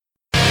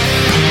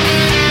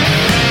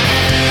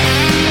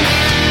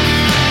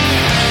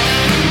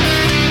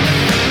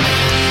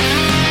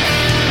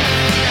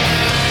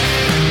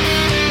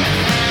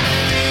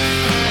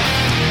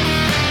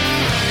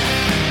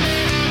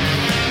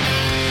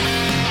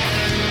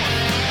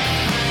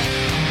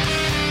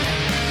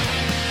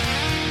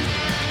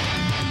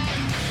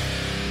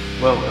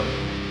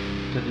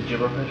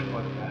Gibberpish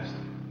podcast.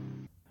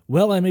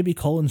 Well, I may be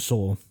Colin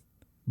Solo,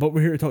 but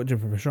we're here to talk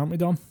Gibberpish, aren't we,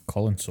 Dom?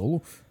 Colin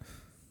Solo?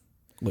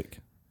 Look,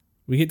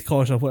 we get to call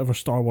ourselves whatever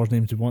Star Wars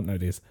names we want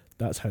nowadays.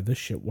 That's how this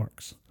shit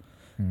works.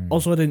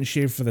 Also, I didn't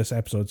shave for this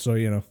episode, so,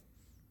 you know,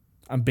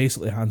 I'm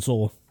basically Han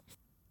Solo.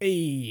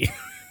 Hey!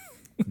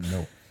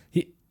 No.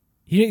 He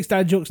makes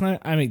dad jokes now,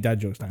 I make dad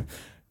jokes now.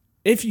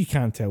 If you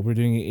can't tell, we're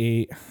doing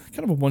a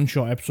kind of a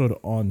one-shot episode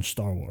on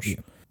Star Wars. Yeah.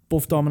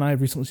 Both Dom and I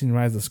have recently seen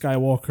Rise of the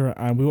Skywalker,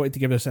 and we wanted to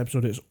give this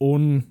episode its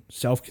own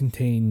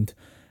self-contained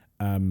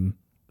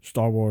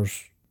Star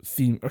Wars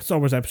theme or Star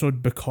Wars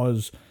episode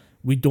because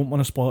we don't want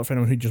to spoil it for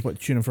anyone who just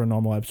wants to tune in for a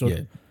normal episode.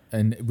 Yeah,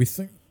 and we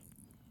think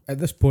at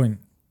this point,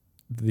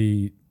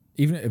 even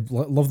if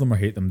love them or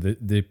hate them,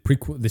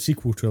 the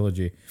sequel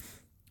trilogy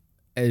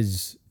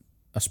is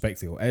a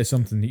spectacle. It is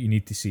something that you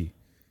need to see.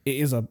 It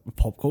is a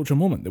pop culture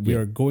moment that we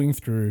are going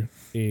through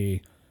a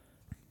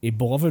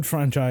beloved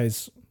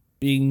franchise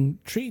being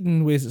treated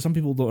in ways that some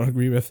people don't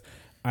agree with,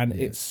 and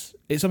it's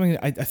something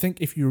that I think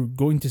if you're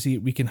going to see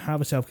it, we can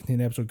have a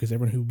self-contained episode because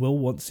everyone who will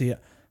want to see it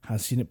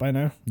has seen it by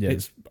now. Yeah.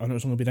 I know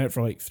it's only been out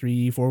for like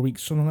 3-4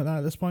 weeks, something like that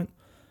at this point.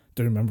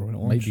 Don't remember when it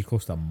launched. Might be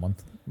close to a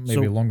month,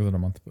 maybe longer than a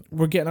month. But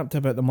we're getting up to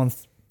about the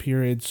month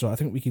period, so I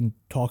think we can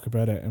talk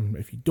about it. And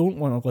if you don't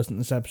want to listen to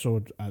this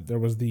episode, there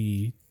was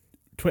the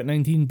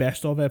 2019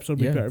 best of episode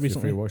we put out recently.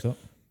 Feel free to watch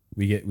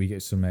that. We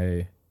get some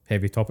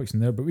heavy topics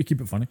in there, but we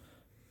keep it funny.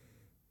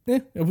 Yeah,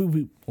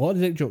 we a lot of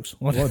dick jokes.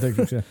 A lot of dick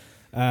jokes, yeah.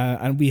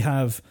 And we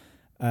have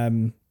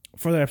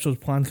further episodes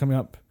planned coming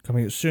out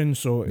soon,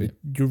 so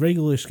your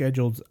regularly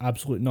scheduled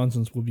absolute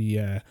nonsense will be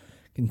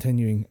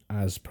continuing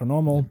as per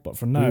normal, but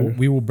for now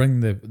we will bring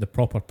the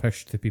proper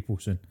pish to people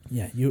soon.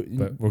 Yeah,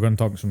 but we're going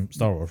to talk some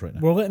Star Wars right now.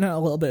 We're letting out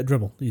a little bit of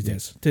dribble these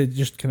days to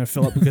just kind of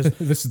fill up because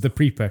this is the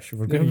pre-pish.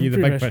 We're going to give you the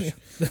big pish.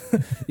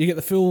 You get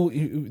the full.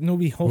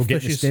 We'll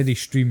get the steady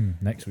stream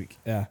next week.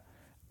 Yeah,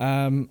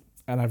 and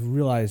I've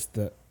realised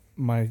that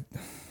my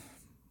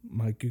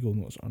Google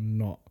Notes are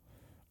not.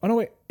 Oh no,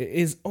 wait, it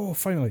is. Oh,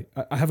 finally,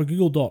 I have a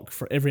Google Doc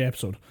for every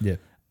episode. Yeah,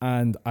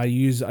 and I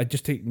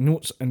just take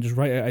notes and just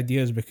write out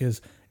ideas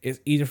because it's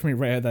easier for me to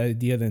write out the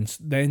idea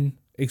than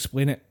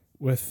explain it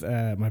with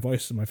my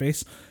voice and my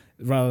face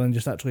rather than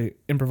just actually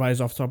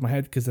improvise off the top of my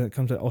head because then it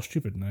comes out all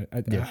stupid. And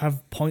I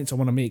have points I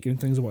want to make and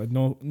things I want to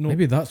know.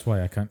 Maybe that's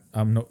why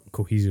I'm not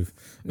cohesive.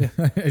 Yeah.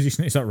 I just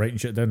need to start writing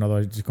shit down,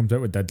 otherwise it just comes out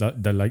with the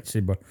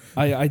lightsaber.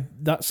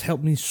 That's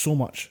helped me so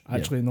much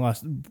actually in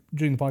the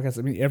during the podcast.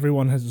 I mean,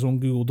 everyone has its own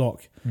Google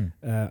Doc.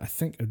 I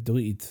think I've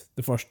deleted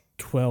the first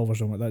 12 or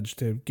something like that just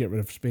to get rid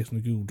of space on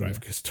the Google Drive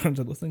because it turns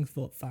out those things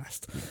fill up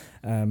fast.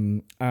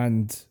 And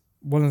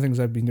one of the things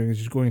I've been doing is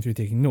just going through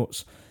taking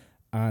notes.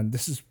 And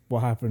this is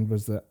what happened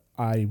was that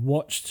I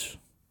watched.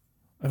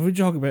 If we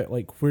talk about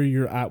like where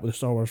you're at with the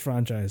Star Wars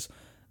franchise,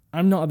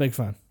 I'm not a big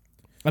fan.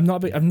 I've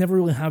never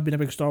really have been a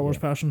big Star Wars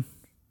person.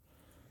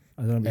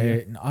 I don't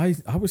know.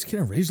 I was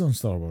kind of raised on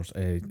Star Wars.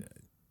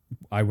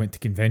 I went to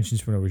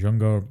conventions when I was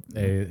younger.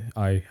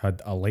 I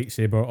had a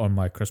lightsaber on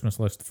my Christmas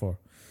list for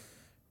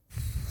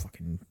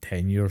fucking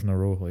 10 years in a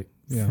row. Like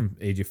from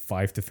age of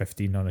 5 to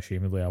 15,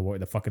 unashamedly, I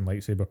wanted a fucking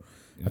lightsaber.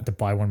 I had to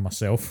buy one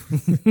myself.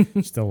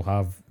 Still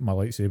have my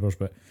lightsabers,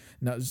 but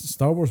now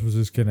Star Wars was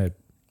this kind of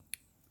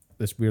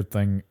this weird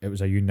thing. It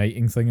was a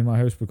uniting thing in my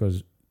house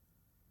because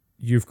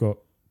you've got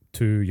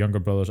 2 younger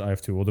brothers, I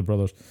have 2 older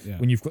brothers. Yeah.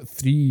 When you've got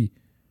 3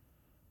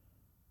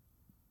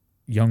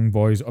 young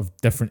boys of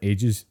different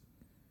ages,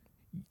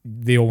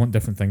 they all want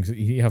different things.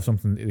 You have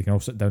something that they can all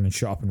sit down and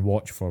shut up and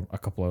watch for a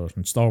couple of hours.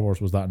 And Star Wars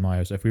was that in my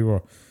house. If we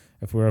were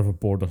ever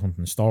bored or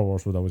something, Star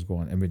Wars would always go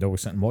on, and we'd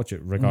always sit and watch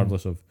it,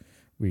 regardless of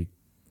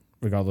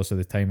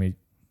the time of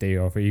day,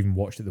 or if we even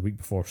watched it the week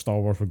before. Star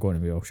Wars were going,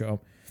 and we all shut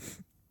up.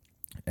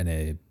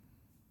 And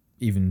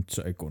even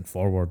sort of going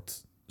forward,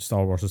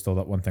 Star Wars is still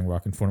that one thing where I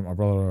can phone up my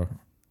brother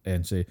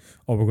and say,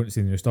 "Oh, we're going to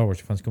see the new Star Wars.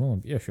 You fancy coming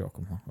along?" Yeah, sure,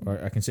 come on.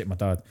 Or I can say to my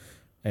dad,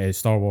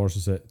 Star Wars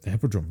is at the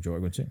Hippodrome. Do you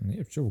want to go and see it?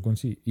 Yeah, sure, we'll go and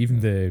see it. Even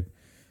the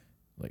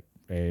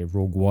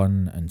Rogue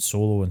One and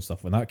Solo and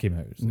stuff, when that came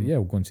out, it was like, yeah,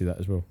 we'll go and see that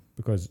as well,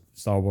 because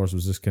Star Wars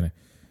was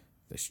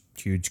this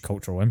huge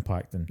cultural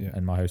impact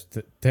in my house,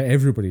 to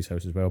everybody's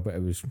house as well. But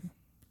it was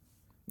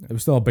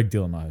still a big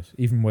deal in my house.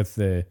 Even with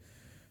we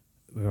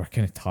were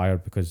kind of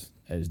tired, because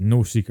it is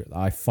no secret that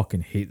I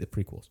fucking hate the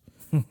prequels.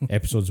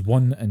 Episodes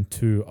 1 and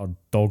 2 are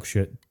dog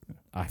shit.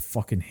 I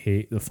fucking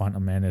hate The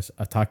Phantom Menace.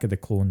 Attack of the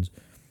Clones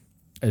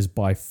is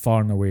by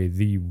far and away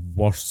the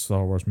worst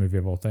Star Wars movie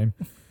of all time.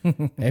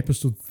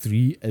 Episode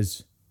 3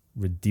 is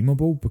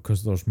redeemable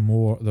because there's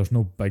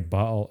no big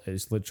battle.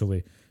 It's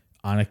literally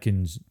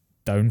Anakin's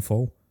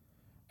downfall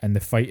and the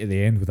fight at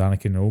the end with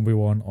Anakin and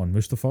Obi-Wan on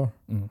Mustafar.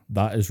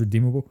 That is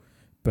redeemable.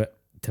 But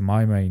to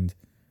my mind,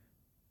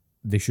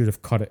 they should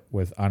have cut it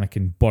with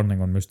Anakin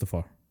burning on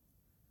Mustafar,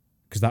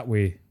 because that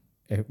way,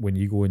 when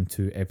you go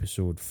into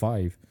episode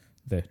 5,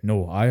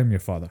 "No, I am your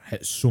father"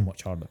 hits so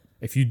much harder.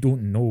 If you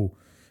don't know,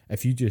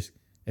 if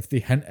they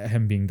hint at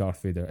him being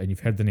Darth Vader and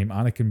you've heard the name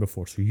Anakin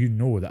before, so you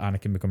know that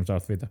Anakin becomes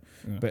Darth Vader.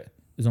 Yeah. But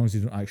as long as they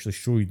don't actually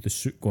show you the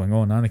suit going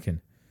on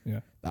Anakin,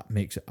 Yeah. that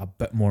makes it a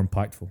bit more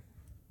impactful.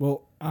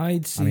 Well, I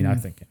think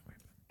anyway.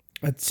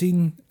 I'd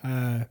seen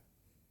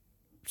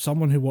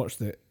someone who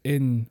watched it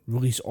in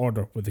release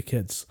order with the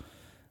kids,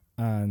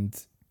 and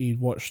he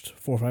watched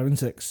 4, 5, and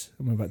 6,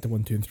 and went back to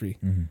 1, 2, and 3,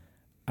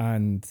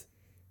 and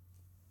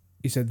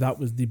he said that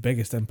was the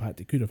biggest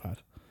impact it could have had.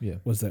 Yeah,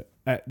 was that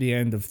at the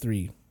end of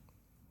 3,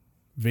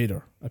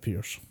 Vader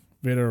appears.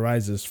 Vader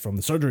arises from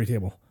the surgery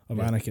table of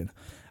Anakin,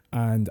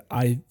 and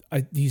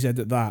he said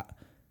that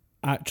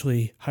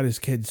actually had his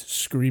kids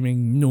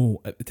screaming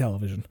no at the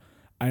television.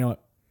 I know,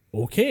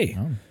 okay,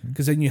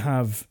 because then you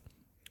have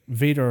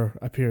Vader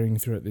appearing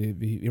throughout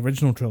the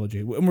original trilogy,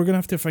 and we're gonna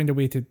have to find a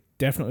way to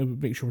definitely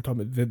make sure we're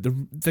talking about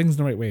the things in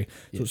the right way.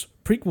 So it's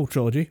prequel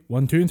trilogy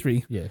 1, 2, and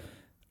 3. Yeah.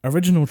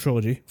 Original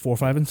trilogy 4,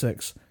 5, and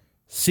 6.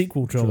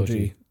 Sequel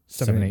trilogy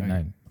 7, 8,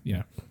 9.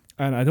 Yeah.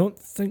 And I don't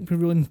think we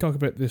really need to talk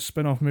about the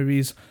spin-off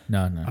movies.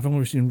 No. I've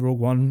only seen Rogue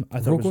One. I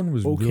thought Rogue One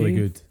was okay.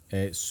 really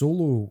good.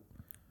 Solo.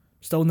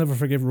 Still never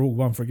forgive Rogue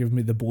One for giving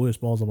me the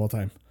blowest balls of all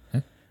time.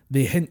 Huh?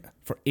 They hint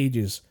for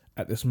ages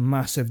at this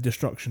massive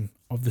destruction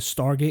of the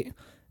Stargate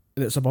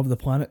that's above the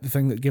planet, the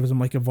thing that gives them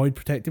like a void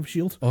protective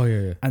shield. Oh,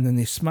 yeah. And then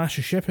they smash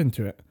a ship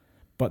into it,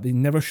 but they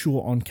never show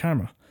it on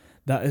camera.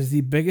 That is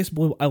the biggest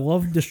blow. I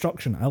love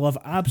destruction. I love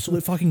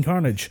absolute fucking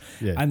carnage.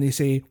 Yeah. And they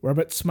say, we're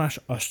about to smash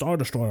a Star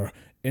Destroyer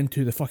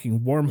into the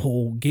fucking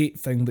wormhole gate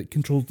thing that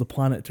controls the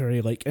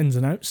planetary like ins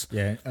and outs.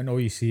 Yeah, and all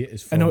you see it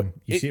is from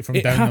see it from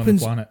down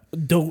happens on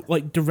the planet.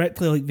 Like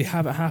directly, like they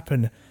have it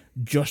happen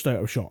just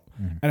out of shot.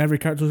 And every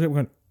character is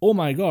going, oh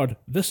my god,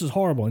 this is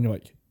horrible. And you're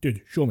like,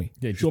 dude, show me.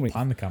 Yeah, show me.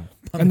 Pan the camera.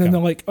 And then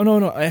they're like, oh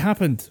no, it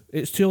happened.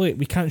 It's too late.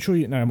 We can't show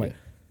you it now. I'm like,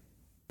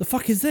 the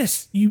fuck is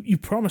this? You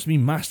promised me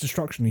mass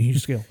destruction on a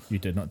huge scale. You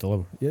did not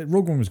deliver. Yeah,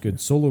 Rogue One was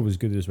good. Solo was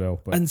good as well.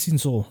 But I hadn't seen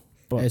Solo.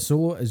 But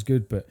Solo is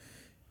good, but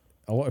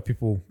a lot of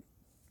people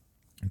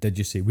did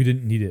just say, we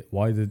didn't need it.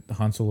 Why did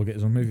Han Solo get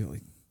his own movie?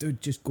 Like, dude,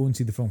 just go and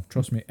see the film.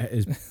 Trust me, it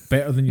is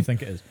better than you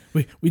think it is.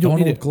 we don't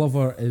need it. Donald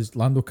Glover is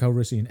Lando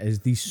Calrissian is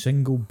the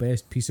single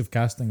best piece of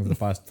casting of the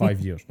past 5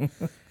 years.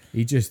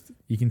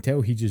 You can tell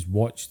he just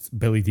watched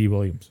Billy D.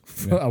 Williams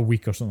for a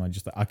week or something.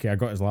 Just like, okay, I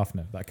got his laugh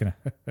now. That kind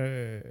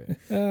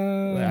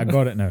of, I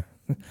got it now.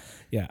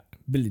 Yeah,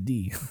 Billy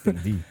D. Billy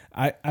D.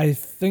 I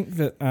think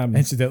that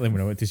incidentally,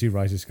 when I went to see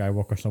Rise of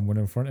Skywalker, someone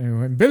in front of me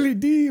went Billy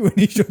D when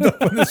he showed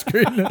up on the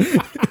screen.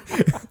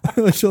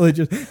 Literally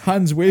just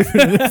hands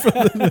waving in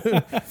front of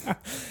them.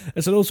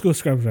 It's an old school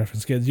Scrubs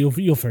reference, kids. You'll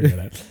figure it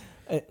out.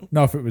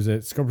 No, if it was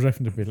a Scrubs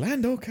reference, it'd be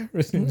Lando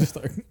Calrissian. Just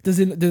like,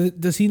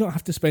 does he not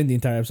have to spend the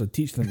entire episode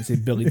teaching them to say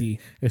Billy D?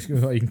 You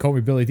can call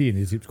me Billy D, and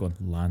he keeps going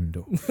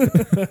Lando.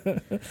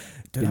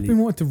 Dude, I've been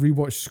wanting to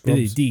rewatch Scrubs.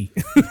 Billy D.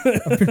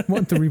 I've been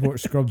wanting to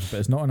rewatch Scrubs, but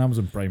it's not on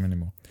Amazon Prime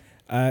anymore.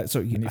 So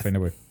I need to find a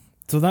way.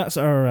 So that's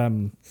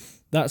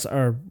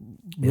our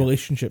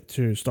relationship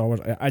to Star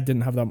Wars. I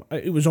didn't have that.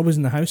 It was always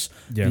in the house.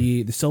 Yeah.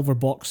 The silver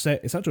box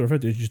set. It's actually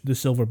referred to as just the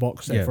silver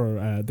box set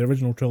for the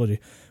original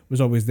trilogy. Was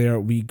always there.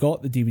 We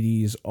got the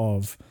DVDs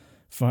of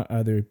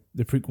the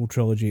prequel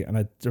trilogy, and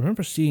I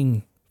remember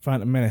seeing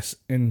Phantom Menace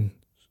in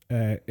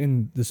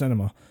the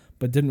cinema,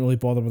 but didn't really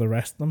bother with the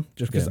rest of them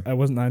just because I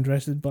wasn't that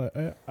interested.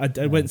 But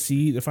I went to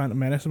see the Phantom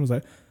Menace and was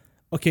like,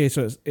 okay,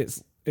 so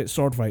it's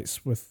sword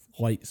fights with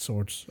light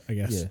swords, I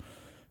guess. Yeah.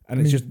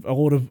 And it's just a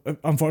load of...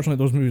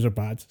 Unfortunately, those movies are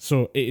bad,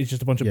 so it is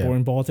just a bunch of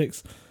boring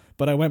politics.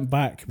 But I went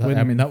back...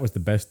 that was the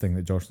best thing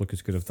that George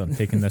Lucas could have done,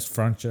 taking this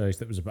franchise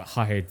that was about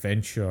high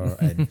adventure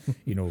and,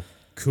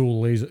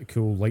 cool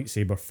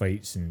lightsaber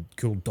fights and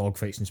cool dog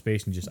fights in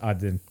space and just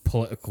add in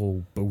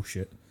political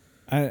bullshit.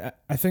 I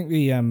think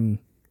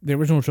the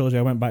original trilogy,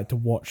 I went back to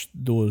watch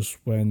those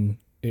when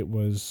it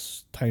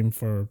was time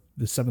for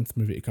the 7th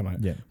movie to come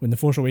out. Yeah. When The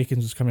Force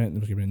Awakens was coming out,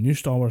 there was going to be a new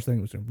Star Wars thing.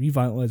 It was going to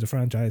revitalize the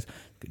franchise.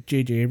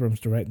 J.J. Abrams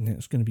directing it.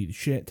 It's going to be the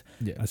shit.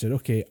 Yeah. I said,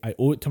 okay, I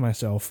owe it to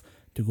myself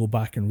to go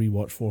back and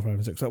rewatch 4, 5,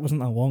 and 6. That wasn't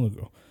that long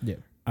ago. Yeah.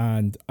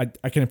 And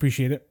I can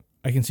appreciate it.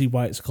 I can see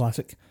why it's a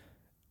classic.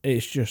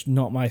 It's just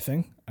not my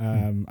thing.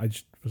 I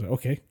just was like,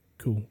 okay,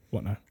 cool.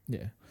 What now?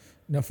 Yeah.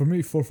 Now, for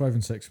me, 4, 5,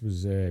 and 6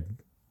 was it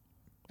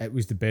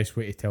was the best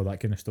way to tell that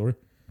kind of story.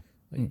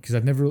 Because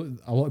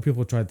a lot of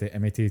people tried to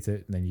imitate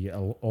it, and then you get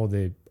all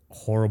the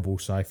horrible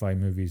sci-fi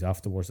movies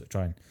afterwards that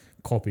try and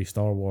copy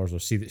Star Wars or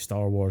see that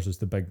Star Wars is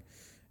the big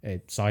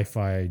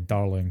sci-fi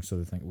darling, so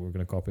they think we're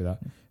going to copy that.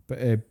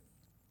 But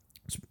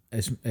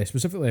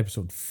specifically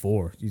episode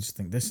 4, you just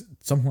think this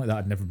something like that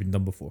had never been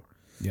done before.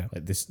 Yeah,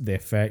 like the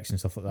effects and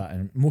stuff like that,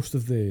 and most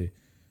of the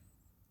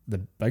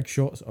big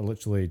shots are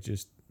literally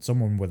just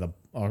someone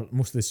or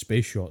most of the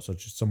space shots are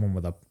just someone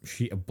with a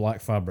sheet of black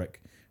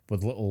fabric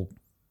with little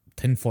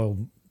tinfoil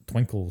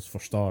twinkles for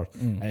stars,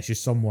 and it's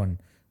just someone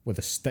with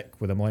a stick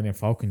with a Millennium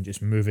Falcon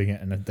just moving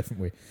it in a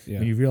different way. Yeah.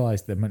 And you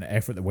realise the amount of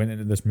effort that went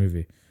into this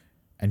movie,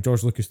 and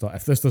George Lucas thought,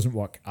 if this doesn't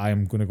work, I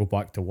am going to go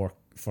back to work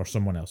for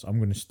someone else. I'm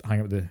going to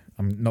hang up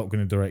I'm not going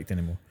to direct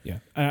anymore. Yeah,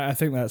 and I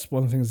think that's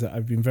one of the things that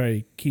I've been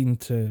very keen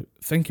to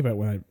think about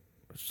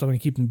something I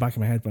keep in the back of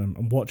my head when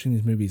I'm watching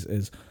these movies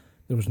is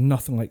there was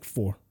nothing like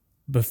 4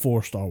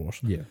 before Star Wars.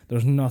 Yeah,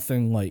 there's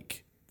nothing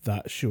like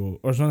that show,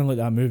 or it's nothing like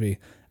that movie,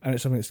 and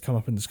it's something that's come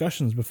up in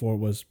discussions before,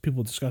 was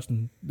people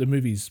discussing the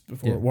movies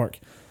before at work.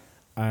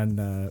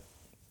 And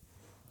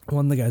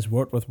one of the guys I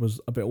worked with was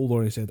a bit older,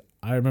 and he said,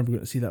 I remember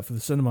going to see that for the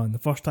cinema the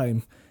first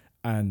time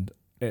and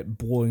it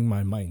blowing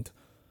my mind.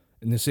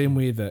 In the same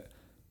way that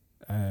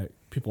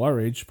people our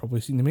age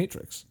probably seen The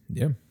Matrix.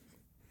 Yeah.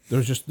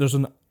 There's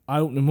an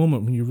eye-opening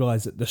moment when you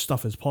realise that this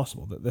stuff is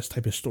possible, that this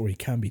type of story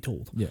can be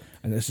told. Yeah.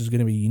 And this is going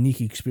to be a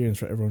unique experience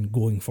for everyone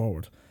going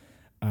forward.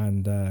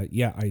 And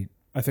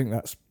I think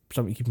that's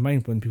something to keep in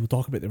mind when people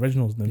talk about the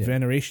originals and the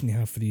veneration you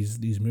have for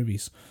these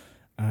movies.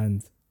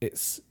 And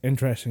it's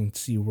interesting to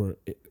see where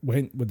it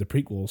went with the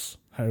prequels,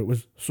 how it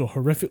was so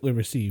horrifically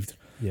received.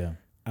 Yeah.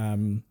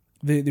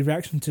 The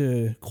reaction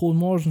to Clone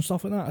Wars and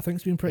stuff like that, I think,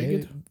 has been pretty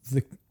good.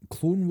 The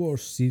Clone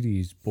Wars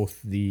series,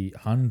 both the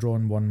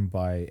hand-drawn one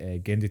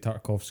by Genndy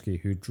Tartakovsky,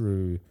 who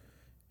drew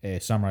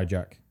Samurai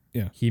Jack.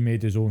 Yeah. He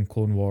made his own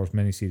Clone Wars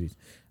miniseries.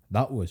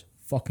 That was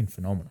fucking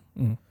phenomenal.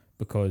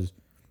 Because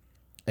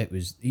it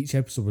was, each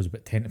episode was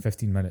about 10 to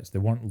 15 minutes. They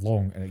weren't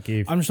long, and it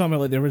gave... I'm just talking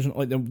about like the original,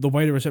 like the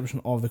wider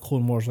reception of the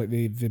Clone Wars, like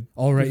the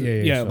Oh, right,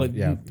 yeah, so, like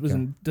yeah, was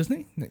it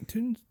Disney,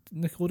 Nicktoons,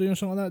 Nickelodeon or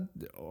something like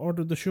that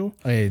ordered the show.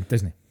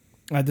 Disney.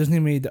 Disney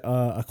made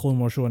a Clone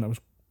Wars show, and it was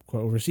quite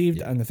well received.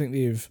 Yeah. And I think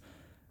they've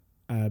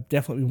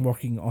definitely been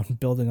working on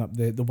building up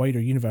the wider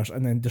universe,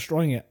 and then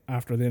destroying it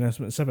after the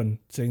announcement of 7,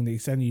 saying the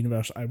extended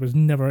universe. I was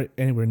never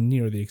anywhere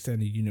near the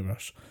extended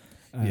universe.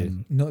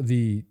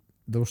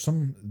 There was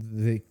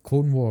the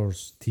Clone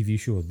Wars TV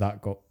show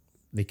that got,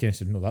 they kind of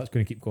said, no, that's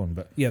going to keep going.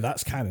 But yeah,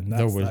 that's canon.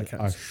 There was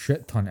a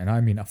shit ton, and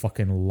I mean a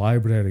fucking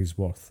library's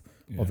worth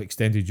of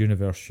extended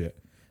universe shit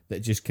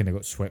that just kind of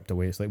got swept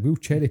away. It's like, we'll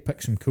cherry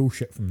pick some cool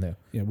shit from there.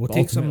 Yeah, we'll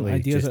take some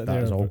ideas out there.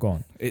 That is all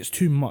gone. It's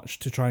too much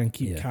to try and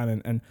keep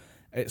canon, and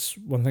it's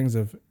one of the things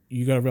of,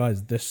 you got to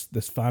realize this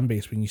fan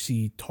base, when you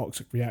see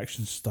toxic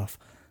reactions stuff,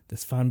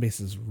 this fan base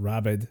is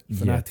rabid,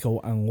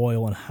 fanatical, and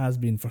loyal, and has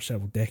been for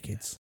several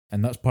decades.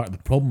 And that's part of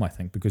the problem, I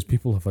think, because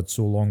people have had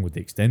so long with the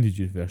extended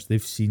universe,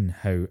 they've seen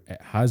how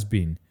it has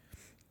been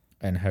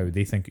and how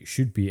they think it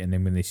should be, and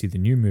then when they see the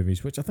new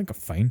movies, which I think are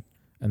fine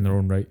in their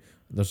own right,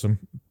 there's some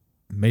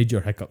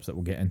major hiccups that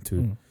we'll get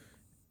into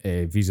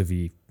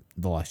vis-a-vis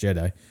The Last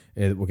Jedi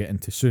that we'll get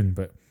into soon,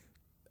 but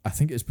I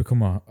think it's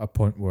become a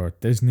point where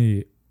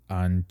Disney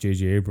and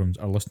J.J. Abrams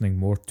are listening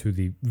more to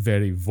the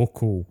very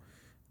vocal,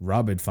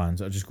 rabid fans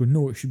that are just going,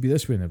 no, it should be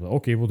this way, and they're like,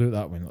 okay, we'll do it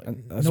that way. Like,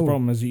 and that's the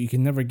problem, is that you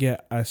can never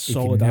get a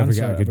solid never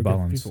answer get a good out of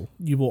balance. people.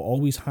 You will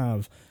always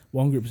have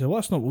one group say, well,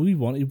 that's not what we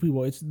wanted, we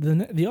wanted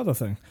the other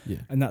thing. Yeah.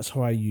 And that's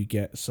why you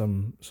get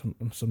some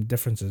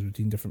differences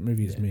between different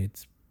movies made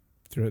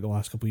throughout the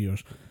last couple of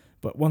years.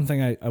 But one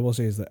thing I will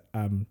say is that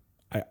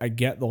I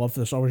get the love for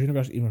the Star Wars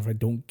universe, even if I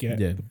don't get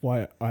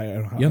why I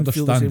you understand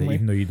feel the same it, way.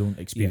 even though you don't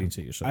experience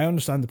it yourself. I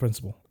understand the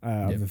principle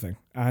of the thing.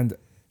 And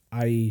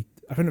I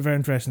found it very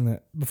interesting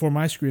that before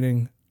my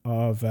screening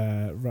of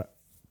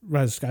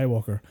Rise of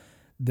Skywalker,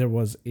 there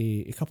was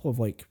a couple of,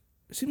 like,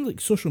 it seemed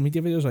like social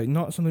media videos, like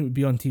not something that would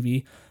be on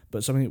TV,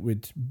 but something that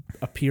would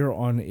appear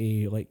on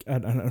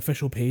an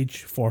official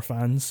page for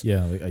fans.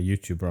 Yeah, like a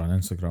YouTube or an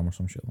Instagram or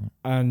some shit like that.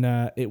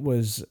 And it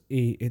was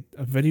a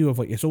video of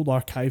like this old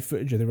archive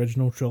footage of the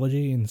original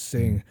trilogy, and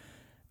saying,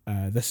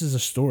 this is a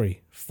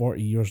story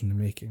 40 years in the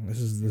making.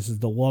 This is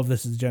the love.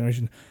 This is the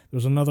generation.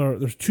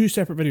 There's two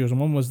separate videos, and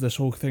one was this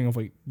whole thing of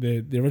like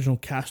the original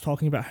cast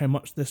talking about how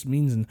much this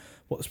means and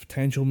what this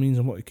potential means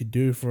and what it could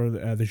do for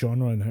the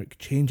genre and how it could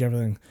change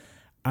everything.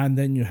 And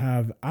then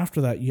after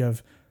that you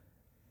have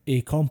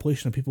a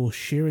compilation of people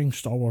sharing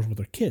Star Wars with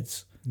their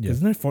kids. Because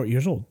they're now 40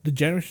 years old. The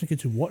generation of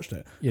kids who watched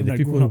it. Yeah, the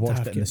people who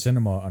watched it in the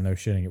cinema are now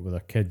sharing it with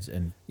their kids.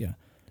 And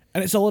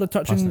and it's a lot of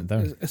touching.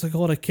 It's like a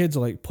lot of kids are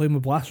like playing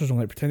with blasters and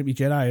like pretending to be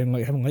Jedi and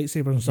like having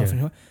lightsabers and stuff. And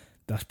you're like,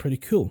 that's pretty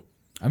cool.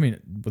 I mean,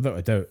 without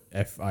a doubt,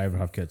 if I ever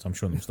have kids, I'm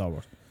showing them Star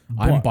Wars.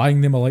 I'm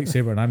buying them a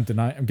lightsaber, and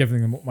I'm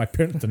giving them what my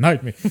parents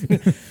denied me.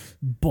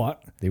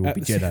 But they will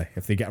be Jedi.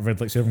 If they get a red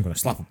lightsaber, I'm going to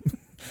slap them.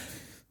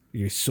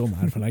 You're so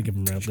mad when I give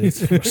them red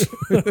lightsabers.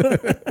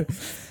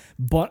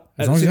 But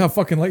as long as you have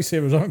fucking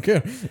lightsabers, I don't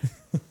care.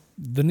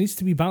 There needs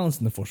to be balance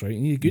in the Force, right? You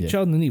need a good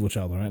child and an evil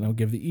child, right? And I'll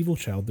give the evil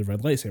child the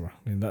red lightsaber.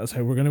 I mean, that's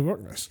how we're going to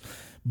work this.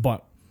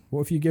 But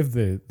what if you give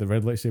the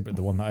red lightsaber to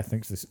the one that I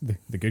think's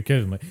the good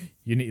kid? I'm like,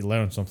 you need to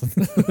learn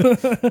something.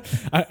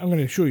 I'm going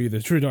to show you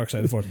the true dark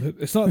side of the Force.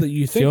 It's not that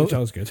you think the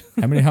child's good.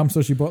 How many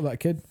hamsters you bought that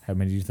kid? How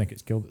many do you think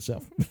it's killed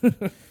itself?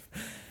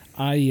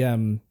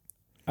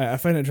 I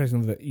find it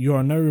interesting that you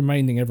are now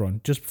reminding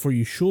everyone, just before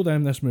you show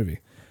them this movie,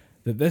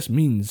 that this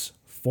means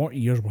 40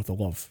 years worth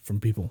of love from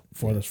people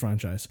for this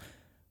franchise.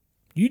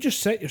 You just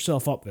set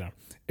yourself up there.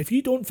 If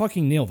you don't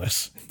fucking nail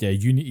this... Yeah,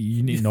 you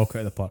need to knock it out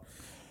of the park.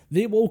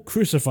 They will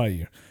crucify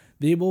you.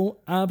 They will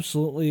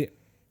absolutely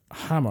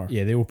hammer.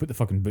 Yeah, they will put the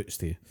fucking boots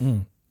to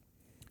you.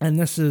 And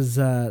this is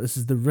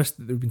the risk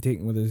that they've been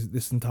taking with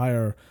this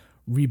entire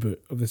reboot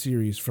of the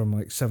series from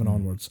like 7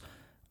 onwards.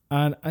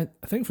 And I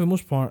think for the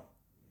most part,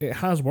 it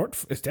has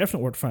worked. It's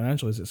definitely worked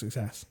financially as a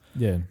success.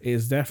 Yeah. It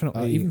is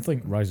definitely... I even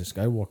think Rise of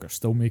Skywalker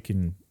still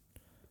making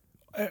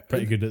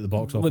pretty good at the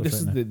box office. Look,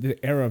 this right is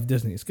the era of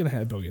Disney. It's going to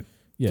hit $1 billion.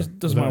 Yeah,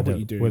 doesn't matter what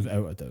you do.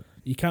 Without a doubt.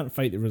 You can't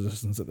fight the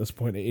resistance at this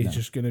point. It is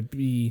just going to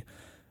be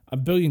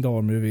 $1 billion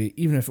movie,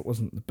 even if it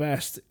wasn't the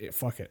best.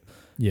 Fuck it.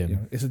 Yeah,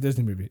 it's a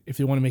Disney movie. If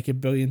they want to make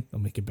 $1 billion,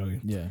 they'll make $1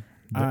 billion.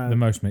 Yeah, the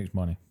mouse makes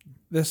money.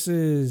 This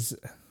is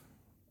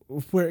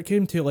where it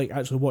came to, like,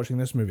 actually watching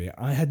this movie.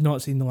 I had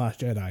not seen The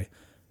Last Jedi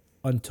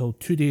until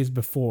 2 days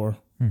before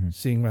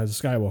seeing Rise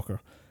of Skywalker,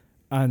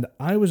 and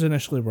I was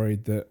initially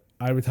worried that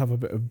I would have a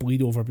bit of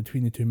bleed over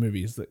between the two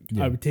movies, that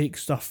I would take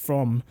stuff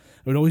from,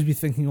 I would always be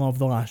thinking of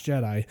The Last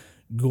Jedi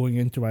going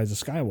into Rise of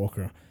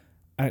Skywalker,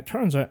 and it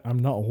turns out I'm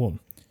not alone,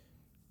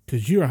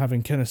 because you're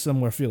having kind of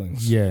similar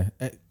feelings. Yeah,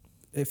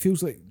 it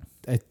feels like,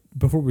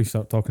 before we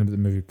start talking about the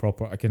movie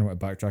proper, I kind of want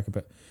to backtrack a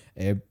bit.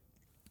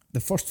 The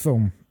first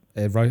film,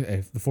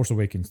 The Force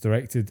Awakens,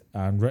 directed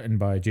and written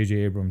by J.J.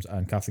 Abrams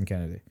and Kathleen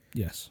Kennedy.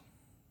 Yes.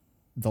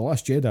 The The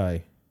Last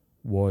Jedi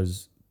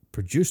was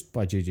produced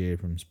by J.J.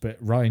 Abrams,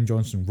 but Rian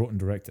Johnson wrote and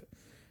directed it,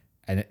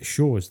 and it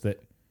shows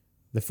that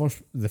the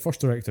first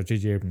director,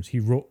 J.J. Abrams, he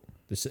wrote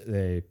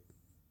the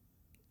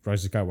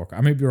Rise of Skywalker.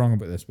 I may be wrong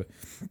about this, but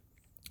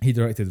he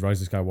directed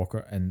Rise of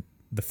Skywalker, and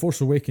The Force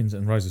Awakens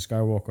and Rise of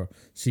Skywalker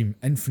seem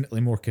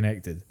infinitely more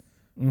connected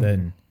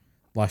than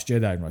Last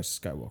Jedi and Rise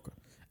of Skywalker,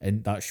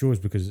 and that shows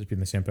because it's been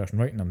the same person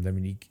writing them.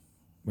 Then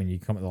when you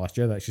come to The Last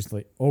Jedi, it's just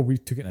like, oh, we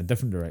took it in a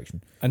different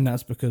direction. And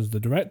that's because the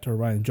director,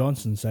 Rian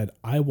Johnson, said,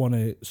 I want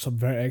to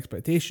subvert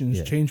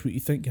expectations, change what you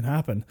think can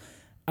happen.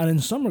 And in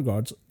some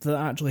regards, that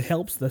actually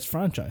helps this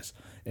franchise.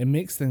 It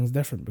makes things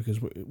different, because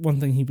one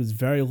thing he was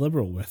very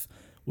liberal with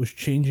was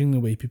changing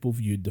the way people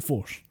viewed the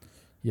Force.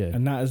 Yeah.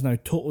 And that has now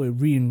totally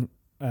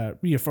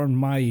reaffirmed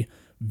my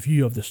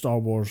view of the Star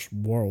Wars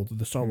world,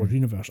 the Star Wars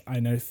universe.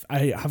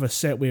 I have a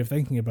set way of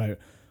thinking about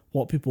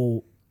what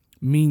people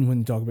mean when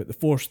they talk about the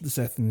Force, the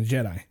Sith, and the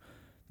Jedi.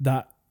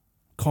 That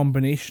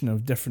combination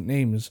of different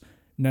names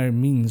now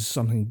means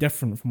something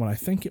different from what I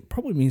think it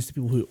probably means to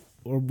people who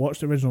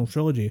watched the original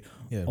trilogy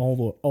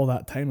all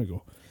that time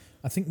ago.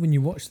 I think when you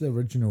watch the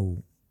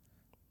original,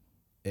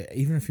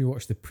 even if you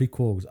watch the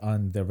prequels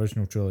and the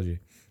original trilogy,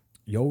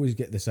 you always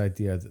get this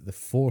idea that the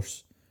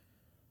Force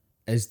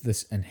is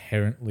this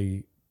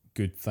inherently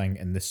good thing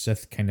and the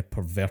Sith kind of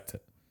pervert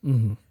it.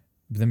 Mm-hmm.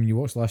 But then when you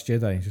watch Last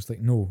Jedi, it's just like,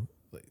 no.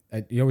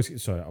 You always get,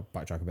 sorry, I'll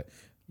backtrack a bit.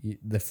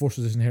 The Force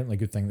is this inherently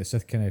good thing. The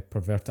Sith kind of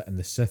pervert it, and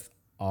the Sith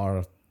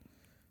are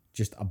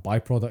just a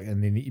byproduct,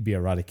 and they need to be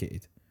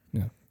eradicated.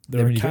 Yeah,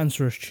 they're a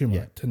cancerous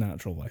tumor to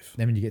natural life.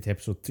 Then when you get to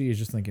episode 3, you're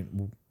just thinking,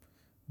 well,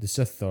 the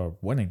Sith are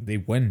winning. They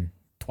win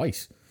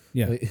twice.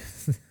 Yeah, like,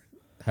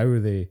 how are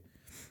they?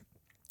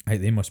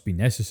 They must be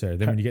necessary.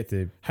 Then when you get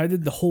to, how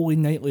did the Holy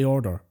Knightly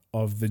Order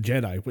of the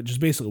Jedi, which is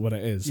basically what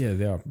it is,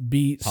 they are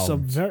be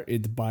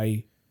subverted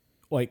by,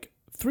 like,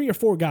 3 or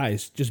 4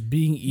 guys just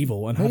being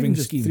evil and having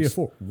schemes. 3 or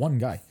 4, one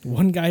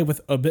guy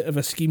with a bit of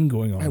a scheme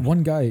going on.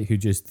 One guy who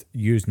just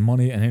used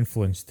money and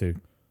influence to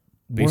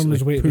worm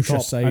his way to the push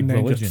top aside and then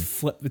religion. just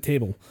flip the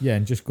table. Yeah,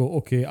 and just go,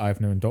 okay,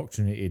 I've now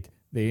indoctrinated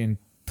the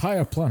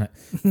entire planet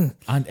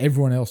and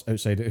everyone else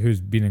outside it who's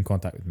been in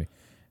contact with me.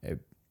 And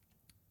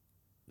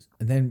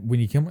then when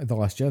you come to The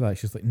Last Jedi,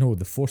 it's just like, no,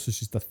 the Force is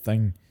just a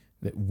thing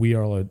that we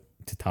are allowed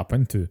to tap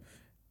into.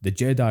 The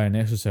Jedi are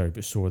necessary,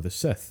 but so are the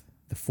Sith.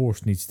 The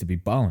Force needs to be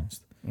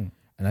balanced.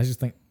 And I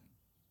just think,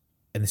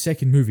 in the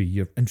second movie,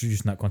 you're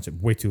introducing that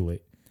concept way too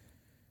late.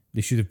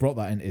 They should have brought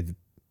that into The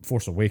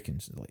Force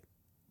Awakens. Like,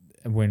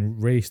 when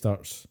Rey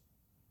starts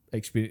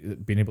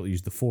being able to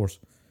use the Force,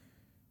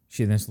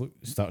 she then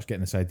starts getting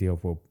this idea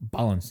of, well,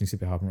 balance needs to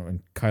be happening.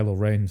 When Kylo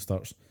Ren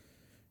starts,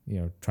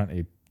 trying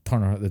to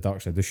turn her at the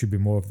dark side, there should be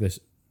more of this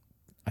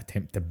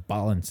attempt to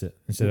balance it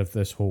instead of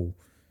this whole.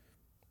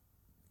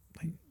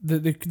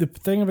 The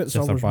thing about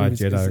Star Wars movies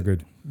Jedi is are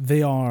good.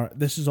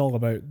 This is all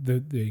about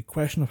the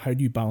question of how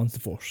do you balance the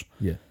Force.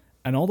 Yeah.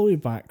 And all the way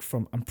back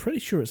from, I'm pretty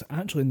sure it's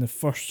actually in the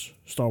first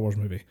Star Wars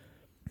movie,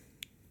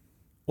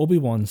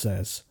 Obi-Wan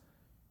says,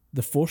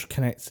 the Force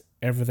connects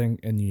everything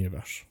in the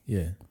universe.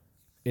 Yeah.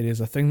 It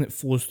is a thing that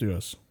flows through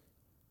us.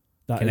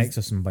 That connects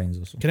us and binds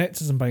us.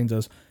 Connects us and binds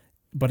us,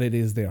 but it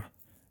is there.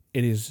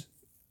 It is.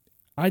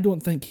 I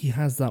don't think he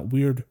has that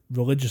weird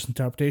religious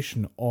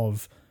interpretation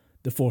of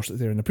the Force that's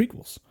there in the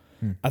prequels.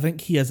 I think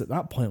he has at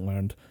that point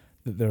learned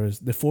that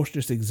the Force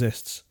just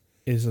exists.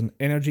 It is an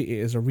energy. It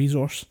is a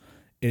resource.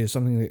 It is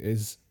something that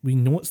is, we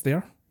know it's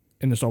there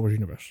in the Star Wars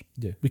universe.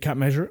 Yeah. We can't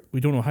measure it. We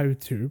don't know how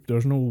to.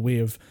 There's no way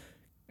of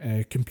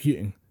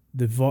computing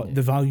the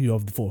value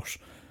of the Force,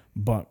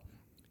 but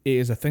it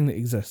is a thing that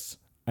exists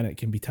and it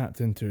can be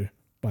tapped into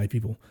by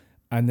people.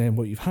 And then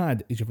what you've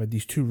had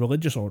these two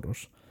religious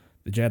orders,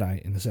 the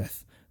Jedi and the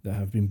Sith, that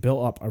have been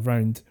built up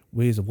around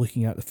ways of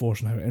looking at the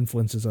Force and how it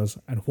influences us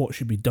and what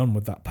should be done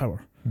with that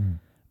power. And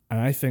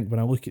I think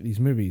when I look at these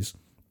movies,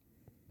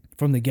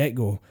 from the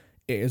get-go,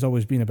 it has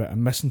always been about a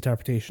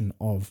misinterpretation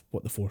of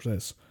what the Force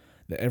is.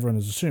 That everyone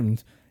has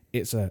assumed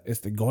it's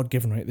the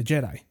God-given right, the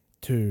Jedi,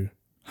 to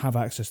have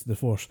access to the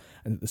Force,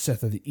 and that the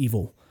Sith are the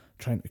evil,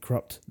 trying to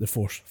corrupt the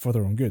Force for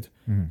their own good.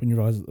 When you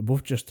realise that they're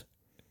both just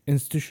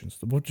institutions.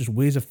 They're both just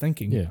ways of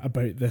thinking Yeah.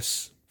 about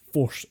this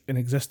force in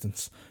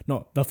existence.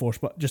 Not the force,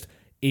 but just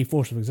a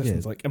force of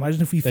existence. Yeah. Like,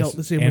 imagine if we This felt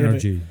the same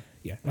energy.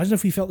 way about... Imagine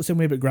if we felt the same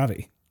way about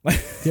gravity.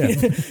 Yeah.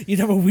 You'd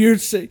have a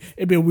weird...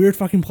 It'd be a weird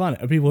fucking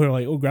planet of people who are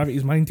like, oh, gravity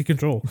is mine to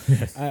control.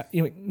 Yes.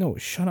 You're like, no,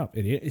 shut up,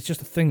 idiot. It's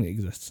just a thing that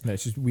exists. No,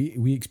 it's just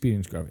we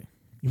experience gravity.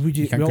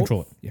 You can't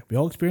control it. Yeah, we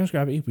all experience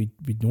gravity. We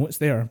know it's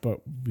there,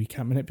 but we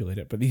can't manipulate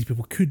it. But these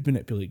people could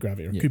manipulate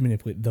gravity or could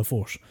manipulate the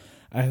Force.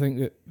 I think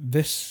that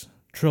this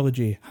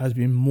trilogy has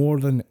been more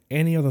than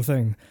any other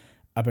thing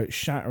about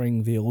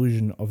shattering the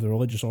illusion of the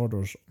religious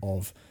orders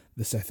of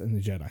the Sith and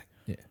the Jedi.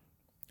 Yeah.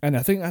 And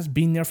I think that's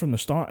been there from the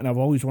start, and I've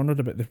always wondered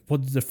about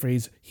what does the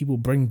phrase, he will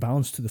bring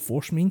balance to the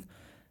Force mean?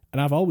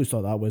 And I've always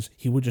thought that was,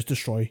 he will just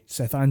destroy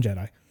Sith and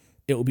Jedi.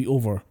 It'll be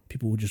over.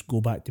 People will just go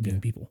back to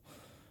being people.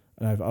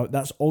 And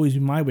that's always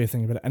been my way of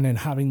thinking about it. And then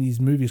having these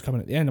movies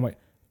coming at the end, I'm like,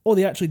 oh,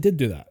 they actually did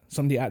do that.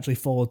 Somebody actually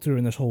followed through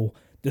in this whole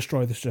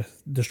destroy the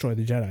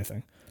Jedi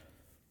thing.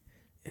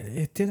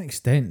 To an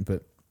extent,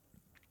 but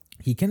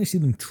you kind of see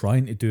them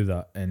trying to do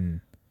that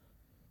in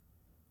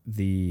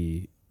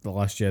the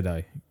Last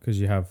Jedi,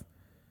 because you have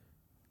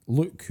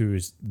Luke, who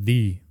is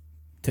the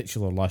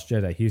titular Last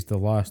Jedi. He's the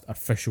last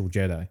official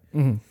Jedi.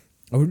 Mm-hmm.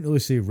 I wouldn't really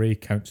say Rey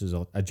counts as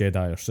a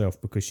Jedi herself,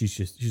 because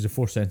she's a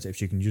Force sensitive.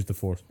 She can use the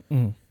Force.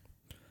 Mm-hmm.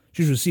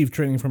 She's received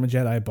training from a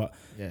Jedi, but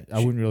I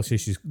wouldn't really say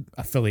she's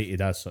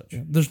affiliated as such.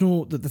 Yeah, there's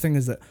no. The thing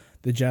is that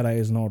the Jedi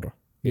is an order.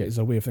 Yeah. It's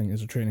a way of thinking.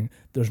 It's a training.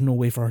 There's no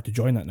way for her to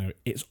join that now.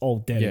 It's all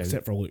dead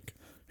except for Luke,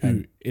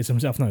 who is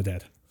himself now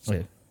dead. So.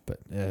 Yeah, but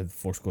the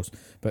Force Ghosts.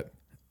 But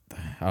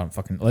I don't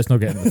fucking. Let's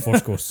not get into the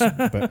Force Ghosts.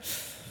 But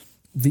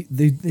they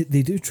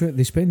do try.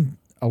 They spend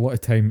a lot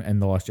of time in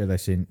The Last Jedi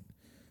saying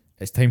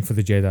it's time for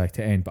the Jedi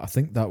to end. But I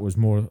think that was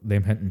more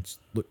them hinting.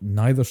 Look,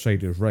 neither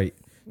side is right.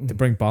 Mm-hmm. To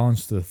bring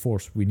balance to the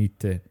Force, we need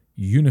to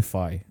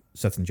unify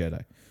Sith and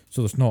Jedi.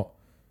 So there's not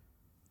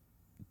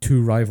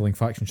two rivaling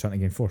factions trying to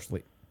gain Force.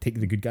 Like, take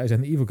the good guys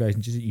and the evil guys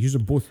and just use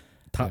them both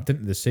tapped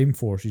into the same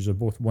Force. These are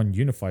both one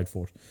unified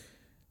Force.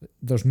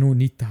 There's no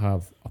need to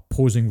have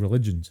opposing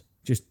religions.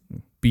 Just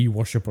be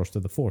worshippers to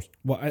the Force.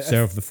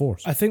 Serve the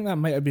Force. I think that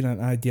might have been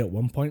an idea at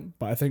one point,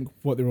 but I think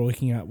what they were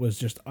looking at was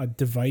just a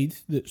divide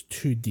that's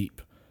too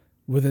deep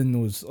within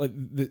those.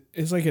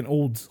 It's like an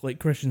old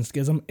Christian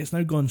schism. It's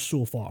now gone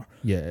so far.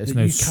 Yeah, it's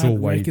now so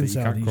wide that you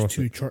can't these cross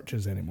two it.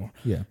 churches anymore.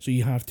 Yeah. So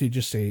you have to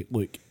just say,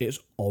 look, it's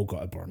all got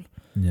to burn.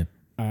 Yeah.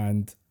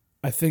 And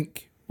I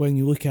think when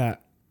you look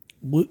at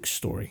Luke's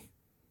story,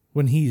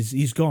 when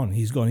he's gone,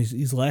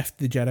 he's left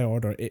the Jedi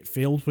Order. It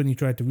failed when he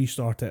tried to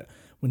restart it,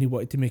 when he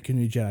wanted to make a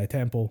new Jedi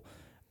temple,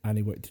 and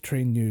he wanted to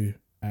train new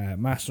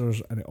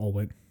masters, and it all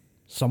went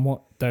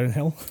somewhat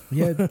downhill.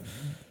 Yeah,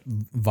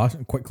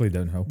 quickly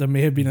downhill. There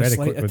may have been a Very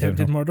slight quickly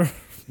attempted downhill. murder.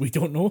 We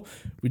don't know.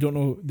 We don't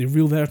know the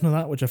real version of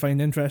that, which I find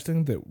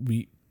interesting.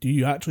 Do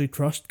you actually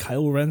trust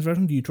Kylo Ren's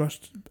version? Do you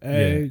trust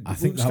I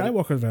think Luke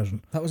Skywalker's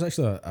version? That was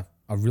actually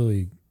a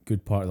really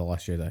good part of The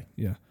Last Jedi.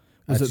 Yeah.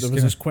 There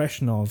was this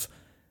question of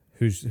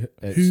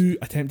who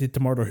attempted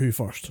to murder who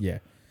first. Yeah.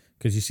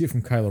 Because you see it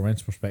from Kylo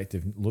Ren's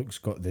perspective, Luke's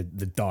got the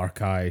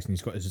dark eyes and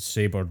he's got his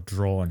saber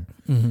drawn,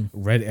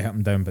 ready to hit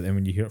him down. But then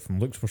when you hear it from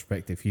Luke's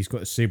perspective, he's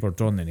got his saber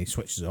drawn and he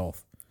switches it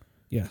off.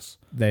 Yes.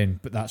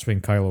 But that's when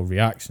Kylo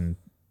reacts and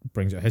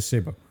brings out his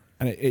saber.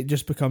 And it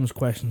just becomes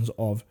questions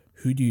of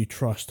who do you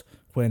trust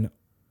when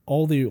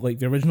all the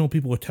original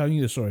people who are telling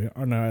you the story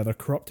are now either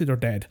corrupted or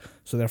dead,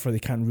 so therefore they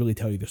can't really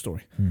tell you the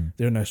story.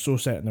 They're now so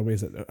set in their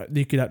ways that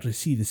they could actually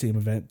see the same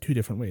event two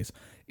different ways.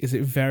 Is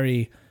it a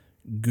very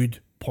good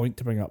point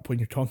to bring up when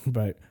you're talking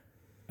about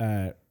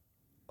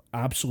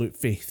absolute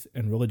faith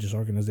in religious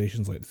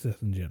organizations like the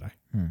Sith and Jedi?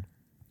 And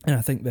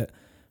I think that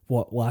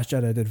what Last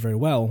Jedi did very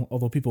well,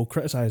 although people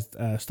criticized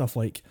stuff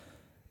like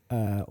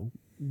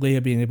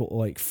Leia being able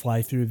to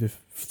fly through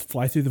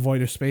the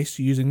void of space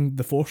using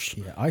the Force.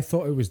 Yeah, I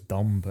thought it was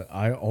dumb, but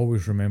I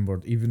always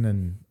remembered,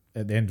 even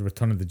at the end of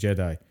Return of the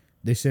Jedi,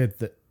 they said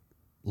that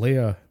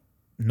Leia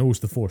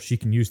knows the Force. She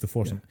can use the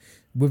Force. Yeah. And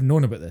we've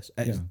known about this.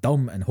 It's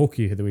dumb and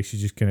hokey the way she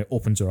just kind of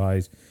opens her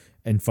eyes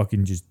and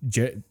fucking just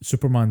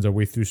Superman's her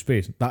way through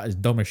space. That is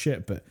dumb as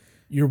shit, but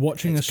you're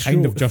watching it's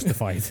kind of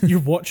justified. You're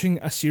watching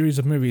a series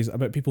of movies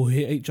about people who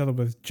hit each other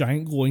with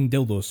giant glowing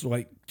dildos.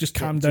 So just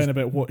calm down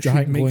about what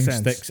giant should make glowing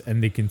sense. Sticks,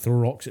 and they can throw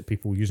rocks at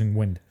people using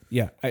wind.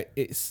 Yeah,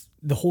 it's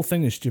the whole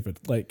thing is stupid.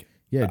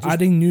 Just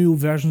adding new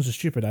versions of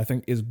stupid, I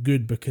think, is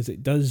good because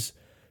it does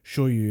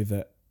show you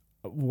that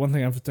one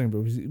thing I've been talking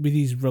about with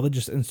these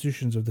religious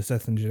institutions of the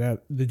Sith and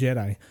the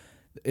Jedi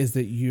is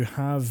that you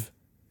have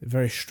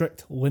very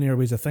strict linear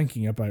ways of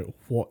thinking about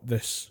what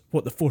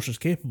the Force is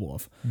capable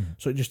of.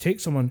 So it just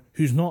takes someone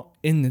who's not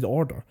in the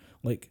order,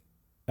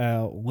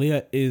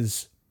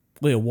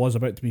 Leia was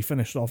about to be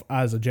finished off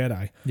as a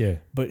Jedi. Yeah.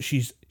 But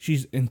she's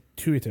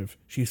intuitive.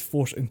 She's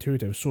Force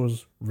intuitive. So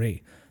is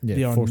Rey. Yeah,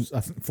 they are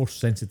Force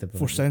sensitive.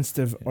 Force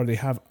sensitive, or they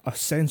have a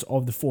sense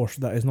of the Force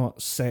that is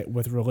not set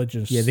with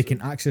religious. Yeah, they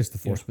can access the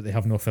Force, but they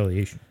have no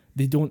affiliation.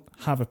 They don't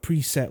have a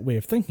preset way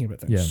of thinking about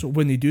things. Yeah. So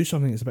when they do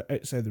something that's a bit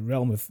outside the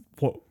realm of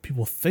what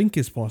people think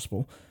is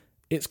possible,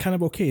 it's kind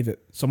of okay that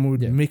someone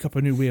would make up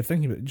a new way of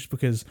thinking about it just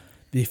because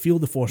they feel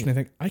the Force and they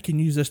think, I can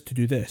use this to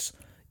do this,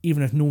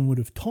 even if no one would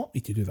have taught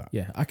me to do that.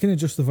 Yeah, I kind of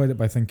justified it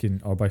by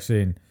thinking, or by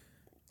saying,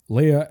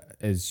 Leia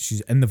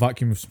she's in the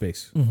vacuum of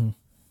space. Mm-hmm.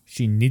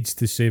 She needs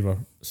to save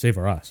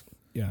her ass.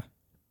 Yeah.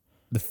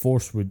 The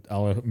Force would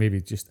allow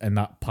maybe just in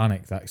that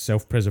panic, that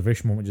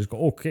self-preservation moment, just go,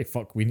 okay,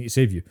 fuck, we need to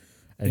save you.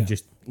 And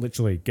just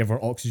literally give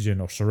her oxygen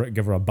or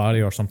give her a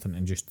barrier or something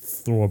and just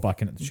throw her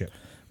back into the ship.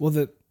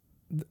 Well,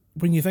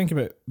 when you think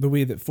about the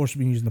way that Force has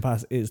been used in the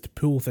past is to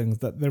pull things,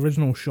 that the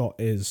original shot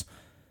is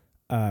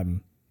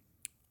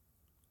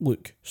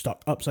Luke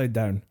stuck upside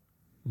down,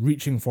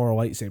 reaching for a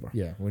lightsaber.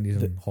 Yeah, when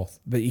he's in Hoth.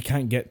 That he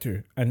can't get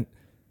to. And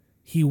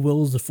he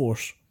wills the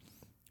Force,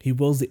 he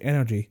wills the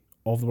energy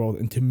of the world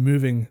into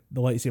moving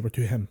the lightsaber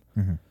to him.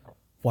 Mm-hmm.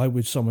 Why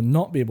would someone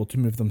not be able to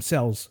move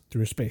themselves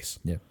through space?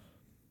 Yeah.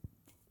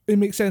 It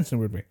makes sense in a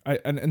weird way.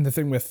 And the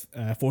thing with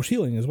Force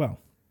healing as well.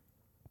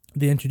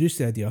 They introduced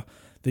the idea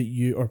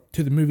that or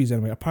to the movies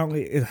anyway,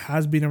 apparently it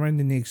has been around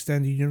in the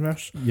extended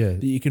universe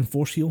that you can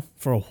Force heal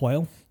for a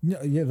while.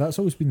 Yeah, that's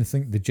always been the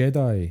thing. The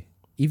Jedi,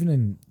 even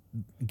in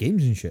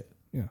games and shit,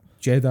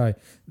 Jedi,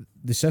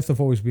 the Sith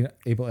have always been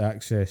able to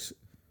access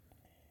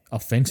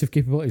offensive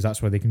capabilities.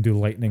 That's why they can do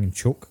lightning and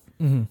choke.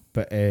 Mm-hmm.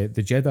 But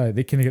the Jedi,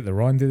 they kind of get the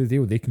raw end of the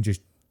deal. They can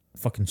just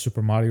fucking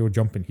Super Mario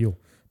jump and heal.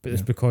 But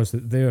it's because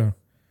that they're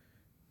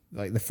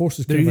like the Force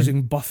is. They're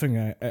using buffing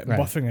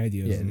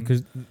ideas. Yeah,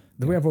 because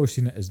the way I've always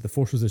seen it is the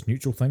Force is this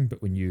neutral thing,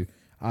 but when you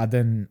add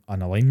in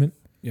an alignment,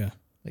 like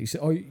you say,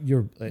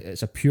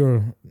 it's a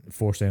pure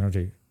Force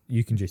energy.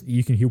 You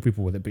can heal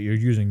people with it, but you're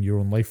using your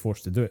own life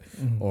force to do it.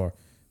 Mm-hmm. Or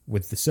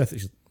with the Sith,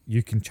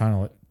 you can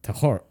channel it to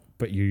hurt,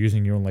 but you're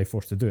using your own life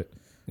force to do it.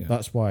 Yeah.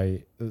 That's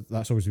why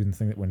that's always been the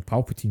thing that when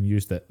Palpatine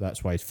used it,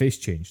 that's why his face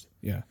changed.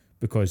 Yeah,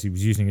 because he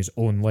was using his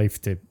own life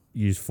to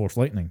use Force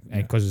lightning,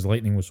 and because his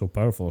lightning was so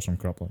powerful or some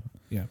crap like that.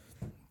 Yeah,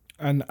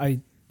 and I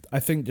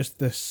think just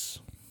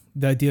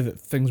the idea that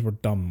things were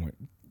dumb. Like,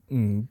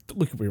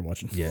 look at what you're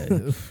watching. Yeah,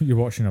 you're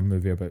watching a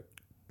movie about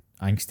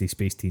angsty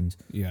space teens.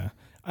 Yeah,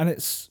 and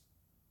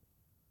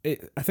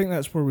I think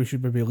that's where we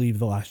should maybe leave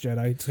The Last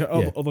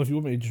Jedi. Although if you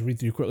want me to just read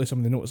through quickly some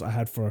of the notes I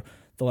had for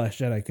The Last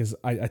Jedi, because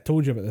I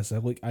told you about this.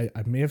 I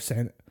may have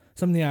sent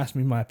somebody asked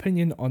me my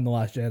opinion on The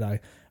Last Jedi,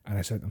 and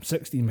I sent them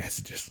 16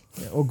 messages.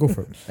 Yeah, I'll go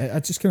for it. I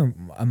just kind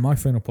of, and my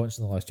final points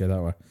on The Last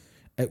Jedi were,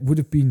 it would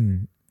have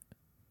been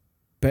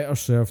better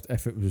served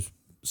if it was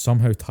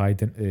somehow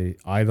tied into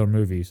either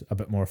movies a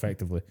bit more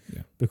effectively.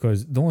 Yeah.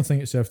 Because the only thing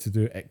it served to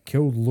do, it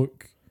killed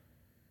Luke.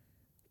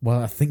 Well,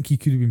 I think he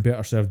could have been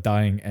better served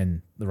dying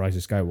in The Rise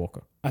of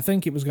Skywalker. I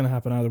think it was going to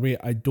happen either way.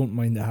 I don't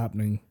mind it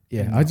happening.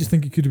 Yeah, I just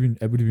think it would have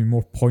been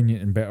more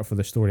poignant and better for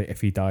the story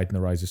if he died in The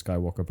Rise of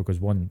Skywalker,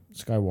 because one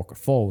Skywalker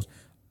falls,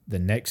 the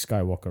next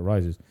Skywalker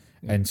rises.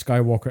 Yeah. And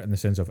Skywalker in the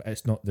sense of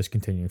it's not this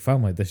continuing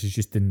family, this is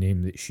just the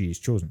name that she has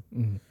chosen.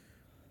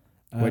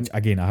 Mm-hmm. Which,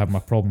 again, I have my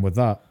problem with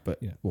that,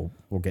 but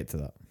we'll get to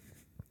that.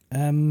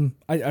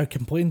 I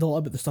complained a lot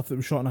about the stuff that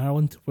was shot in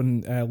Ireland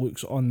when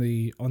Luke's on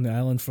the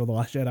island for The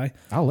Last Jedi.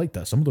 I like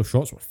that. Some of those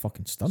shots were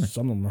fucking stunning.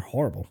 Some of them were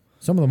horrible.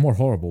 Some of them were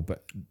horrible,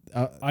 but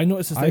I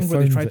noticed this thing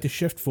where they tried to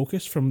shift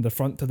focus from the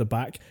front to the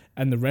back,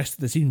 and the rest of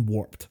the scene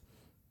warped.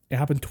 It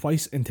happened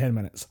twice in 10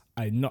 minutes.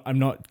 I'm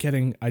not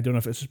kidding. I don't know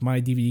if it's just my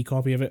DVD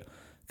copy of it,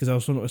 because I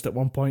also noticed at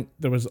one point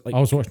there was like... I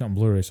was watching it on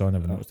Blu-ray, so I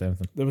never noticed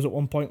anything. There was at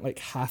one point like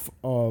half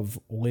of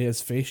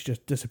Leia's face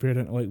just disappeared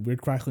into like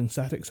weird crackling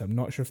static, so I'm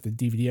not sure if the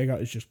DVD I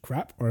got is just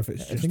crap or if it's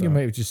just... I think you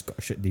might have just got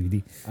a shit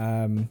DVD.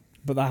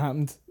 But that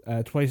happened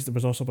twice. There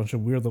was also a bunch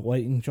of weird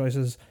lighting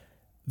choices.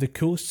 The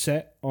coolest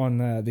set on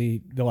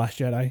the Last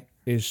Jedi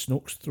is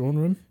Snoke's throne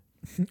room.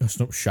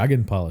 Snoke's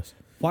shagging palace.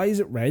 Why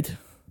is it red?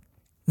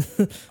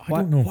 I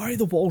don't know. Why are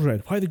the walls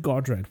red? Why are the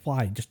guards red?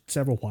 Why? Just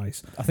several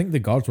whys. I think the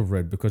guards were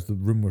red because the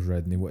room was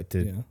red and they wanted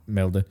to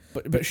meld it.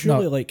 But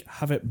surely, like,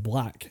 have it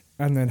black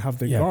and then have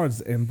the guards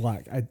in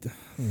black.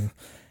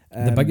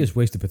 The biggest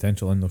waste of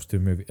potential in those two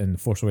movies, in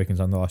Force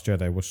Awakens and The Last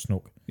Jedi, was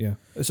Snoke. Yeah.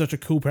 It's such a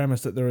cool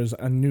premise that there is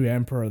a new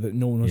emperor that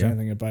no one knows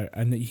anything about,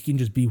 and that he can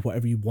just be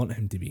whatever you want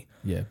him to be.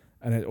 Yeah.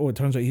 And it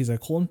turns out he's a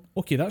clone.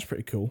 Okay, that's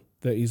pretty cool.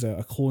 That he's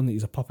a clone, that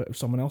he's a puppet of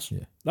someone else.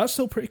 Yeah. That's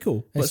still pretty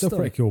cool. It's still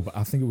pretty cool, but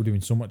I think it would have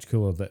been so much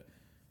cooler that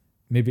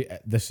maybe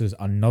this is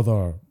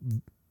another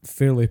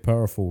fairly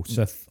powerful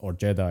Sith or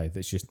Jedi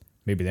that's just,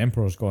 maybe the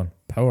Emperor's gone,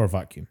 power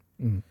vacuum.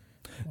 Mm.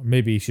 Or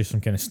maybe he's just some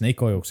kind of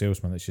snake oil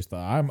salesman that's just that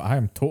I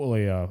am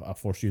totally a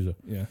Force user.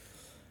 Yeah.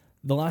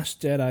 The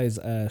Last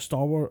Jedi's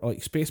Star Wars,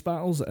 like space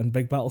battles and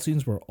big battle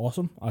scenes were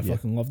awesome. I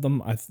fucking loved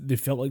them. They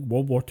felt like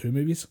World War II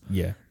movies.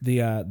 Yeah.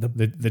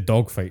 The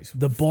dog fights.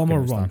 The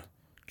bomber run.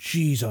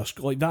 Jesus,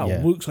 like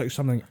that looks like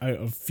something out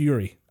of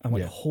Fury. I'm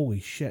like, holy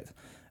shit.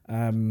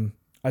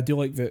 I do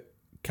like that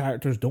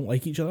characters don't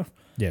like each other.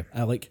 Yeah.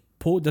 Like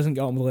Poe doesn't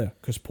get on with Leia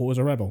because Poe is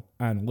a rebel,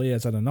 and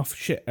Leia's had enough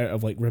shit out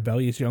of like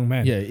rebellious young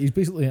men. Yeah, he's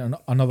basically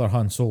another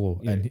Han Solo,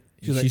 and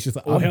she's just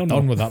like, I'm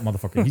done with that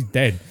motherfucker. He's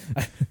dead.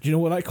 Do you know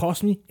what that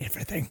cost me?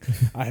 Everything.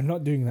 I am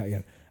not doing that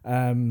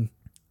again.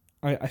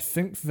 I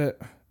think that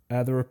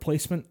the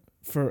replacement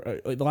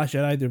for like The Last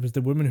Jedi, there was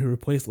the woman who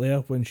replaced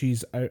Leia when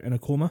she's out in a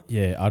coma.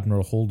 Yeah,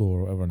 Admiral Holdo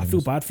or whatever her name I feel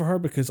is. bad for her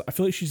because I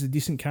feel like she's a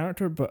decent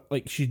character, but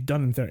like she's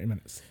done in 30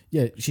 minutes.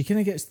 Yeah, she kind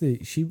of gets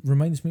she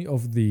reminds me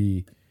of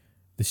the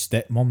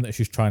stepmom that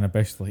she's trying her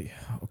best, like,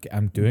 okay,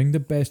 I'm doing the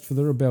best for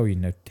the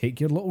rebellion, now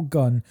take your little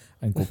gun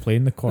and go play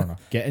in the corner.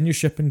 Get in your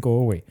ship and go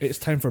away. It's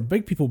time for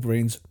big people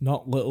brains,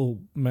 not little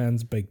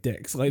man's big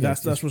dicks. Like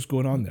that's what's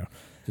going on there.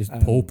 Just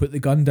put the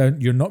gun down.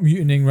 You're not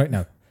mutinying right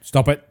now.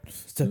 Stop it.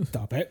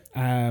 Stop it.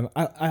 I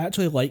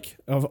actually like,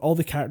 of all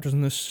the characters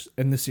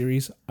in the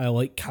series, I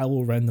like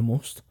Kylo Ren the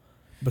most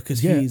because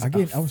he's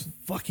a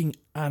fucking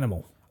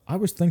animal. I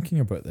was thinking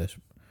about this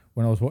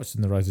when I was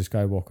watching The Rise of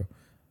Skywalker.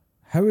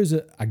 How is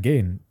it,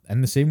 again,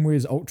 in the same way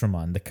as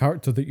Ultraman, the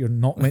character that you're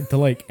not meant to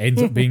like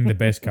ends up being the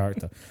best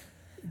character?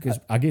 Because,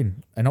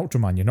 again, in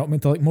Ultraman, you're not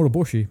meant to like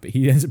Moroboshi, but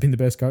he ends up being the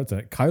best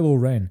character.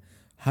 Kylo Ren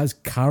has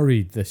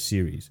carried this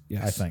series,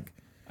 yes. I think.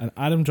 And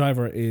Adam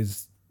Driver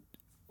is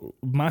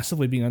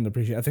massively being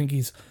underappreciated. I think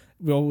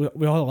we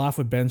all laugh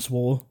with Ben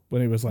Swallow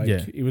when he was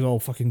like, he was all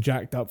fucking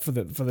jacked up for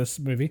this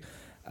movie.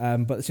 But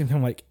at the same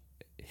time, like,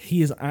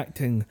 he is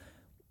acting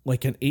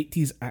like an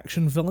 80s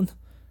action villain.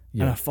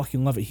 Yeah. And I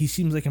fucking love it. He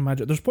seems like a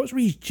magic. There's parts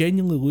where he's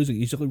genuinely losing.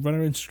 He's just like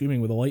running around screaming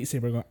with a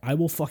lightsaber going, I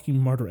will fucking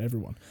murder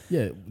everyone.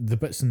 Yeah, the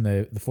bits in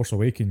the Force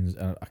Awakens,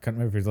 I can't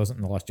remember if he does it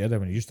in The Last Jedi,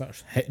 when he just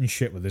starts hitting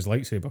shit with his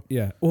lightsaber.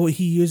 Yeah. Well,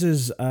 he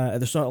uses, at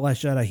the start of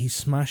Last Jedi, he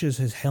smashes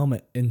his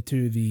helmet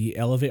into the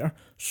elevator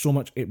so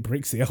much it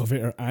breaks the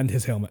elevator and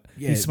his helmet.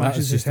 Yeah, he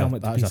smashes his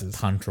helmet to pieces. That's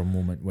a tantrum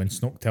moment when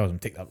Snoke tells him,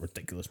 take that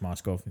ridiculous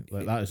mask off.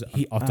 Like, that is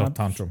an utter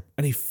tantrum.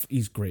 And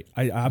he's great.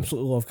 I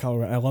absolutely love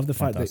Kylo Ren. I love the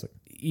fact that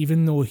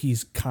even though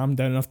he's calmed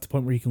down enough to the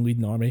point where he can lead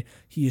an army,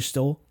 he is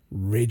still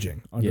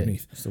raging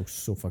underneath. Yeah, still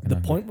so fucking the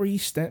angry. Point where he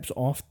steps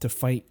off to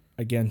fight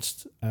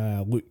against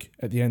Luke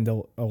at the end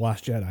of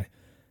Last Jedi,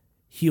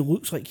 he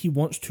looks like he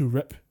wants to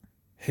rip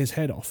his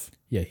head off.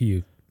 Yeah,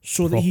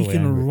 so that he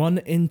can run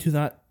into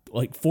that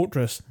like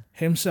fortress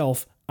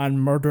himself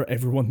and murder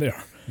everyone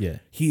there. Yeah,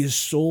 he is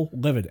so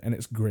livid, and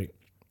it's great.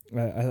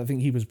 I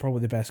think he was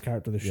probably the best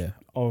character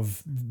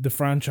of the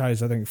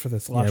franchise. I think for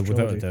this last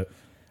trilogy. Without a doubt.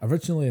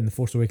 Originally in The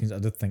Force Awakens, I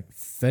did think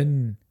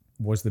Finn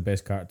was the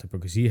best character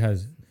because he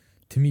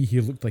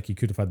looked like he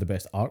could have had the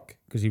best arc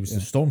because he was the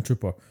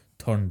stormtrooper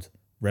turned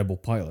rebel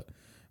pilot.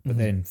 But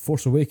then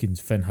Force Awakens,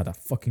 Finn had a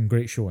fucking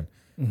great showing.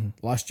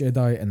 Last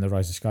Jedi and The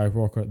Rise of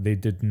Skywalker, they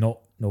did not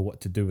know what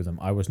to do with him.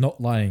 I was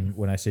not lying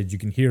when I said you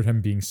can hear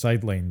him being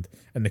sidelined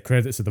in the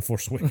credits of The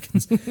Force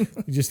Awakens. You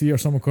just hear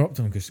someone come up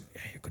to him and goes,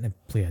 you're going to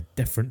play a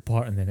different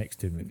part in the next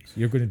two movies.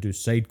 You're going to do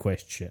side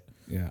quest shit.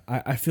 Yeah,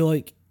 I feel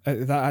like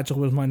that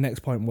actually was my next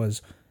point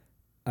was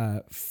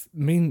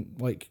main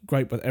like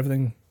gripe with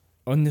everything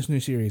on this new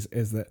series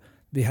is that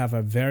they have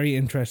a very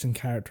interesting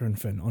character in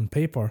Finn. On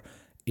paper,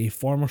 a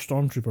former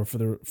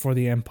stormtrooper for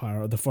the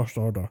Empire or the First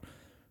Order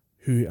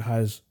who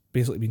has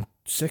basically been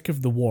sick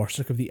of the war,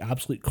 sick of the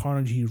absolute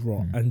carnage he's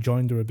wrought and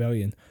joined the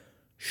rebellion,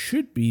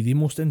 should be the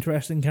most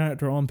interesting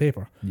character on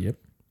paper. Yep.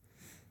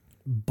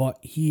 But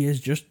he is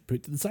just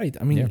put to the side.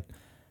 I mean,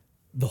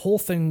 the whole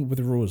thing with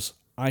Rose,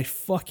 I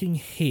fucking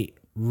hate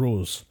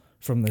Rose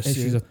from this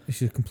series.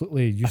 She's a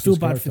completely useless I feel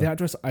bad character. for the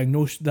actress. I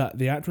know that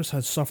the actress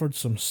has suffered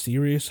some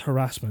serious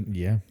harassment.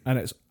 Yeah. And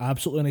it's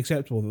absolutely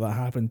unacceptable that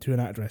happened to an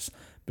actress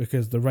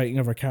because the writing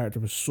of her character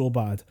was so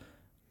bad.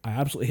 I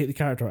absolutely hate the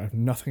character. I have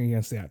nothing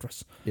against the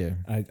actress. Yeah.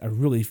 I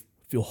really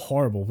feel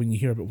horrible when you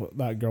hear about what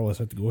that girl has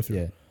had to go through.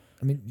 Yeah.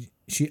 I mean,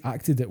 she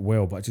acted it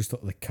well, but I just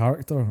thought the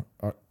character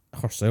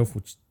herself,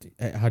 which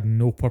it had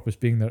no purpose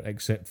being there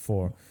except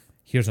for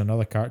here's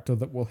another character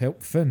that will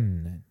help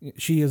Finn.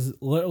 She is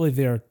literally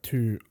there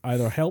to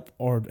either help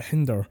or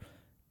hinder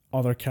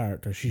other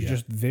characters. She's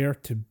just there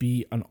to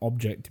be an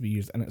object to be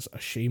used, and it's a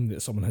shame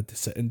that someone had to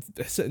sit and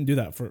do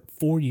that for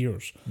 4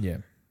 years. Yeah.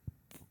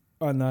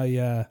 And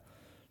I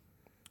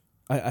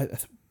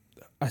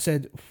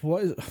said,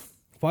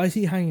 why is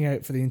he hanging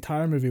out for the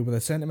entire movie with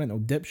a sentimental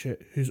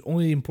dipshit whose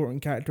only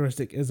important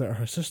characteristic is that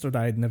her sister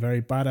died in a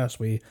very badass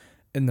way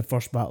in the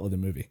first battle of the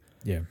movie?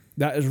 Yeah.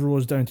 That is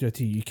Rose down to a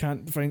T. You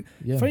can't find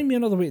me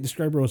another way to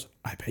describe Rose.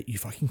 I bet you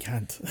fucking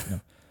can't.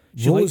 No.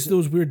 She likes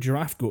those weird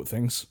giraffe goat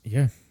things.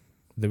 Yeah.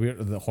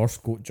 The horse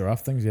goat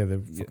giraffe things, they're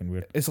fucking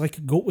weird. It's like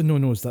a goat with no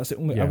nose. That's the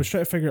only. I was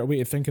trying to figure out a way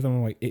to think of them.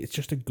 I'm like, it's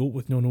just a goat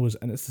with no nose,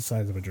 and it's the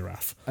size of a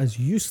giraffe. As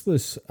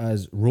useless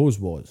as Rose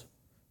was,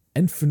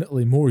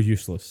 infinitely more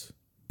useless,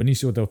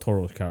 Benicio del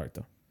Toro's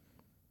character.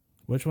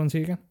 Which one's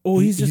he again? Oh,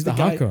 he's just the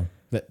hacker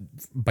that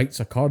bites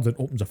a card and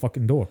opens a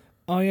fucking door.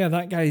 Oh yeah,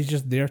 that guy is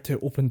just there to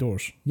open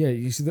doors. Yeah,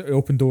 he's there to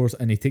open doors,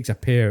 and he takes a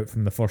payout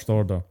from the First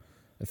Order.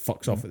 It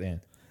fucks off at the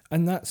end.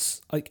 And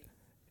that's like,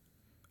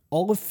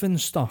 all of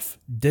Finn's stuff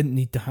didn't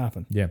need to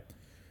happen. Yeah.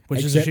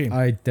 Which is a shame.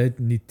 I did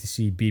need to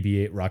see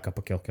BB-8 rack up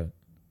a kill count.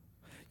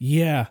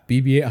 Yeah.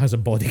 BB-8 has a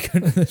body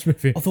count in this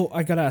movie. Although,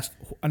 I gotta ask,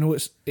 I know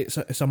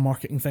it's a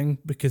marketing thing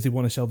because they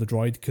want to sell the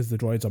droid because the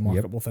droid's a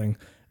marketable thing.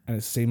 And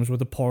it's the same as with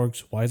the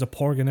Porgs. Why is a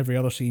Porg in every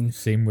other scene?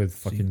 Same with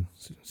fucking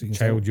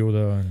Child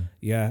Yoda. And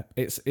yeah,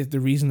 it's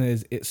the reason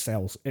is it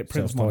sells. It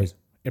prints money. Toys.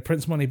 It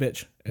prints money,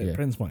 bitch. It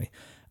prints money.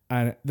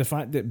 And the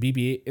fact that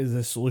BB-8 is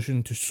the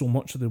solution to so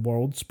much of the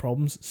world's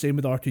problems, same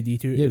with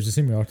R2-D2. Yeah, it was the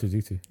same with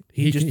R2-D2.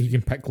 He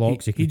can pick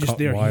locks, he can cut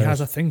wires. He has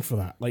a thing for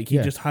that. Like, he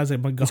just has a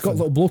MacGuffin. He's got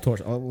a little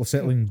blowtorch, a little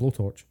acetylene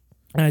blowtorch.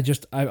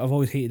 And I've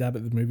always hated that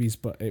about the movies,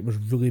 but it was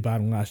really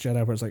bad in Last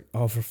Jedi, where it's like,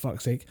 oh, for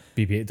fuck's sake.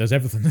 BB-8 does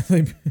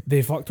everything.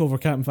 They fucked over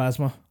Captain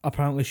Phasma.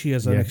 Apparently she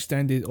has an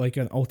extended, like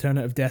an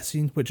alternative death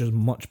scene, which is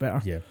much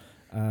better. Yeah.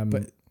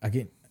 But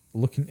again,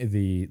 looking at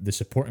the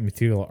supporting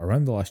material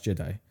around The Last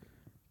Jedi,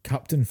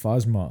 Captain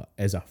Phasma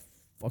is a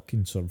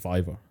fucking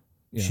survivor.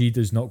 Yeah. She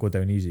does not go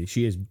down easy.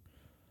 She is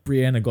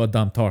Brienne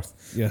goddamn Tarth.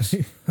 Yes.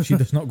 She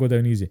does not go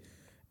down easy.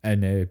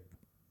 And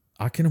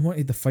I kind of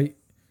wanted the fight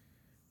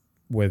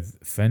with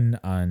Finn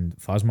and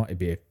Phasma to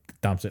be a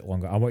damn bit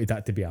longer. I wanted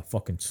that to be a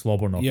fucking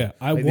slobber knocker. Yeah,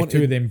 I wanted the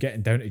two of them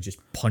getting down to just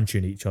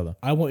punching each other.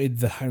 I wanted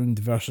the Hound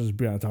versus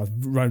Brienne Tarth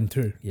round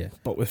 2. Yeah.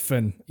 But with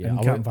Finn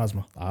and Captain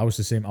Phasma. I was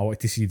the same. I wanted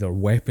to see their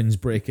weapons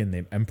breaking,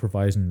 them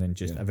improvising, and then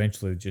just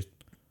eventually just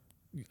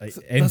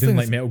ending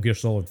like Metal Gear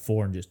Solid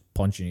 4 and just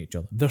punching each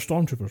other. They're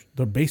stormtroopers.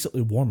 They're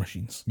basically war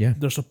machines. Yeah.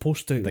 They're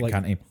supposed to... They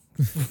can't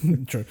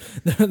aim. True.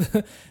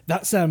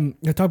 That's... I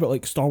talk about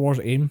like Star Wars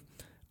aim.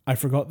 I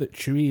forgot that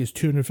Chewie is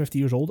 250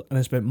 years old and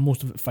has spent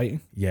most of it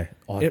fighting. Yeah.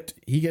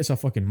 He gets a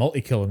fucking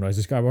multi-kill in Rise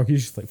of Skywalker.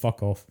 He's just like,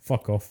 fuck off.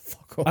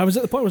 I was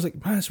at the point where I was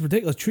like, man, it's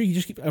ridiculous. Chewie, you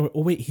just keep... Oh,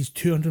 wait, he's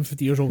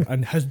 250 years old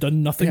and has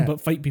done nothing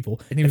but fight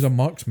people. And he was a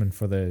marksman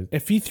for the...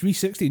 If he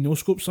 360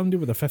 no-scopes somebody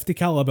with a 50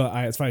 caliber,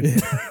 it's fine.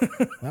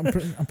 I'm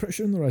pretty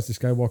sure in the Rise of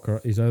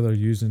Skywalker, he's either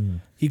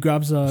using... He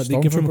grabs a... They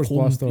give him a clone,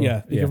 blaster.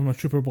 They give him a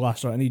trooper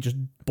blaster and he just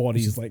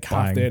bodies like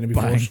half the enemy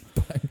force.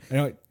 And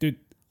you're like, dude...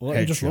 Let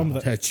him just run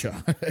with it.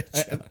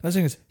 Headshot. The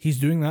thing is, he's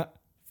doing that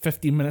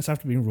 15 minutes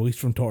after being released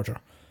from torture.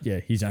 Yeah,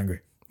 he's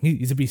angry.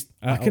 He's a beast.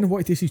 I kind of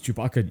wanted to see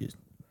Chewbacca just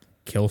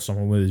kill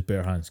someone with his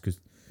bare hands,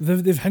 because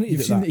they've hinted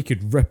at that. He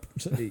could rip.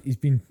 He's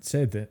been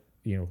said that,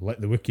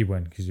 let the Wookiee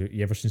win, because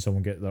you ever seen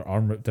someone get their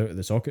arm ripped out of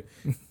the socket?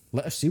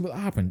 Let us see what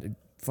happened.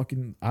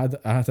 Fucking add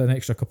an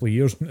extra couple of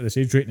years into this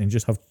age rating and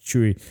just have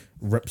Chewie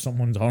rip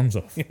someone's arms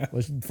off. Yeah.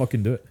 Let's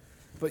fucking do it.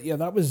 But yeah,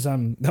 that was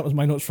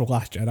my notes for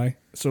Last Jedi.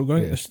 So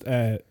going to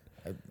this...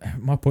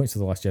 my points to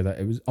The Last Jedi,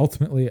 it was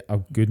ultimately a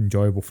good,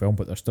 enjoyable film,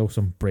 but there's still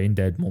some brain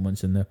dead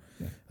moments in there.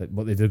 Yeah. Like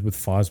what they did with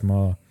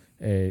Phasma,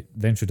 the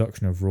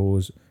introduction of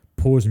Rose,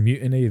 Poe's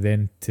mutiny,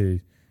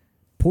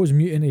 Poe's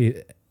mutiny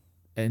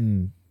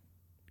in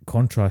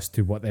contrast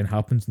to what then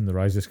happens in The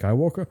Rise of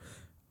Skywalker.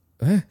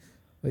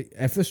 Like,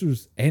 if this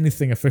was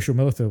anything official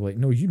military, like,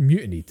 no, you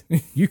mutinied.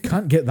 You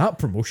can't get that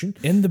promotion.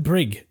 In the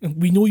brig.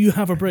 We know you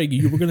have a brig.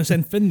 You were going to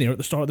send Finn there at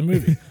the start of the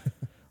movie.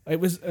 It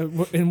was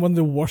in one of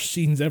the worst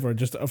scenes ever,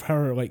 just of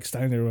her like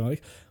standing there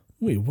like,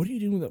 wait, what are you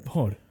doing with that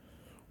pod?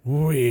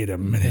 Wait a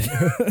minute.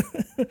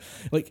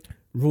 Like,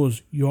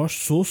 Rose, you are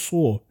so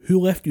slow. Who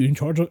left you in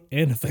charge of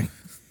anything?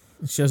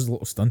 She has a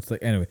little stunt.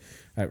 Like, anyway,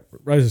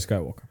 Rise of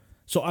Skywalker.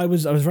 So I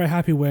was very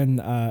happy when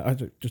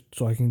just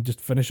so I can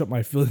just finish up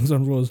my feelings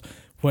on Rose,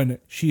 when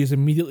she is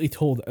immediately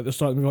told at the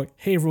start of the movie, like,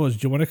 hey Rose,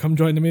 do you want to come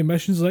join the main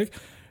mission? She's like,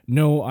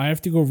 no, I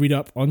have to go read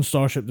up on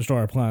Starship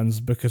Destroyer plans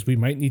because we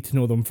might need to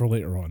know them for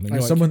later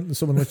on. Someone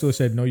literally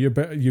said, no, you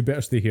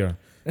better stay here.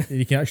 And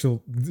you can actually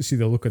see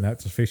the look on the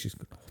actor's face. She's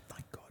going, oh,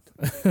 thank God.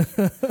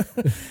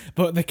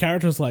 But the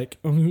character's like,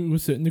 I'm going to go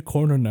sit in the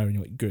corner now. And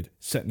you're like, good,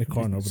 sit in the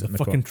corner with the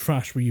fucking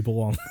trash where you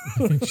belong.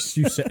 Just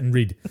you sit and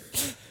read.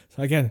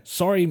 So again,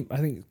 sorry, I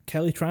think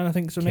Kelly Tran, I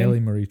think is her name. Kelly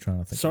Marie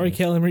Tran, I think. Sorry,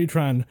 Kelly Marie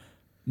Tran.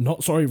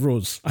 Not sorry,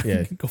 Rose.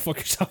 Yeah. Go fuck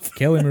yourself.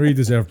 Kelly Marie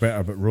deserved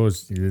better, but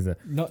Rose, you did it.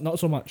 Not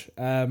so much.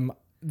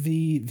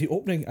 The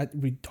opening,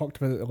 we talked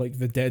about it, like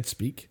the dead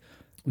speak.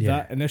 Yeah.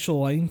 That initial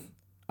line,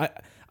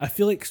 I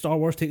feel like Star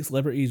Wars takes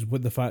liberties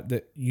with the fact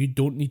that you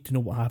don't need to know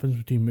what happens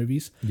between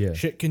movies. Yeah.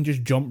 Shit can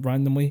just jump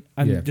randomly,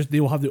 and just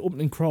they will have the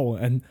opening crawl,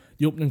 and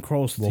the opening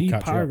crawl's 3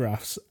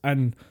 paragraphs,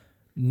 and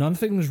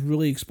nothing's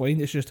really explained.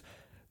 It's just,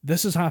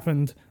 this has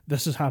happened,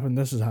 this has happened,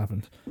 this has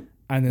happened.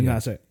 And then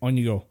that's it. On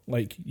you go.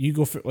 Like, you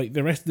go for... Like,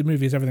 the rest of the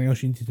movie is everything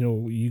else you need to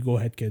know. You go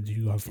ahead, kids.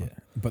 You go have fun. Yeah.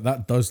 But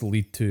that does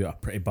lead to a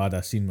pretty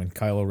badass scene when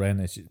Kylo Ren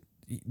is...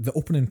 The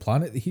opening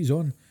planet that he's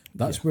on,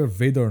 that's where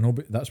Vader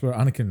and that's where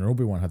Anakin and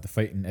Obi-Wan had the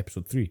fight in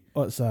Episode 3.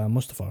 Oh, it's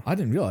Mustafar. I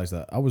didn't realise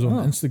that. I was on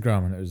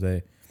Instagram and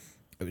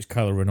it was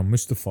Kylo Ren on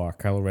Mustafar,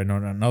 Kylo Ren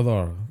on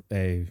another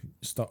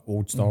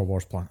old Star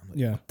Wars planet. I'm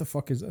like, what the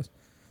fuck is this?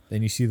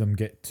 Then you see them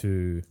get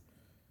to...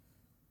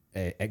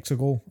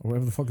 Exegol or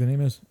whatever the fuck the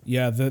name is.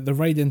 Yeah, the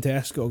ride into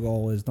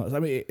Exegol is nuts. I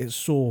mean, it's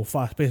so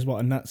fast paced,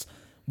 and that's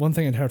one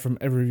thing I'd heard from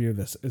every review of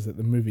this, is that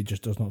the movie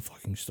just does not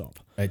fucking stop.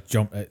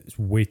 It's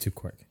way too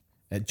quick.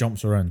 It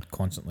jumps around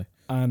constantly.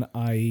 And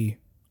I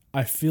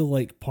feel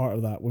like part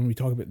of that, when we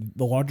talk about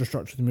the larger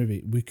structure of the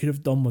movie, we could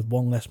have done with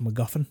one less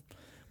MacGuffin.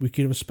 We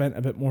could have spent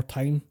a bit more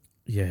time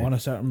on a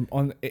certain...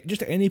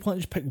 just at any point,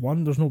 just pick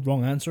one. There's no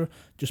wrong answer.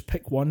 Just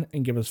pick one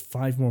and give us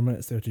 5 more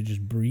minutes there to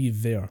just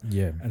breathe there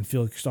and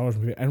feel like a Star Wars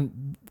movie.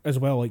 And as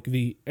well, like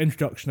the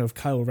introduction of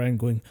Kylo Ren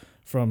going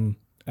from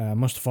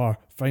Mustafar,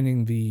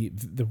 finding the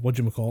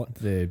whatchamacallit,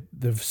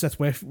 the Sith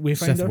Wayfinder.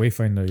 Sith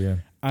Wayfinder, yeah.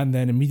 and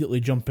then immediately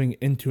jumping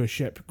into a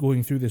ship,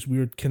 going through this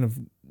weird kind of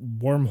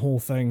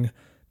wormhole thing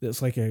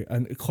that's like a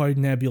cloud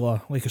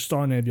nebula, like a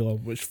star nebula,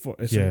 which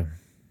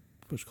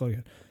which cloud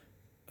again?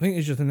 I think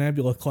it's just a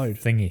nebula cloud.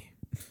 Thingy.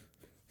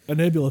 A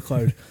nebula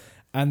cloud.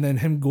 And then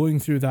him going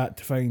through that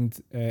to find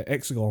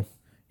Exegol.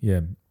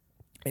 Yeah.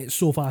 It's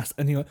so fast.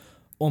 And you're like,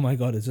 oh my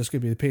god, is this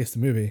going to be the pace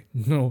of the movie?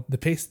 No, the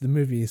pace of the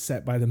movie is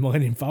set by the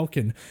Millennium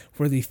Falcon,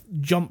 where they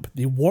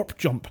warp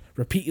jump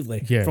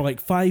repeatedly for like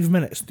 5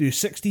 minutes, do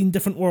 16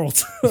 different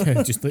worlds.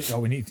 Just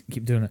like, we need to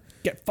keep doing it.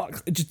 Get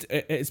fucked.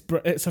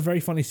 It's a very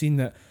funny scene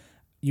that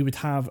you would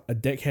have a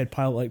dickhead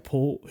pilot like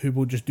Poe who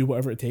will just do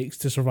whatever it takes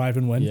to survive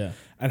and win,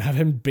 and have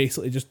him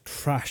basically just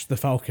trash the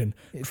Falcon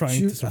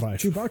trying to survive.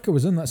 Chewbacca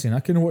was in that scene.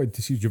 I kind of wanted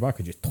to see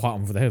Chewbacca just twat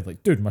him for the head,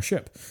 like, dude, my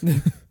ship.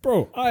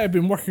 Bro, I have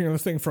been working on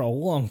this thing for a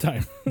long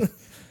time.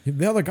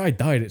 The other guy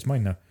died, it's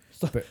mine now.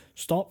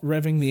 Stop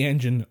revving the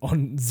engine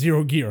on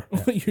 0 gear.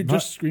 You're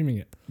just screaming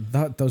it.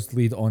 That does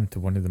lead on to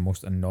one of the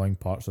most annoying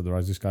parts of The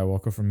Rise of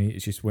Skywalker for me.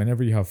 It's just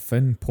whenever you have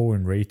Finn, Poe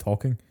and Rey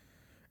talking,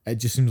 it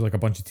just seems like a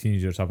bunch of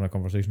teenagers having a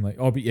conversation like,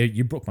 oh, but yeah,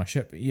 you broke my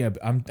ship. Yeah,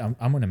 but I'm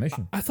on a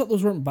mission. I thought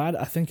those weren't bad.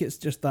 I think it's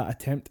just that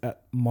attempt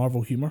at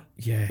Marvel humor.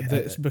 Yeah.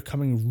 That's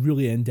becoming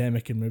really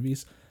endemic in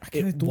movies.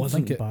 It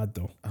wasn't bad,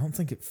 though. I don't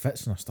think it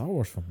fits in a Star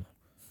Wars film.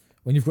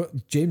 When you've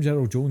got James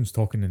Earl Jones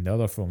talking in the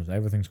other films, and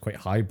everything's quite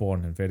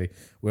highborn and very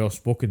well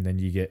spoken, then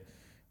you get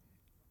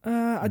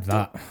a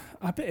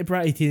bit of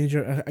bratty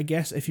teenager. I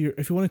guess if you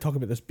want to talk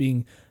about this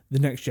being the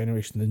next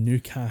generation, the new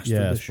cast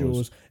of the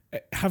shows,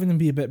 having them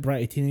be a bit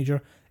bratty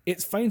teenager,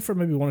 it's fine for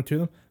maybe one or two of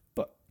them.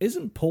 But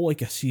isn't Poe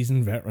like a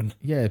seasoned veteran?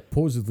 Yeah,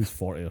 Poe's at least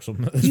 40 or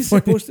something. At this he's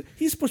point.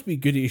 supposed to be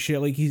good at his shit.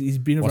 Like he's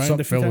been around What's up,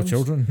 a few fellow times.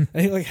 children? I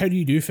think, like, how do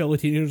you do, fellow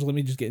teenagers? Let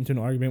me just get into an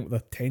argument with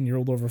a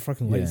 10-year-old over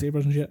fucking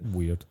lightsabers and shit.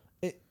 Weird.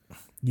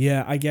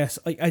 Yeah, I guess.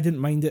 Like, I didn't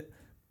mind it,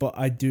 but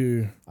I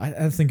do.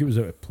 I think it was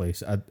out of place.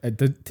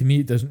 To me,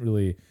 it doesn't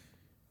really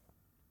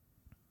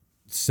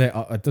set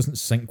up. It doesn't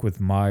sync with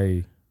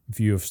my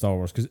view of Star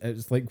Wars, because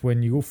it's like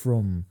when you go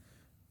from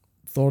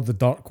Thor: The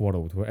Dark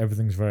World, where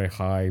everything's very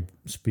high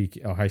speech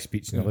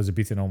and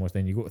Elizabethan almost,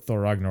 then you go to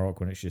Thor: Ragnarok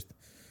when it's just.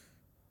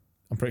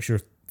 I'm pretty sure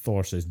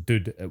Thor says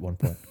 "dude" at one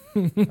point.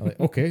 I'm like,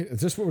 okay,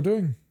 is this what we're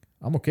doing?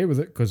 I'm okay with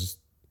it because,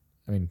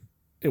 I mean,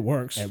 it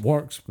works. It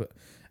works, but.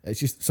 It's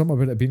just something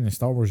about it being in the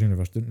Star Wars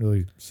universe didn't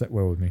really sit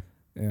well with me.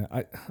 Yeah,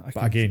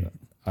 but again,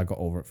 I got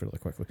over it fairly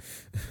quickly.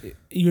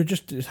 You're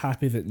just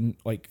happy that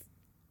like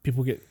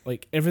people get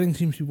like everything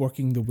seems to be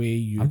working the way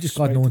you. I'm just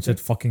glad no one said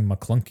fucking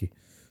McClunky.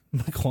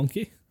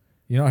 McClunky?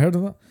 You not heard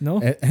of that? No.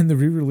 In the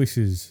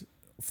re-releases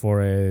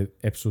for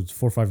episodes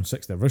 4, 5, and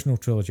 6, the original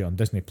trilogy on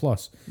Disney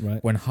Plus,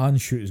 right. When Han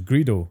shoots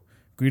Greedo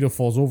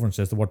falls over and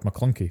says the word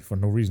McClunky for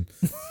no reason.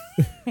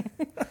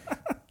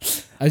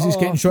 As he's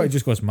getting shot, he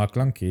just goes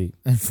McClunky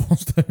and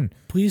falls down.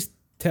 Please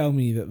tell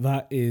me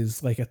that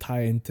is like a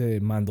tie into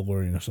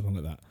Mandalorian or something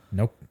like that.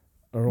 Nope.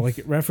 Or like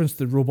it referenced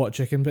the Robot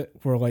Chicken bit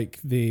where like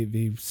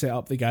they set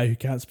up the guy who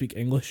can't speak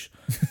English.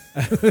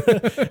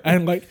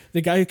 And like the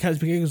guy who can't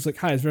speak English is like,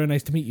 hi, it's very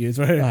nice to meet you. It's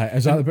very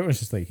is that the bit where it's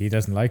just like, he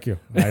doesn't like you.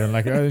 I don't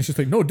like you. And it's just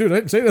like, no, dude, I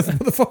didn't say nothing.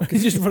 What the fuck?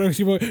 He's just running.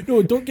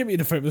 No, don't get me in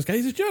a fight with this guy.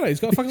 He's a Jedi.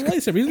 He's got a fucking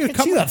lightsaber. He's gonna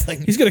cut that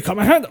thing. He's gonna cut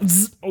my hand.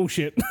 Oh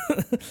shit.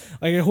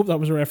 Like I hope that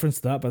was a reference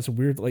to that, but it's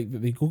weird like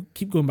they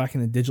keep going back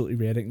in and digitally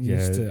re-editing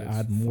these to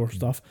add more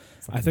stuff.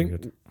 I think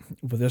weird.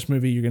 With this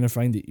movie you're gonna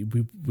find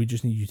that we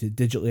just need you to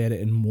digitally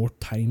edit in more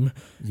time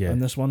on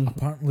this one.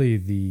 Apparently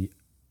the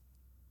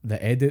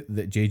edit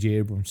that J.J.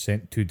 Abrams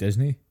sent to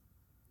Disney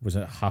was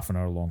at half an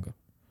hour longer.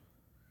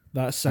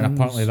 That sounds... And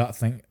apparently that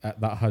thing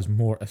that has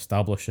more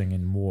establishing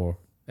and more.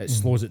 It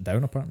slows it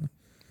down. Apparently,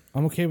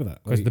 I'm okay with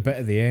that because the bit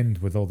at the end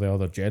with all the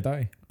other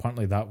Jedi,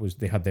 apparently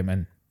they had them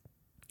in.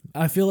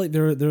 I feel like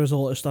there is a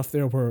lot of stuff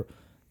there where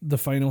the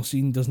final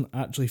scene doesn't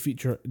actually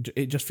feature.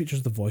 It just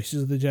features the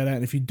voices of the Jedi,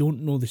 and if you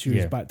don't know the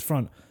series back to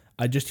front,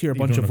 I just hear a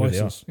bunch of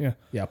voices. Yeah.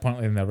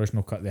 Apparently in the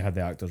original cut they had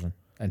the actors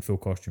in full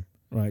costume.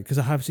 Right, because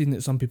I have seen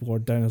that some people are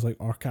down as like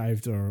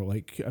archived or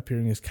like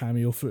appearing as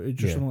cameo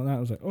footage or something like that. I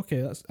was like,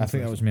 okay, that's. I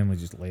think that was mainly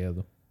just Leia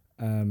though.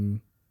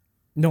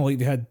 No, like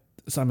they had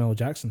Samuel L.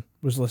 Jackson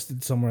was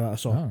listed somewhere that I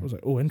saw. I was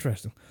like, oh,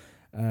 interesting.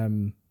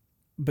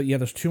 But yeah,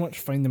 there's too much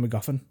Find the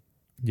MacGuffin.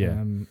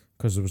 Yeah,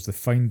 because there was the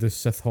find the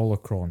Sith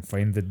holocron,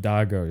 find the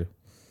dagger,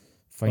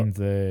 find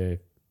the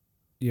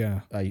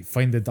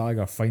find the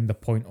dagger, find the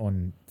point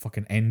on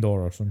fucking Endor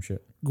or some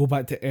shit. Go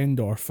back to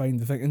Endor, find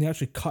the thing, and they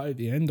actually cut out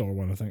the Endor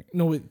one. I think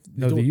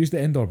they used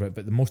the Endor bit,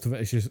 but the most of it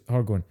is just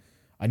her going,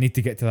 "I need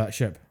to get to that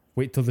ship.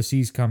 Wait till the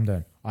seas calm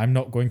down. I'm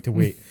not going to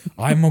wait.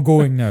 I'm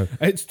going now.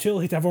 It's too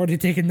late. I've already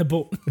taken the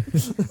boat.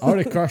 I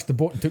already crashed the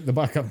boat and took the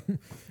backup.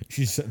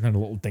 She's sitting in a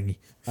little dinghy."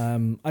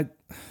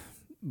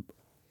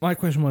 My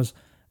question was,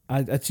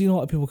 I'd seen a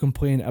lot of people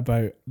complain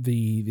about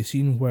the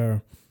scene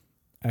where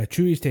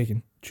Chewie's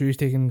taken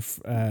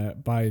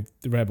by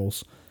the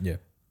rebels. Yeah.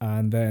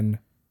 And then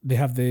they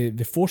have the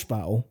force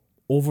battle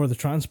over the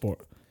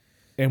transport,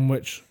 in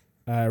which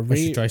Rey...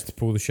 She tries to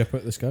pull the ship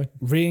out of the sky.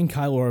 Rey and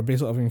Kylo are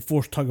basically having a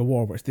forced tug of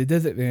war, which they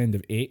did at the end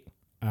of 8.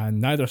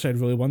 and neither side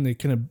really won. They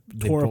kind of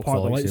tore broke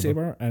apart the the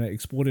lightsaber, and it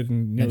exploded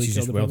and And nearly she killed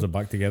just the welded people.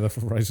 it back together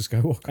for Rise of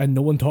Skywalker. And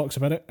no one talks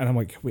about it, and I'm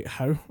like, wait,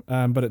 how?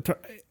 But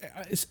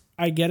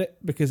I get it,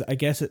 because I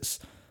guess it's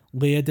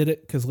Leia did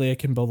it because Leia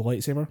can build a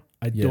lightsaber.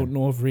 I don't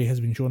know if Rey has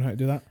been shown how to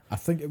do that. I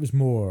think it was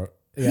more...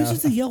 Whose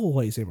is the yellow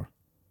lightsaber?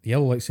 The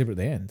yellow lightsaber at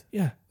the end.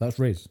 Yeah. That's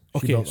Rey's.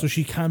 Okay, so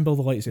she can build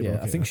a lightsaber. Yeah,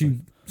 okay, I think that's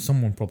fine.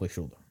 someone probably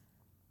showed her.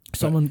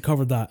 Someone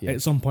covered that Yeah.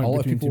 at some point. A lot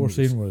of between people two were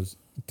movies. saying was,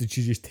 did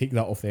she just take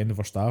that off the end of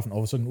her staff and all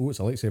of a sudden, oh, it's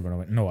a lightsaber? And I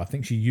went, no, I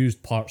think she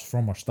used parts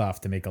from her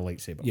staff to make a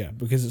lightsaber. Yeah,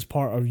 because it's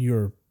part of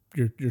your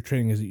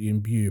training is that you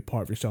imbue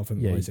part of yourself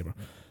in the lightsaber,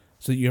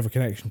 so that you have a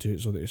connection to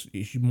it, so that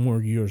it's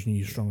more yours and you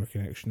use a stronger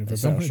connection.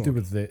 It's something to do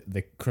with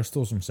the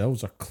crystals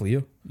themselves are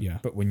clear. Yeah,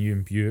 but when you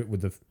imbue it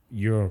with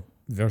your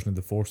version of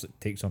the Force, it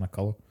takes on a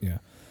colour. Yeah,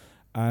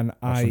 and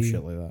Or some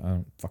shit like that. I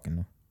don't fucking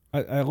know.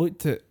 I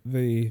looked at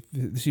the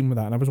scene with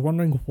that, and I was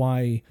wondering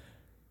why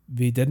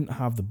they didn't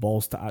have the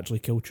balls to actually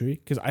kill Chewie,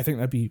 because I think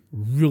that'd be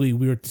really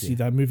weird to see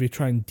that movie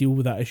try and deal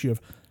with that issue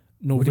of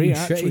Rey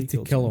actually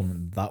to kill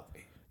him that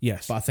way.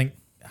 Yes, but I think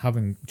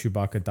having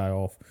Chewbacca die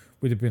off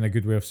would have been a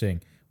good way of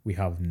saying we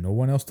have no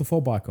one else to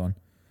fall back on.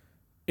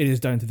 It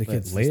is down to the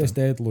kids. Leia's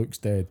dead, Luke's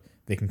dead.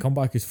 They can come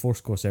back as Force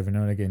Ghosts every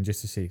now and again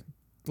just to say,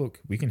 look,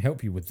 we can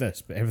help you with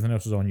this, but everything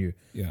else is on you.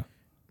 Yeah,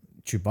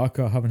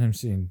 Chewbacca,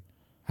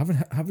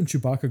 having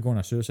Chewbacca go on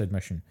a suicide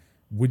mission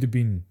would have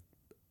been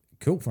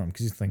cool for him,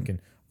 because he's thinking,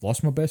 I've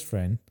lost my best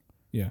friend.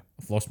 Yeah,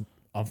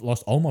 I've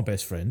lost all my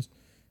best friends.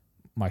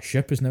 My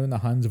ship is now in the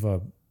hands of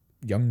a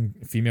young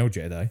female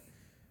Jedi.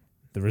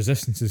 The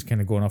Resistance is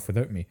kind of going off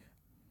without me.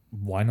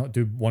 Why not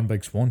do one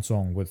big swan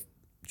song with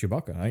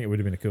Chewbacca? I think it would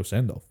have been a cool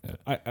send off.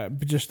 I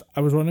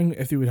was wondering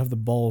if they would have the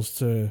balls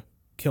to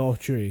kill off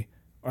Chewie,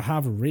 or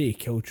have Rey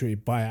kill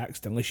Chewie by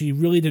accident. Like, she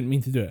really didn't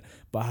mean to do it,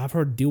 but have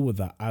her deal with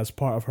that as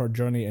part of her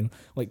journey, and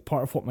like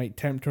part of what might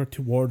tempt her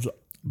towards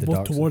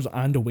both towards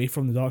and away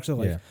from the dark side.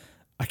 Like,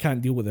 I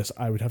can't deal with this.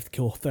 I would have to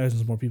kill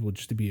thousands more people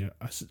just to be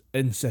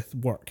in Sith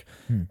work.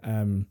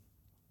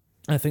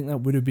 I think that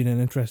would have been an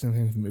interesting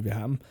thing if the movie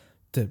happened,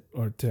 to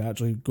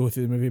actually go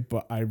through the movie.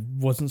 But I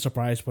wasn't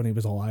surprised when he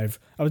was alive.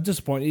 I was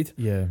disappointed.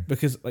 Yeah,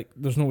 because like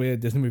there's no way a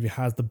Disney movie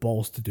has the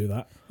balls to do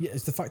that. Yeah,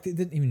 it's the fact that it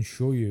didn't even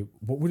show you.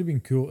 What would have been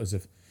cool is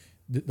if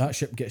that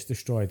ship gets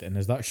destroyed, and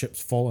as that ship's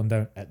falling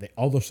down at the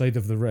other side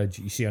of the ridge,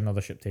 you see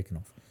another ship taking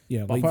off.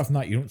 Yeah, but apart from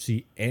that, you don't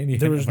see any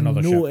there hint is of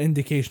another ship. no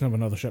indication of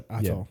another ship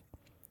at all.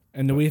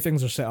 And the way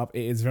things are set up,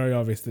 it is very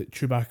obvious that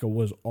Chewbacca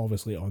was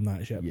obviously on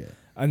that ship. Yeah.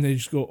 And they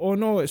just go, oh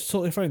no, it's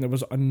totally fine. There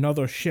was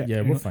another ship.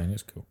 Yeah, we're fine.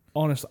 It's cool.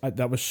 Honestly,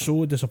 that was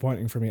so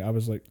disappointing for me. I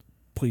was like,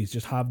 please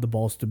just have the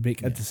balls to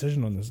make a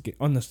decision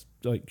on this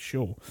like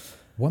show.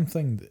 One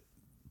thing that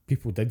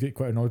people did get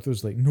quite annoyed with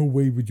was like, no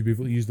way would you be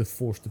able to use the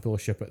Force to pull a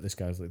ship out of the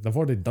skies. Like, they've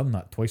already done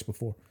that twice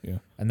before. Yeah.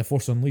 And the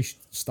Force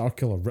Unleashed,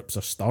 Starkiller rips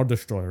a Star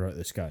Destroyer out of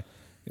the sky.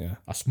 Yeah.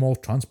 A small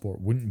transport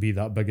wouldn't be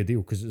that big a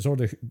deal, because it's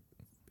already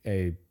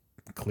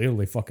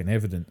clearly fucking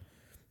evident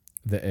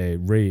that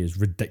Rey is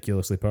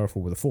ridiculously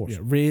powerful with the Force. Yeah,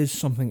 Rey is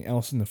something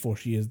else in the Force.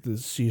 She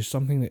is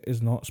something that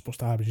is not supposed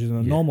to happen. She's an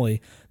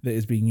anomaly that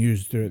is being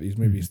used throughout these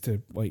movies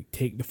to like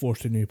take the Force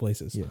to new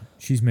places. Yeah,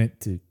 she's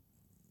meant to.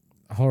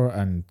 Her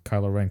and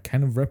Kylo Ren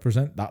kind of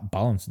represent that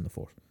balance in the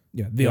Force.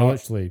 Yeah, they are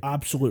actually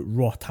absolute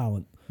raw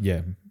talent.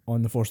 Yeah,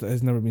 on the Force that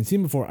has never been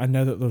seen before, and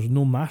now that there's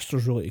no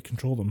masters really to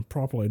control them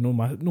properly, no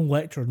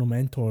lecturers, no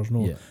mentors,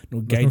 no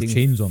guiding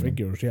chains on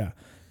figures. Yeah.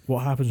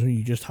 What happens when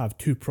you just have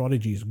two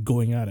prodigies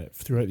going at it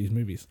throughout these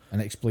movies?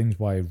 And it explains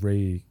why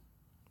Rey,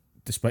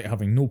 despite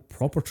having no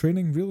proper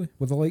training really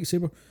with a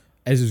lightsaber,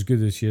 is as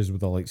good as she is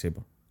with a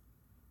lightsaber.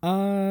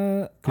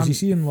 Because you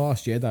see in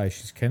Last Jedi,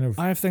 she's kind of...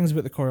 I have things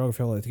about the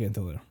choreography I'd like to get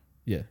into later.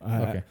 Yeah,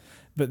 okay.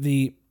 But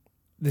the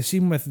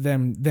scene with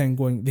them then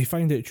going, they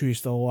find out Chewie's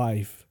still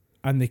alive,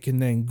 and they can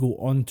then go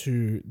on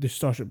to the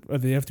starship, or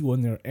they have to go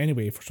in there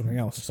anyway for something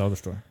else. Star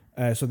Destroyer.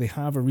 So they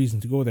have a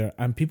reason to go there,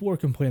 and people were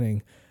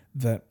complaining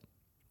that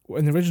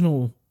in the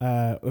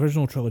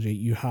original trilogy,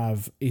 you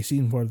have a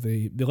scene where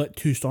they let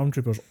two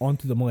stormtroopers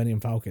onto the Millennium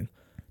Falcon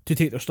to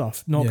take their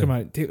stuff, knock them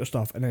out, take their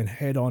stuff, and then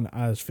head on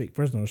as fake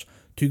prisoners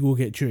to go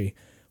get Chewie.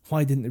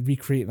 Why didn't they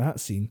recreate that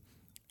scene?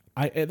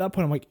 At that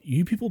point, I'm like,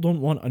 you people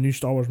don't want a new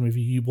Star Wars movie.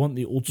 You want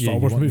the old Star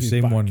Wars movies the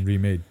same back. one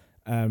remade.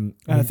 And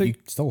I think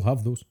you still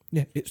have those.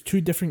 Yeah, it's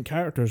two different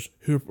characters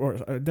or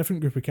a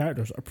different group of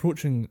characters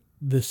approaching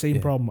the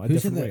same problem a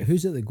different way.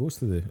 Who's it that goes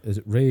to is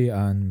it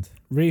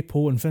Rey,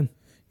 Poe, and Finn?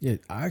 Yeah,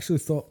 I actually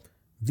thought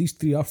these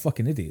three are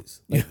fucking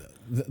idiots. Like,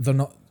 they're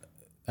not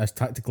as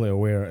tactically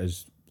aware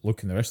as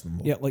Luke and the rest of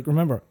them. Yeah, like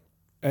remember,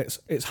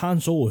 it's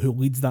Han Solo who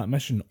leads that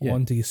mission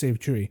on to save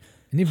Chewie.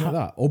 And even like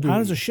that, Obi-Wan...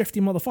 Han is a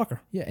shifty motherfucker.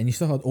 Yeah, and you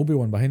still had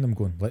Obi-Wan behind them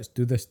going, let's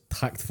do this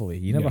tactfully.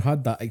 You never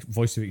had that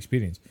voice of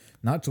experience.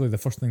 Naturally, the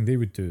first thing they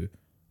would do...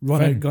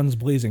 Run out guns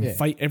blazing,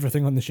 fight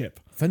everything on the ship.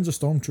 Finn's a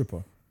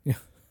stormtrooper. Yeah.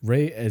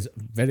 Rey is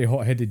very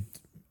hot-headed,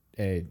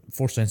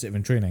 force-sensitive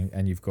in training,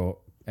 and you've got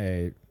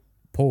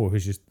Poe,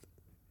 who's just...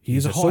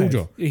 He's a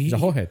soldier. He's a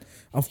hothead.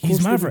 Of course,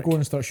 he's Maverick. They would go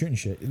and start shooting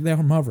shit. They're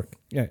Maverick.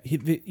 Yeah,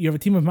 you have a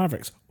team of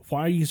Mavericks.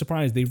 why are you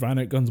surprised they ran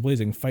out guns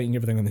blazing, fighting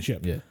everything on the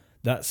ship? Yeah.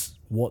 That's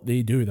what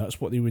they do.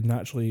 That's what they would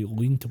naturally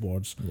lean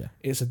towards. Yeah.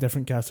 It's a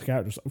different cast of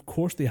characters. Of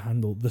course, they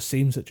handle the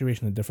same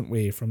situation a different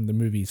way from the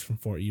movies from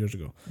 40 years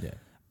ago. Yeah.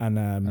 And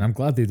I'm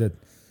glad they did.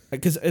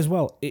 Because as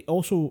well, it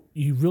also,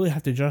 you really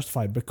have to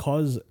justify,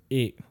 because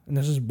 8, and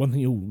this is one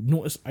thing you'll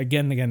notice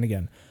again and again and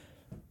again,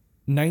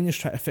 9 is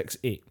trying to fix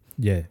 8.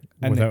 Yeah,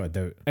 without a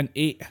doubt. And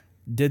 8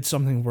 did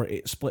something where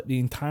it split the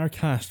entire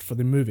cast for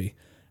the movie,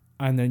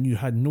 and then you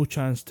had no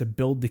chance to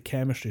build the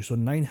chemistry. So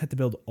 9 had to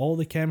build all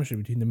the chemistry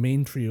between the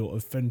main trio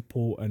of Finn,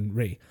 Poe, and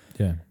Rey.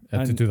 Yeah,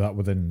 had to do that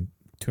within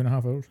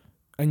 2.5 hours.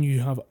 And you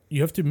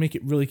have to make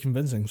it really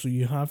convincing. So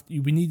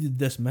we needed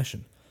this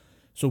mission.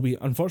 So we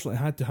unfortunately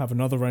had to have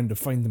another round of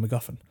Find the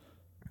MacGuffin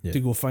to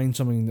go find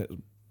something that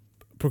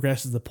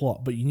progresses the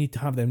plot. But you need to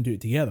have them do it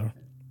together,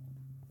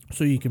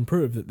 so you can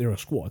prove that they're a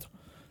squad,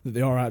 that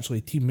they are actually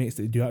teammates.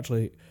 That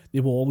they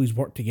will always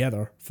work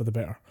together for the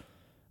better.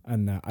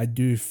 And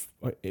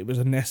it was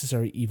a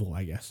necessary evil,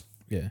 I guess.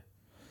 Yeah.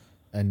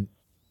 And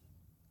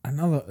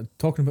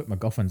talking about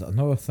MacGuffins,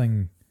 another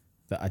thing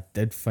that I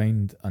did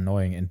find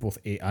annoying in both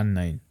 8 and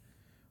 9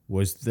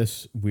 was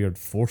this weird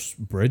force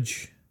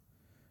bridge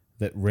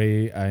that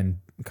Rey and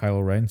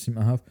Kylo Ren seem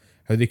to have.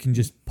 How they can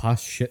just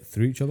pass shit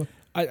through each other.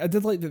 I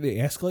did like that they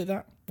escalate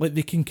that. Like,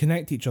 they can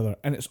connect each other,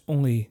 and it's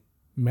only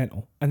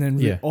mental. And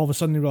then all of a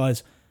sudden they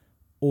realise,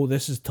 oh,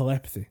 this is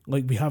telepathy.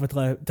 Like, we have a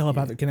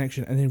telepathic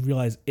connection, and then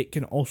realise it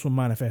can also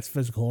manifest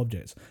physical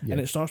objects. Yeah.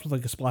 And it starts with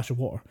like a splash of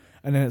water,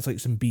 and then it's like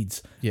some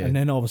beads. Yeah. And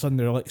then all of a sudden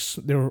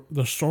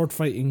they're sword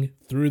fighting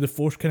through the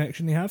force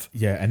connection they have.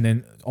 Yeah, and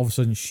then all of a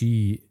sudden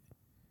she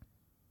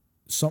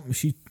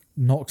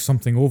knocks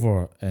something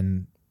over,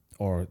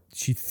 or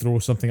she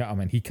throws something at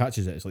him and he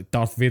catches it. It's like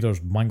Darth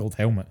Vader's mangled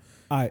helmet.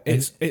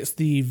 It's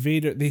the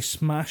Vader. They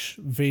smash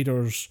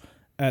Vader's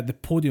the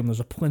podium. There's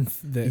a plinth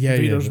that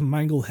Vader's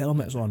mangled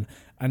helmet's on,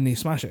 and they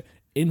smash it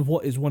in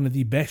what is one of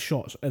the best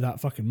shots of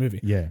that fucking movie.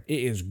 Yeah,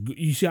 it is.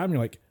 You see, I'm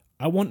like,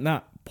 I want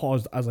that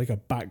paused as like a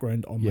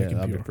background on my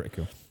computer. That'd be pretty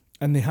cool.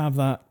 And they have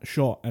that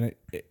shot, and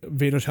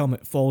Vader's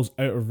helmet falls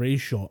out of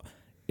Rey's shot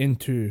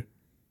into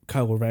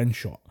Kylo Ren's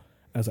shot.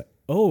 I was like,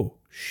 oh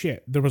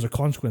shit, there was a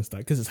consequence to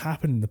that, because it's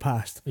happened in the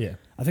past. Yeah,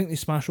 I think they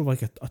smash over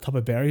like a tub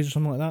of berries or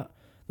something like that.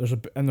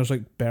 There's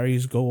like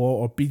berries go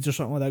or beads or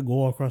something like that go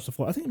all across the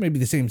floor. I think it might be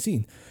the same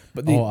scene.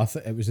 But I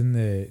think it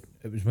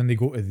was when they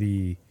go to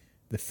the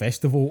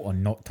festival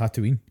on not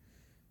Tatooine.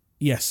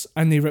 Yes,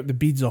 and they rip the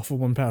beads off of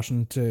one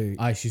person to.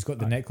 She's got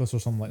the necklace or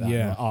something like that.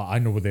 Yeah, I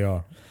know what they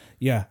are.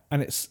 Yeah,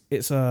 and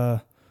it's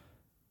an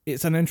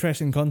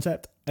interesting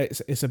concept.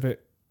 It's a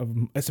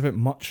bit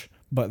much,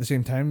 but at the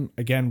same time,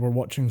 again, we're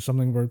watching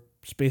something where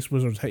space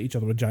wizards hit each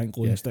other with giant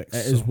glowing sticks.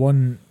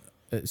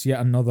 It's yet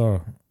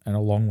another in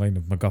a long line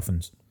of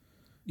MacGuffins.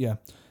 Yeah,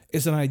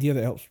 it's an idea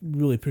that helps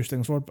really push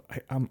things forward.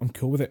 But I'm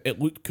cool with it. It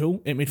looked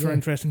cool. It made for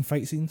interesting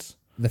fight scenes.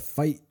 The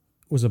fight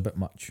was a bit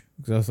much,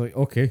 because I was like,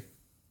 okay,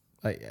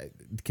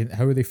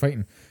 how are they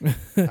fighting?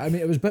 I mean,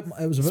 it was a bit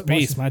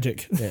space much,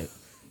 magic. Yeah,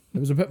 it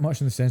was a bit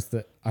much in the sense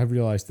that I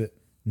realised that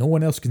no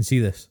one else can see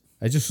this.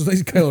 I just was like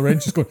Kylo Ren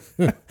just going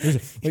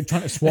like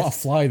trying to swat a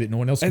fly that no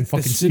one else can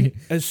fucking see.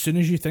 As soon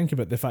as you think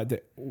about the fact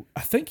that I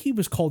think he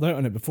was called out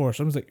on it before,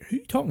 so I was like, "Who are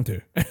you talking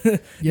to?"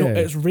 No,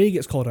 it's Rey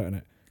gets called out on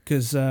it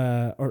because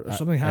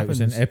something happens.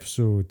 It was in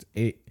episode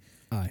 8.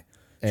 Aye,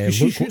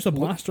 she shoots a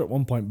blaster at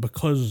one point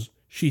because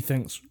she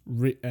thinks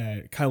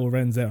Kylo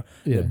Ren's there.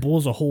 Yeah. It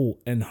blows a hole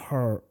in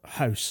her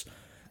house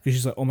because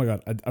she's like, "Oh my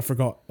god, I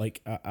forgot!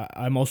 Like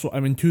I'm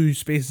in two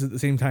spaces at the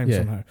same time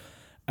somehow."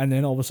 And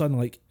then all of a sudden,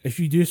 like, if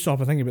you do stop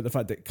and think about the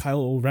fact that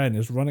Kylo Ren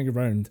is running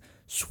around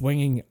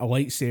swinging a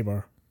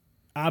lightsaber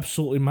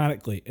absolutely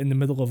manically in the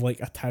middle of, like,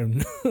 a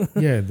town.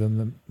 Yeah, in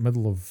the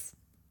middle of...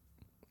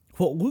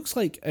 What looks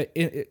like...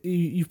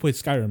 you've played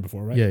Skyrim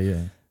before, right?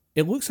 Yeah.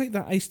 It looks like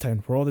that ice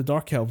town where all the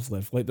Dark Elves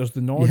live. Like, there's the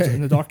Nords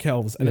and the Dark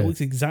Elves, and it looks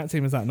the exact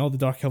same as that. And all the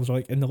Dark Elves are,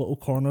 like, in the little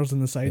corners on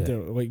the side. They're,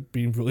 like,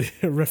 being really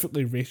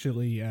horrifically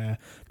racially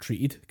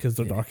treated because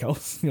they're Dark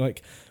Elves. You're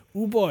like,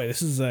 oh boy,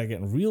 this is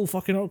getting real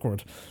fucking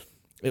awkward.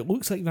 It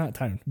looks like that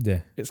town. Yeah.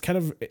 It's kind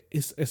of...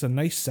 It's a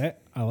nice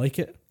set. I like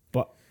it.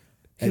 But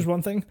here's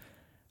one thing.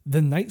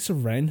 The Knights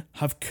of Ren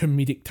have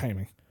comedic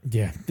timing.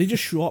 Yeah. They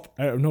just show up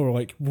out of nowhere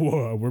like,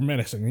 whoa, we're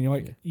menacing. And you're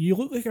like, you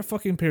look like a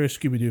fucking pair of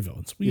Scooby-Doo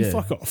villains. Will you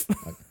fuck off?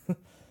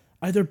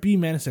 Either be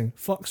menacing,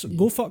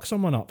 go fuck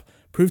someone up,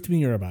 prove to me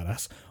you're a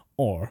badass,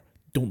 or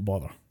don't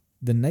bother.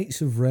 The Knights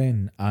of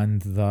Ren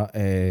and that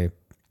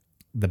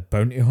the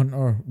bounty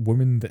hunter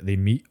woman that they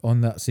meet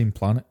on that same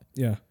planet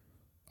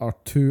are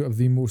two of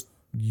the most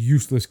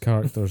useless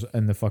characters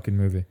in the fucking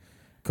movie,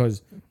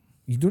 because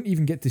you don't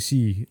even get to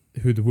see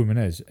who the woman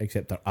is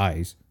except their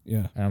eyes.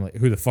 Yeah, and I'm like,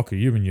 who the fuck are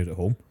you when you're at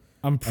home?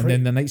 And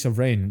then the Knights of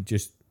Ren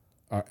just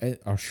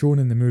are shown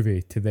in the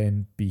movie to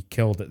then be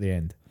killed at the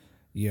end.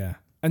 Yeah,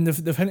 and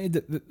they've hinted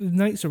that the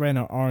Knights of Ren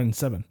are in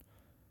 7.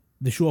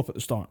 They show up at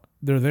the start.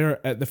 They're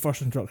there at the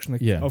first introduction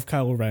of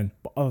Kylo Ren,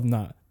 but other than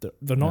that,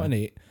 they're not in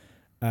 8.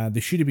 They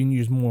should have been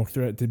used more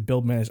throughout to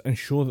build menace and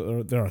show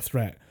that they're a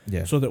threat.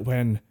 Yeah. So that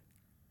when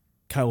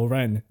Kylo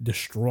Ren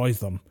destroys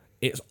them.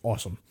 It's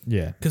awesome.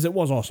 Yeah. Because it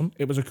was awesome.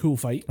 It was a cool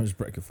fight. It was a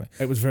pretty good fight.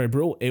 It was very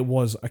brutal. It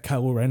was a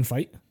Kylo Ren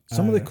fight.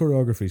 Some of the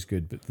choreography is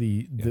good, but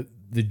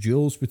the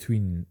duels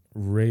between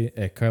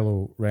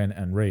Kylo Ren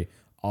and Rey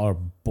are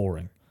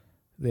boring.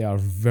 They are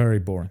very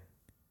boring.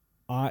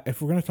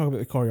 If we're going to talk about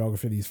the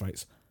choreography of these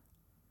fights,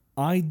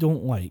 I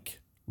don't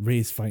like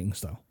Rey's fighting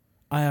style.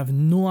 I have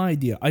no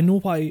idea. I know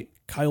why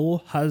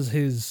Kylo has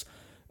his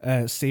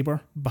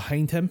saber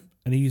behind him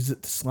and he uses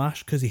it to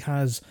slash because he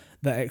has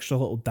that extra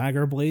little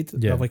dagger blade,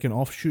 like an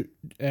offshoot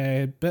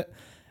bit.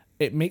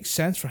 It makes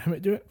sense for him to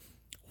do it.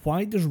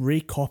 Why does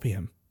Rey copy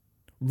him?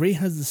 Rey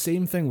has the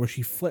same thing where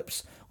she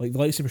flips, like the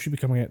lightsaber should be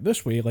coming out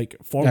this way, like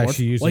forward,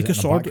 like a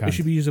sword. It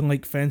should be using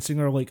like fencing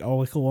or like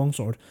a long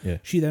sword. Yeah.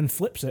 She then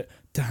flips it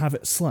to have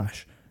it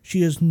slash.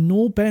 She has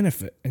no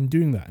benefit in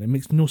doing that. It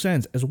makes no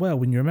sense as well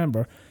when you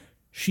remember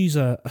she's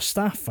a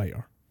staff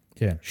fighter.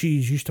 Yeah.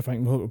 She's used to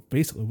fighting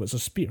basically what's a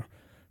spear.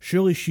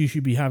 Surely she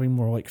should be having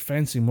more like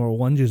fencing, more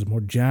lunges,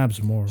 more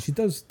jabs, more. She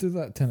does do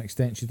that to an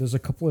extent. She does a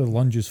couple of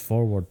lunges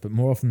forward, but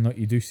more often than not,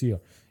 you do see her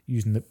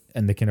using it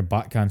in the kind of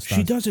backhand stance.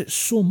 She does it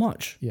so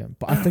much. Yeah,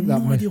 but I think that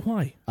have no idea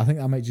why. I think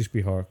that might just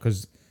be her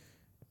because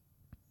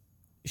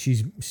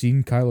she's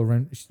seen Kylo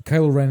Ren.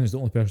 Kylo Ren is the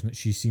only person that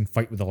she's seen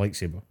fight with a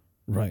lightsaber.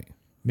 Right.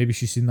 Maybe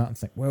she's seen that and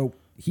think, well,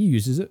 he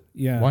uses it.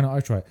 Yeah. Why not I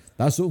try it?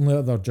 That's the only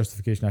other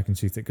justification I can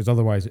see, because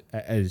otherwise it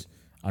is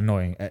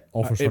annoying. It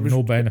offers her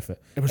no benefit.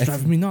 It was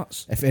driving me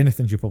nuts. If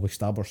anything, she'll probably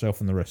stab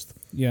herself in the wrist.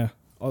 Yeah.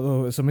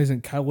 Although it's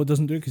amazing Kylo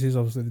doesn't do it because he's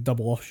obviously the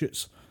double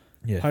offshoots.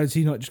 Yeah. How is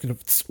he not just going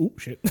to... Oh,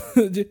 shit.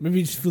 Maybe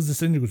he just feels the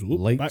singe and goes...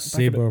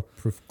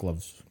 Lightsaber-proof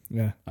gloves.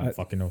 Yeah. I don't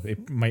fucking know. They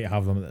might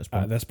have them at this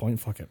point. At this point,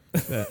 fuck it.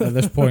 At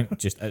this point,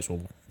 just it's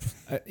over.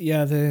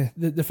 Yeah,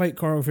 the fight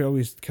choreography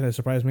always kind of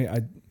surprised me.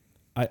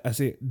 I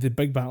say the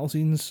big battle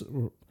scenes...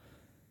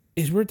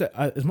 It's weird that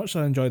as much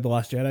as I enjoyed The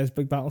Last Jedi's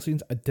big battle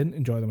scenes, I didn't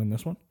enjoy them in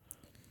this one.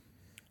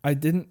 I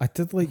did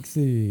like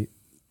the...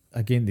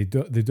 Again, they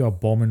do a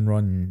bombing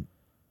run...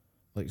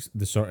 Like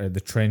the sort of the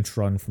trench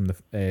run from the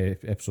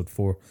episode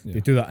 4. Yeah. They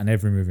do that in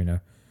every movie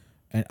now,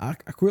 and I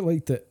quite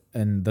liked it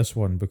in this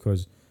one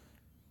because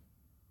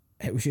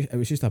it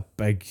was just a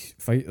big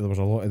fight. There was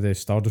a lot of the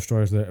Star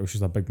Destroyers there. It was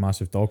just a big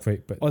massive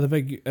dogfight. But the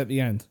big at the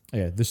end.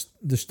 Yeah,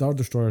 the Star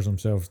Destroyers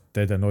themselves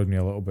did annoy me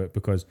a little bit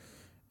because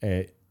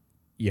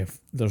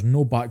there's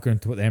no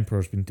background to what the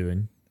Emperor's been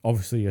doing.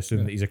 Obviously, you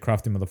assume that he's a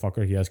crafty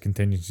motherfucker. He has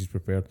contingencies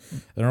prepared.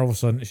 Then all of a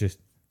sudden, it's just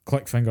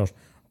click fingers.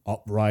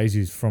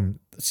 Uprises from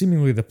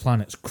seemingly the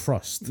planet's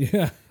crust.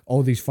 Yeah.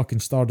 All these fucking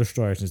Star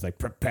Destroyers, and it's like,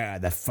 prepare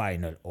the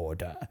final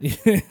order.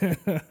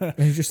 And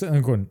he's just sitting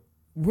there going,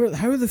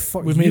 how the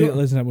fuck... We made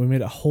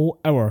it a whole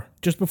hour,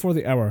 just before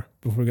the hour,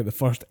 before we get the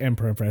first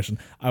Emperor impression.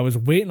 I was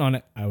waiting on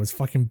it. I was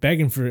fucking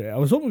begging for it. I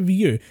was hoping it would be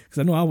you, because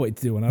I know I wanted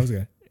to do when I was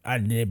going,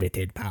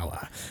 unlimited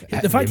power.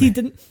 The fact he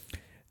didn't...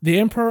 The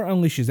Emperor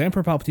unleashes.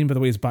 Emperor Palpatine, by the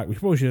way, is back. We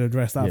probably should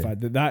address that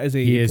fact. That is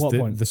a plot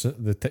point.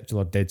 The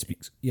titular Dead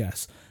Speaks.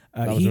 Yes.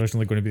 That was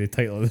originally going to be the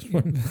title of this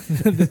one.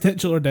 The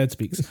titular Dead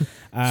Speaks.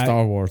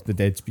 Star Wars, The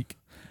Dead Speak.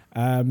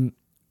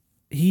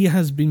 He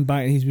has been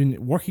back and he's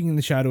been working in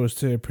the shadows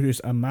to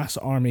produce a mass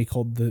army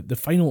called the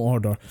Final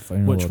Order,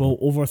 which will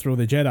overthrow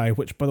the Jedi,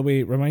 which, by the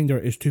way, reminder,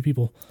 is 2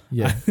 people.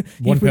 Yeah.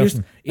 One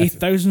person.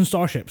 1,000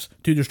 starships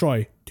to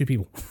destroy 2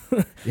 people.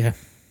 Yeah.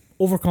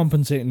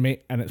 Overcompensating,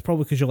 mate, and it's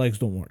probably because your legs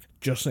don't work.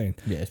 Just saying.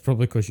 Yeah, it's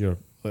probably because you're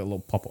like a little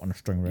puppet on a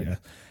string right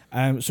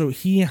now. So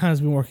he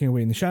has been working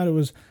away in the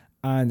shadows,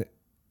 and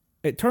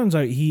it turns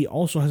out he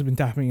also has been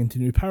tapping into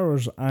new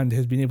powers and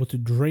has been able to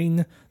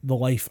drain the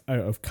life out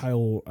of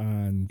Kylo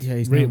and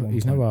he's Rey.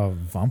 He's now a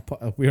vampire,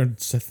 a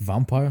weird Sith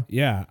vampire.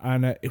 Yeah,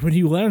 and when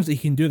he learns that he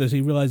can do this,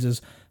 he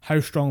realizes how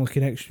strong the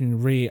connection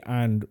between Rey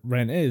and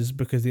Ren is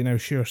because they now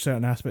share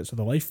certain aspects of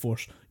the life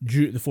force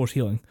due to the force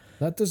healing.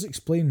 That does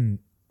explain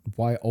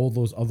why all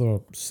those other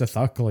Sith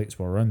acolytes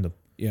were around him.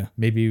 Yeah.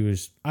 Maybe he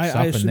was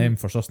sapping them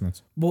for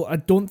sustenance. Well, I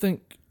don't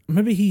think...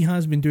 Maybe he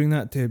has been doing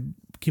that to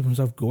keep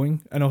himself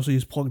going, and also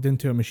he's plugged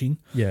into a machine.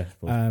 Yeah.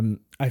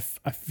 I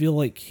feel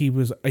like he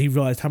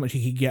realized how much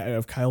he could get out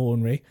of Kylo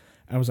and Rey,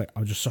 and I was like,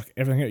 I'll just suck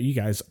everything out of you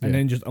guys, and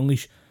then just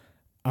unleash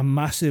a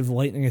massive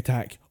lightning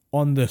attack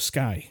on the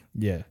sky.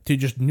 Yeah. To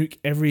just nuke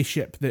every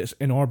ship that's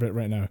in orbit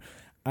right now.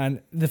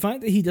 And the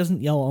fact that he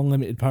doesn't yell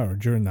unlimited power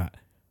during that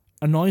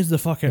annoys the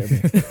fuck out of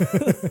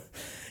me.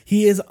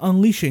 He is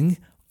unleashing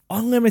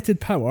unlimited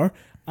power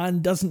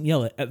and doesn't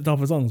yell it at the top of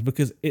his lungs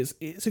because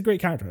it's a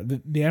great character.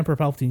 The Emperor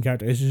Palpatine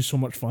character is just so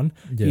much fun.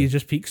 Yeah. He's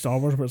just peak Star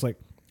Wars where it's like,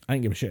 I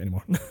don't give a shit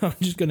anymore. I'm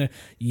just going to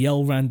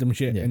yell random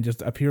shit and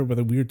just appear with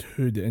a weird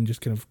hood and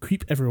just kind of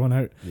creep everyone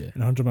out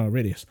in a 100-mile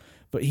radius.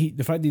 But the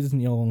fact that he doesn't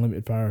yell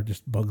unlimited power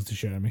just bugs the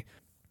shit out of me.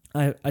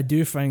 I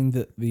do find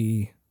that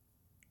the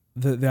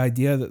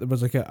idea that there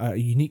was like a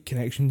unique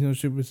connection to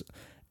those two was...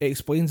 It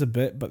explains a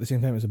bit, but at the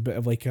same time, it's a bit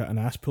of like an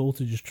ass pull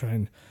to just try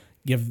and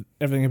give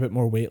everything a bit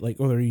more weight. Like,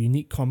 they're a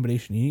unique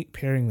combination, a unique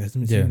pairing that's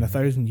been seen in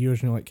 1,000 years,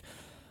 and you're like,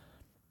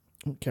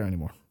 I don't care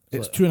anymore.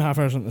 It's 2.5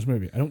 hours into this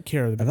movie. I don't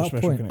care. At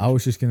that point, I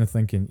was just kind of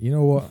thinking, you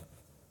know what?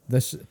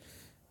 This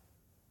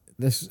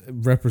this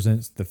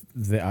represents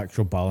the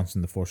actual balance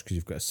in the Force, because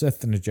you've got a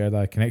Sith and a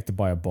Jedi connected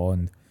by a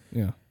bond.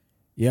 Yeah.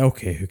 Yeah,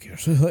 okay, who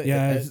cares?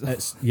 Yeah,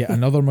 it's yet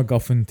another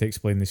MacGuffin to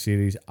explain the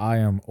series. I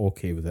am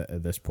okay with it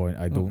at this point.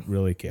 I don't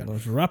really care.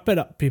 Let's wrap it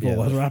up, people. Yeah,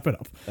 let's wrap it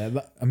up.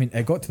 I mean,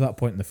 it got to that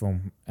point in the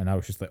film, and I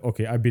was just like,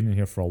 okay, I've been in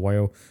here for a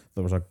while.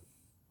 There was a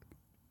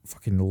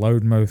fucking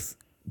loudmouth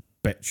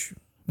bitch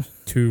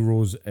 2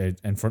 rows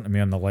in front of me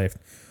on the left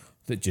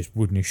that just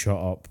wouldn't shut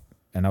up.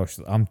 And I was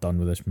like, I'm done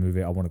with this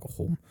movie. I want to go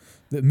home.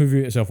 The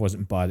movie itself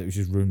wasn't bad. It was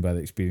just ruined by the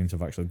experience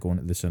of actually going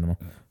to the cinema.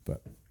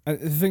 But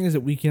the thing is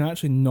that we can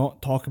actually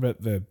not talk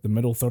about the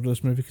middle third of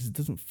this movie because it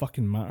doesn't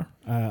fucking matter.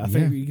 I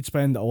think we could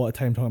spend a lot of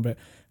time talking about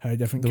how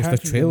different there was the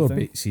characters trailer and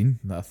bait scene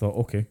that I thought,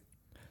 okay,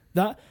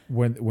 that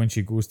when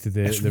she goes to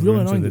the really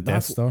ruins annoying of the that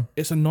Death Star.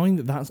 It's annoying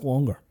that that's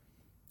longer.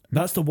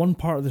 That's the one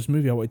part of this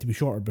movie I wanted to be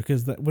shorter,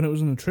 because when it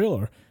was in the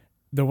trailer,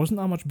 there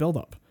wasn't that much build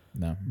up.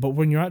 No. But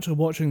when you're actually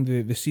watching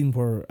the scene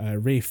where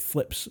Rey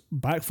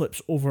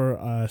backflips over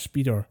a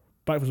speeder,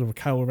 backflips over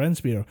Kylo Ren's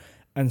speeder,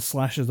 and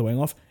slashes the wing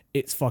off,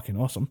 it's fucking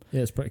awesome.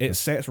 Yeah, it's pretty cool. It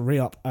sets Rey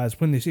up as,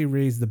 when they say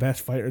Rey's the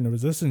best fighter in the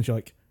Resistance, you're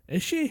like,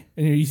 is she?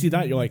 And you see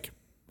that, you're like,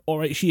 all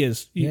right, she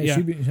is. Yeah.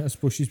 I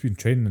suppose she's been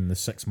training in the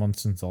 6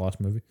 months since the last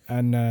movie.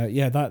 And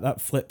that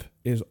flip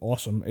is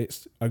awesome.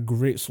 It's a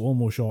great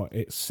slow-mo shot.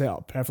 It's set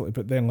up perfectly,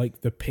 but then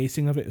like the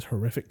pacing of it is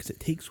horrific because it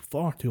takes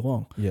far too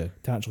long to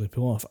actually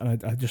pull off.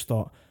 And I just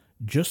thought,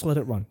 just let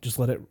it run. Just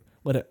let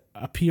it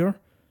appear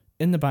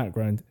in the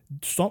background.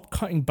 Stop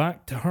cutting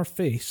back to her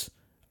face.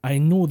 I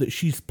know that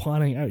she's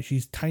planning out.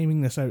 She's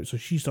timing this out, so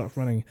she starts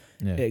running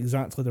at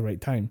exactly the right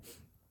time.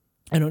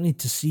 I don't need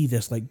to see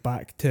this like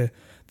back to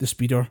the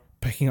speeder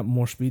picking up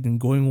more speed and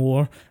going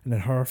lower, and then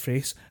her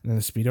face, and then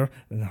the speeder,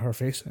 and then her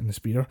face, and the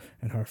speeder,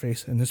 and her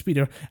face, and the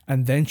speeder,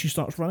 and then she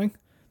starts running.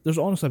 There's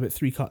honestly about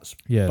 3 cuts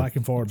back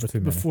and forward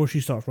before she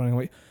starts running.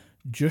 Like,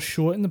 just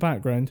show it in the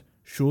background,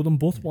 show them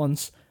both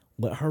once,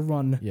 let her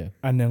run,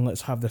 and then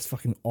let's have this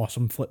fucking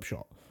awesome flip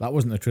shot. That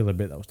wasn't the trailer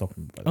bit that I was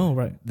talking about. Oh,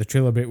 right. The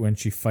trailer bit when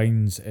she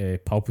finds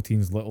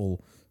Palpatine's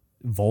little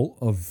vault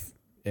of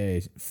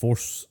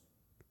Force...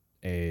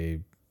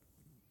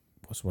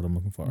 what's the word I'm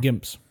looking for?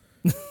 Gimps.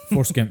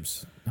 Force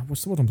Gimps.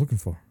 What's the word I'm looking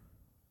for?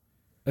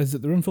 Is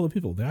it the room full of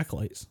people? The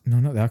Acolytes? No,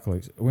 not the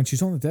Acolytes. When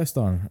she's on the Death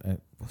Star,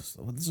 this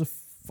is a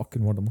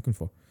fucking word I'm looking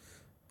for.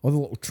 All the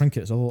little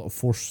trinkets, all the little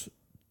Force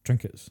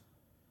trinkets.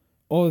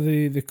 Oh,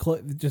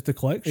 just the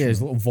collection? Yeah,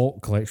 his little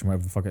vault collection,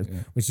 whatever the fuck it is.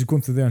 Yeah. When she's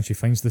going through there and she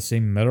finds the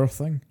same mirror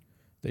thing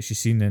that she's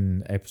seen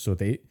in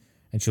episode 8,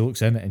 and she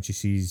looks in it and she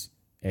sees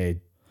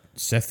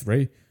Sith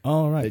Rey.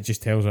 Oh, right. It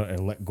just tells her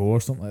to let go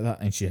or something like that,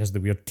 and she has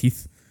the weird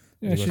teeth.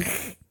 Yeah,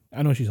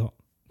 I know she's hot.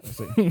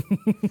 Like,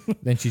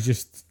 then she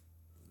just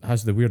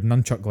has the weird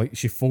nunchuck light.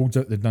 She folds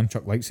out the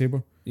nunchuck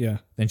lightsaber. Yeah.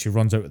 Then she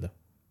runs out of there.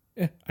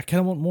 Yeah, I kind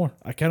of want more.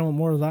 I kind of want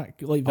more of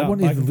that. Like that. I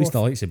wanted at least a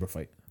lightsaber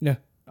fight. Yeah,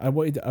 I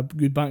wanted a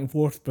good back and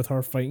forth with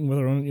her fighting with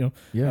her own,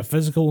 a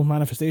physical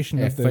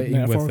manifestation of the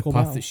metaphorical with the path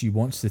battle that she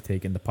wants to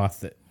take and the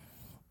path that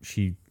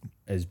she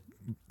is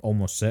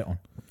almost set on.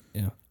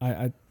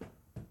 Yeah,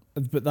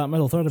 but that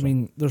middle third, I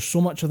mean, there's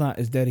so much of that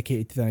is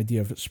dedicated to the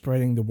idea of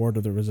spreading the word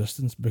of the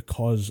Resistance,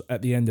 because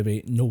at the end of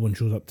 8, no one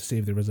shows up to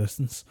save the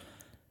Resistance.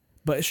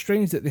 But it's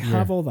strange that they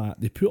have all that,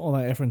 they put all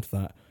that effort into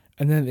that,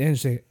 and then at the end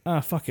say,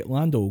 fuck it,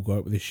 Lando will go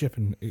out with his ship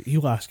and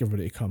he'll ask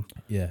everybody to come.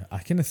 Yeah, I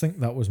kind of think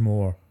that was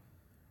more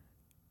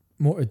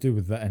to do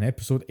with that. In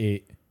episode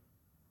 8,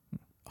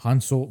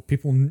 Han Solo,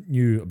 people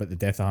knew about the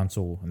death of Han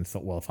Solo, and they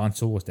thought, well, if Han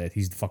Solo's dead,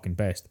 he's the fucking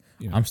best.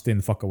 Yeah. I'm staying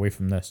the fuck away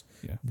from this.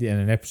 Yeah. Then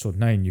in episode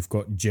 9, you've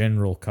got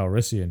General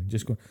Calrissian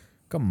just going,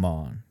 come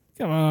on.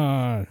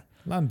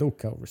 Lando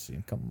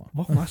Calrissian, come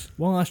on.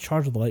 One last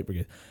charge of the Light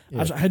Brigade.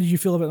 Yeah. How did you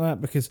feel about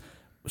that? Because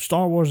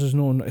Star Wars is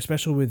known,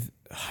 especially with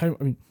how,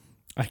 I mean,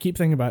 I keep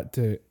thinking back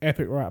to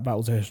epic rap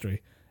battles of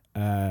history.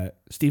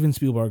 Steven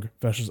Spielberg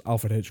versus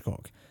Alfred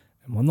Hitchcock.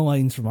 And one of the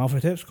lines from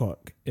Alfred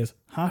Hitchcock is,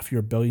 half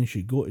your billion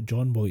should go to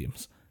John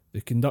Williams,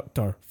 the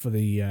conductor for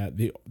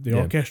the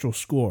orchestral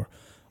score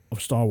of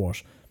Star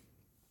Wars.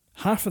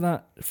 Half of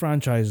that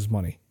franchise's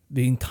money,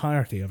 the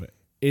entirety of it,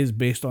 is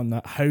based on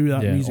that, how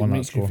that music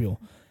makes you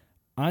feel.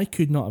 I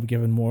could not have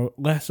given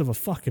less of a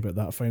fuck about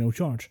that final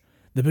charge.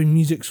 The big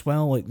music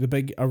swell, like the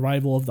big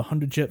arrival of the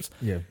 100 ships.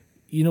 Yeah.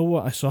 You know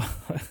what I saw?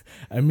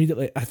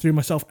 Immediately, I threw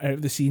myself out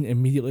of the scene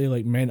immediately,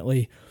 like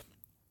mentally,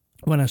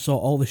 when I saw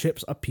all the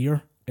ships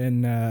appear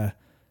in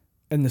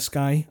the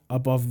sky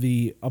above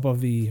the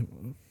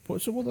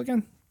what's the world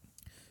again?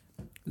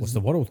 What's the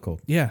world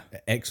called? Yeah,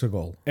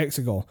 Exegol.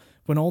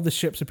 When all the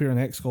ships appear in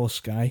Exegol's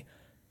sky,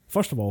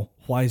 first of all,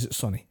 why is it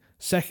sunny?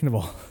 Second of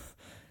all,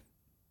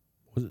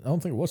 I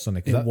don't think it was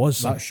sunny.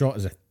 That shot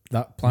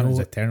that planet is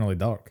eternally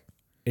dark.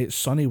 It's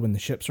sunny when the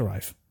ships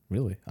arrive.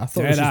 Really? I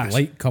thought it was just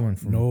light coming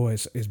from... No,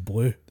 it's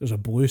blue. There's a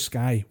blue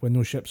sky when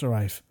those ships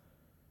arrive.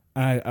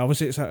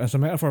 Obviously, it's a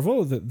metaphor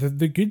of,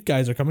 the good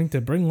guys are coming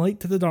to bring light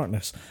to the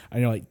darkness.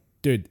 And you're like,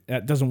 dude,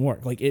 that doesn't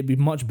work. Like, it'd be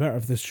much better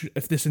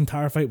if this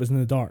entire fight was in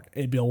the dark.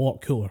 It'd be a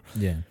lot cooler.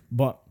 Yeah.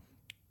 But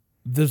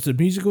there's the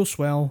musical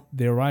swell,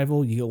 the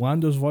arrival, you get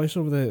Lando's voice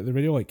over the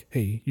radio, like,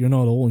 hey, you're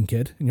not alone,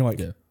 kid. And you're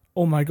like,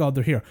 oh my god,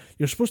 they're here.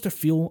 You're supposed to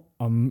feel,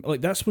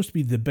 like, that's supposed to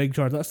be the big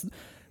charge.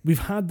 We've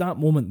had that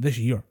moment this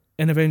year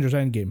in Avengers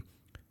Endgame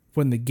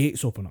when the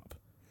gates open up.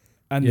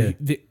 And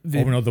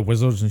when all the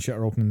wizards and shit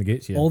are opening the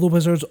gates, all the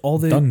wizards,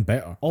 done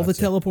better. All the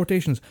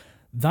teleportations.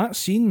 That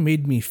scene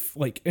made me,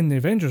 like, in the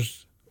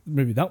Avengers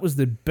movie, that was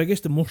the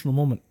biggest emotional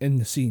moment in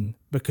the scene,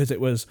 because it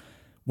was,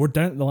 we're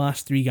down to the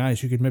last 3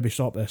 guys who could maybe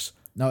stop this.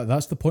 No,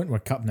 that's the point where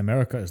Captain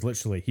America is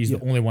literally, he's the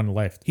only one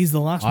left. He's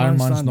the last Iron man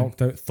Man's standing.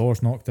 knocked out,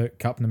 Thor's knocked out,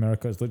 Captain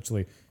America is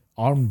literally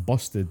arm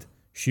busted,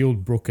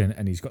 shield broken,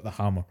 and he's got the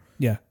hammer.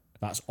 Yeah.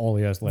 That's all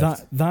he has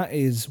left. That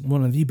is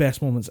one of the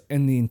best moments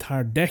in the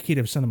entire decade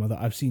of cinema that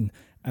I've seen,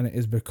 and it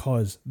is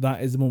because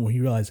that is the moment where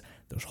you realise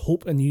there's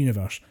hope in the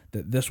universe,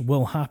 that this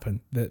will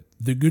happen, that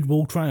the good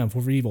will triumph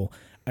over evil,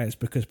 and it's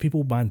because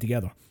people band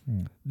together.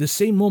 The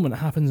same moment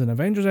happens in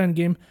Avengers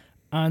Endgame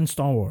and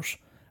Star Wars,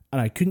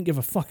 and I couldn't give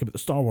a fuck about the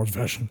Star Wars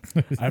version.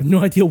 I have no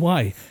idea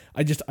why.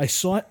 I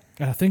saw it,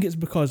 and I think it's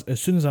because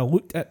as soon as I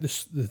looked at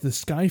the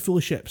sky full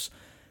of ships,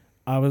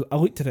 I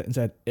looked at it and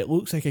said, it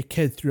looks like a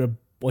kid threw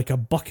a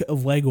bucket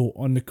of Lego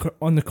on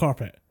the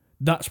carpet.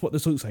 That's what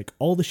this looks like.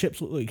 All the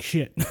ships look like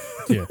shit.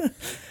 Yeah.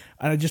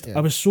 And I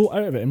was so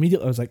out of it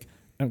immediately. I was like,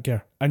 I don't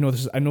care. I know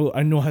this is. I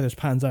know how this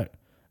pans out,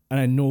 and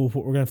I know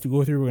what we're gonna have to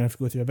go through. We're gonna have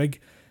to go through a big,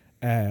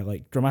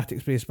 like,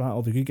 dramatic space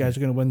battle. The good guys are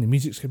gonna win. The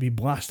music's gonna be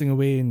blasting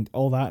away and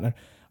all that. And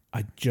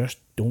I just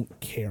don't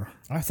care.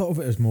 I thought of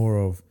it as more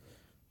of,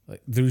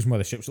 like, the reason why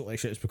the ships look like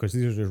shit is because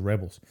these are just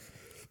rebels.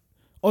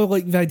 Or,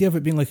 like, the idea of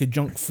it being like a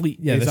junk fleet.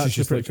 Yeah, this is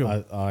just like cool.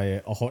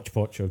 a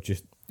hodgepodge of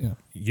just,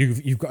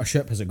 you've got a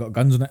ship, has it got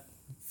guns in it?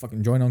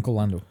 Fucking join Uncle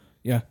Lando.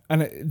 Yeah,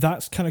 and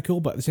that's kind of cool,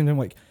 but at the same time,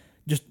 like,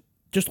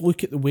 just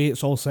look at the way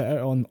it's all set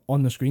out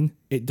on the screen.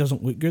 It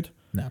doesn't look good.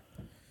 Nah.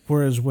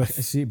 Whereas with,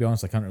 to be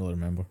honest, I can't really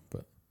remember,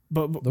 but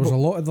there was a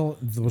lot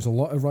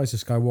of Rise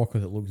of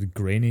Skywalker that looked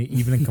grainy,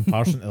 even in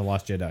comparison to The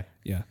Last Jedi.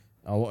 Yeah,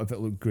 a lot of it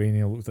looked grainy.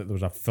 It looked like there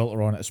was a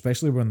filter on it,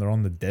 especially when they're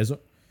on the desert.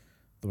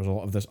 There was a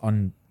lot of this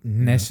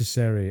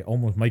unnecessary,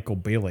 almost Michael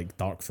Bay-like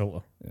dark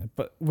filter. Yeah,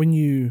 but when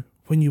you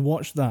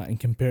watch that and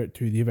compare it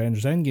to the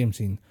Avengers Endgame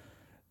scene,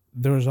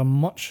 there's a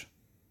much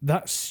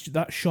that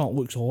shot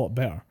looks a lot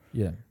better.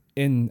 Yeah.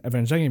 In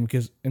Avengers Endgame,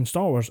 because in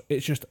Star Wars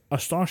it's just a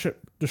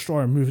starship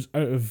destroyer moves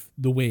out of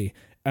the way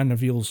and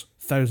reveals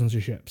thousands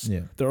of ships.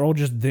 Yeah. They're all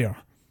just there.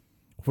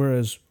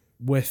 Whereas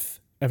with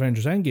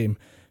Avengers Endgame,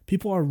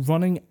 people are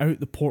running out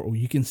the portal.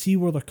 You can see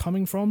where they're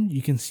coming from.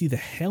 You can see the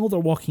hell they're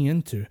walking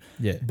into.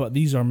 Yeah. But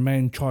these are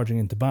men charging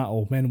into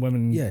battle. Men,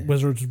 women,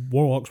 wizards,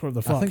 warlocks, whatever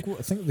the fuck.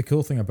 I think the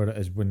cool thing about it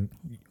is when,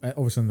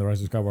 obviously in The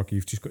Rise of Skywalker,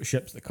 you've just got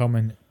ships that come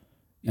in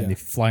and they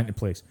fly into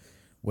place.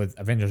 With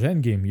Avengers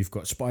Endgame, you've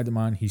got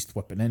Spider-Man, he's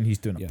whipping in, he's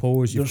doing a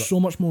pose. There's so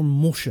much more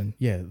motion.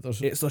 Yeah,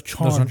 it's a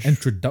charge. There's an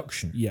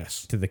introduction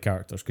yes. to the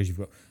characters, because you've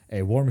got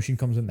a War Machine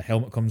comes in, the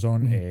helmet comes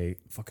on, a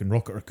fucking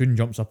Rocket Raccoon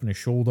jumps up on his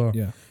shoulder,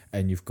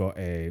 and you've got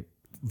a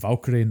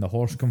Valkyrie and the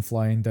horse come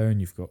flying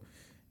down, you've got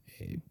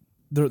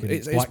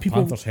Black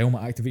Panther's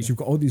helmet activates, you've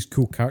got all these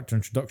cool character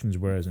introductions,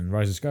 whereas in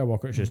Rise of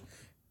Skywalker it's just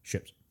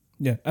ships.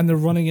 Yeah, and they're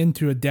running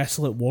into a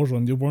desolate war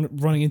zone. They're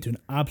running into an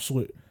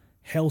absolute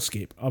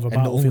hellscape of a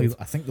battlefield.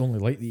 I think the only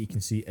light that you can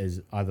see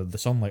is either the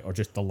sunlight or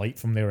just the light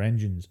from their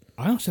engines.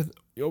 I also, I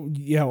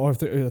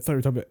thought we were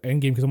talking about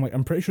Endgame, because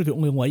I'm pretty sure the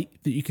only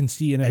light that you can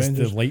see in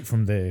Avengers is the light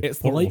from the portals.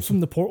 The light from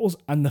the portals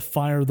and the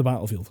fire of the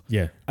battlefield.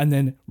 Yeah, and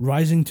then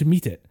rising to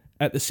meet it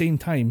at the same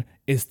time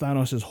is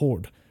Thanos'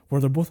 horde, where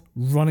they're both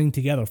running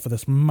together for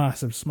this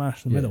massive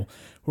smash in the middle.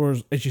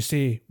 Whereas, as you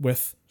say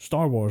with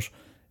Star Wars,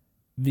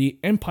 the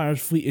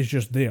Empire's fleet is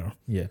just there.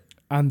 Yeah,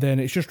 and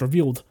then it's just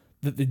revealed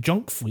that the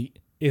junk fleet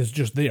is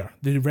just there.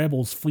 The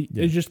rebels fleet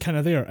is just kind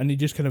of there, and they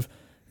just kind of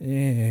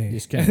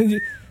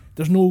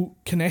there's no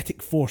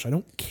kinetic force. I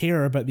don't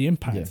care about the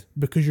impact,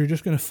 because you're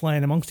just going to fly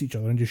in amongst each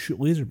other and just shoot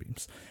laser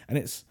beams. And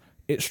it's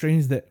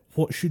strange that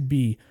what should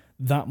be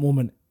that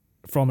moment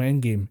from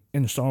Endgame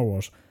in Star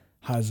Wars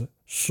has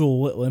so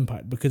little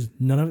impact, because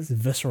none of it's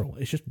visceral.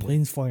 It's just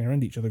planes flying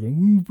around each other going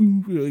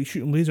boom, boom, like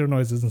shooting laser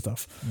noises and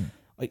stuff.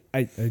 Like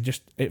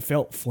it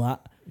felt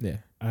flat. Yeah.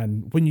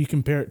 And when you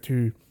compare it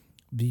to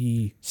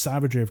the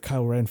savagery of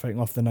Kylo Ren fighting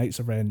off the Knights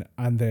of Ren,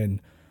 and then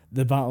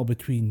the battle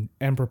between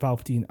Emperor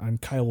Palpatine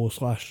and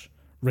Kylo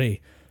 / Rey.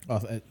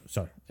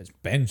 It's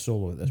Ben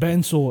Solo at this point.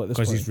 Ben Solo at this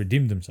point. Because he's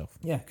redeemed himself.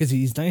 Yeah, because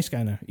he's a nice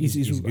guy now. He's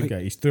a good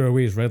guy. He's threw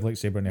away his red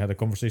lightsaber and he had a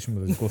conversation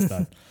with his ghost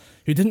dad.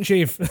 Who didn't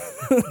shave.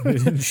 He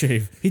didn't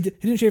shave. He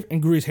didn't shave and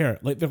grew his hair.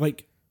 Like, they're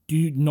like, do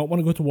you not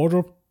want to go to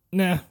wardrobe?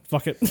 Nah,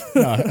 fuck it.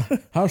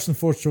 Harrison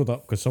Ford showed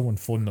up because someone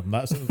phoned him.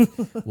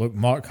 Look,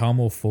 Mark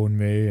Hamill phoned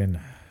me, and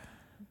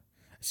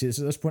see, at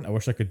this point I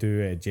wish I could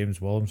do a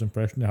James Williams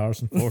impression of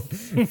Harrison Ford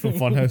from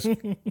Funhouse.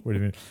 What do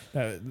you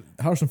mean?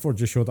 Harrison Ford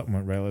just showed up and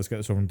went, right, let's get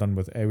this over and done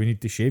with. We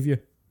need to shave you.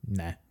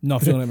 Nah,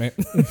 not feeling it, mate.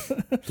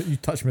 You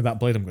touch me with that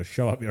blade, I'm going to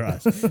shove up your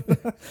ass.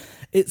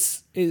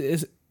 It's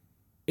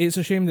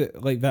a shame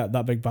that, like,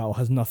 that big battle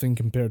has nothing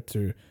compared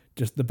to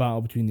just the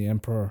battle between the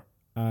Emperor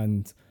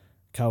and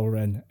Kylo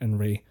Ren and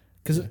Rey,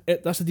 because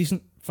that's a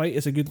decent fight.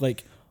 It's a good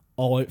like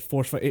all-out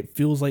force fight. It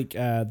feels like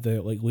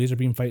the like laser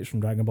beam fights from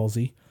Dragon Ball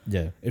Z.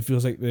 Yeah, it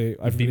feels like the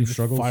beam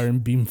struggles, fire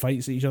and beam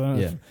fights at each other.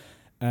 Yeah,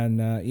 and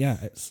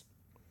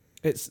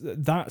it's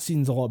that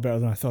scene's a lot better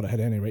than I thought it had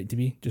any right to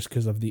be, just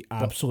because of the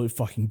absolute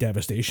fucking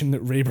devastation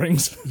that Rey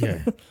brings.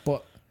 Yeah,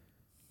 but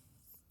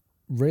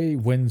Rey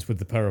wins with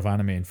the power of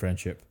anime and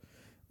friendship.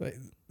 Like,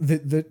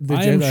 the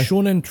I Jedi... am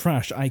shonen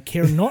trash. I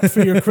care not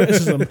for your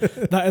criticism.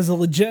 That is a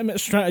legitimate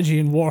strategy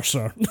in war,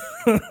 sir.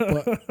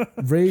 But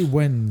Rey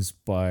wins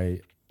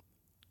by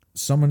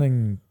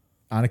summoning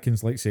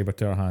Anakin's lightsaber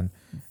to her hand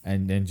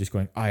and then just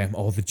going, I am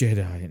all the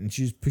Jedi. And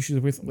she just pushes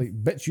away,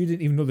 like, bitch, you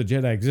didn't even know the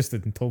Jedi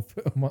existed until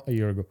a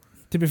year ago.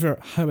 To be fair,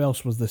 how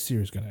else was this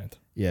series going to end?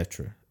 Yeah,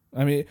 true.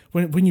 I mean,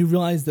 when you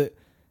realise that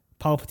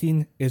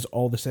Palpatine is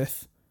all the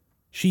Sith,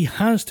 she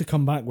has to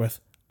come back with,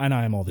 and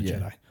I am all the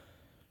Jedi.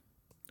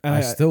 And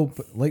I still,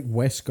 like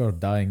Wesker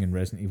dying in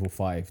Resident Evil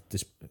 5,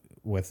 just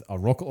with a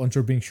rocket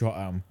launcher being shot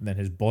at him, and then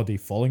his body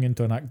falling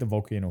into an active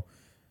volcano,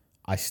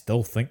 I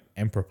still think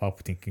Emperor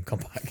Palpatine can come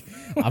back.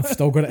 I've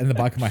still got it in the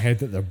back of my head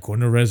that they're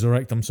going to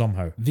resurrect him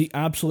somehow. The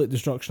absolute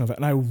destruction of it,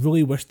 and I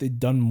really wish they'd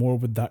done more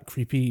with that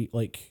creepy,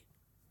 like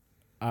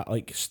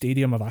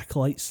stadium of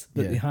acolytes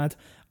that they had.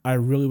 I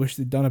really wish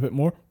they'd done a bit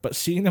more, but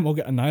seeing them all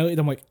get annihilated,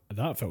 I'm like,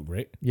 that felt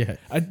great. Yeah.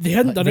 They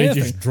hadn't done anything.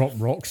 They just dropped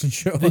rocks and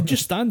shit. They'd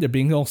just stand there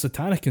being all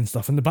satanic and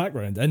stuff in the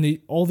background, and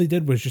all they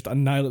did was just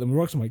annihilate them with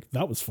rocks. I'm like,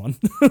 that was fun.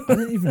 I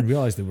didn't even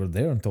realise they were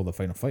there until the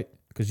final fight.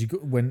 Because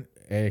when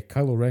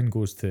Kylo Ren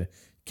goes to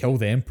kill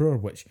the Emperor,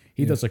 which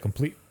he does a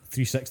complete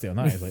 360 on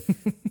that.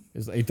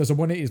 He's like, he does a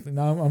 180. He's like,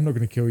 no, I'm not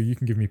going to kill you. You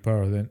can give me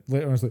power. Then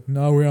later on, he's like,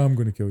 no, I am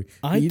going to kill you.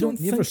 You don't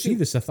ever see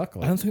the Sith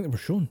acolytes. I don't think they were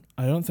shown.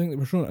 I don't think they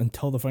were shown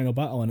until the final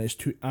battle, and it's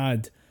to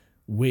add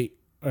weight,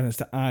 and it's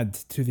to add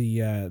to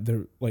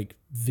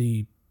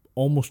the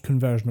almost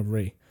conversion of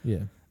Rey.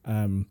 Yeah.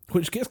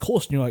 Which gets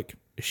close, and you're like,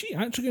 is she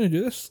actually going to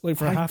do this? Like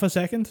for half a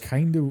second?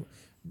 Kind of.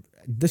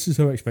 This is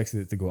how I expected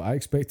it to go. I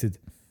expected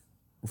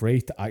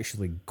Rey to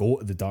actually go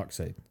to the dark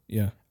side.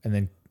 Yeah. And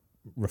then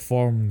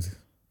reformed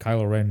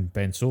Kylo Ren,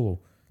 Ben Solo,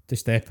 to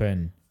step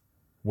in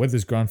with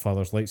his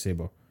grandfather's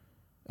lightsaber,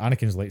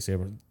 Anakin's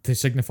lightsaber, to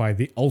signify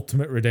the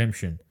ultimate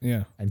redemption.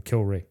 Yeah. And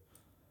kill Rey.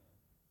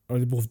 Or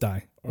they both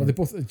die. Or they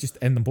both just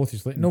end them both.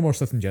 Just like, no more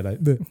Sith and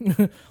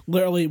Jedi.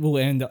 Literally, we'll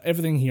end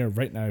everything here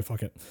right now.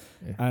 Fuck it.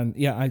 Yeah. And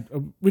yeah, I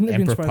wouldn't have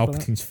been Emperor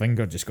Palpatine's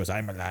finger just goes,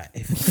 I'm alive.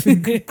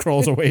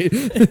 Crawls away.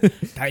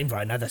 Time for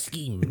another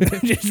scheme.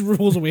 Just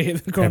rolls away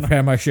at the corner.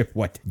 Prepare my ship.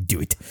 What? Do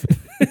it.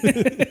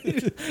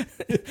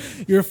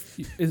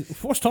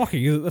 What's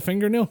talking? Is it the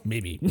fingernail?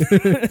 Maybe.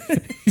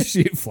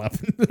 See it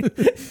flapping.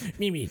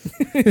 Maybe.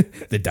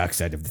 The dark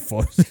side of the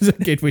Force is a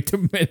gateway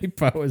to many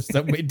powers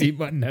that may deem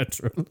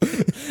unnatural.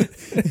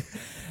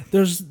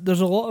 There's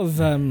a lot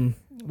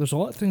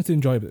of things to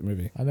enjoy about the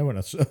movie. I know in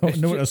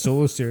a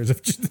Solo series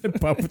of just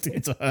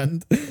Palpatine's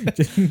hand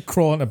just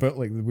crawling about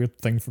like the weird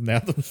thing from the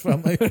Addams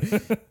Family.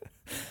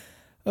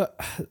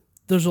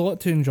 There's a lot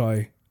to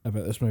enjoy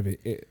about this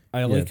movie.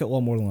 I like it a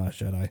lot more than Last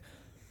Jedi.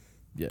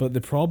 Yeah. But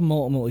the problem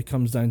ultimately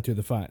comes down to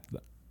the fact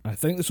that I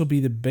think this will be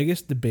the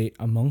biggest debate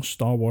among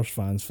Star Wars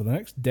fans for the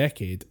next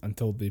decade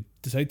until they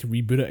decide to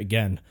reboot it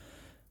again.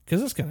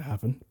 Because it's going to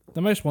happen.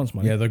 The mouse wants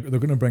money. Yeah, they're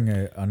going to bring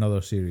out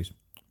another series.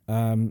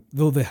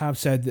 Though they have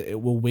said that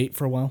it will wait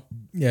for a while.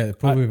 Yeah,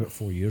 probably about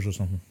 4 years or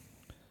something.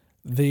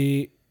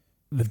 The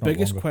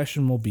biggest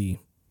question will be,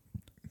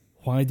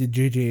 why did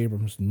J.J.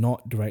 Abrams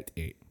not direct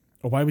 8?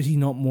 Or why was he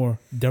not more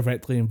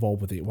directly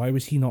involved with it? Why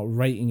was he not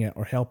writing it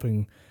or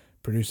helping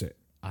produce it?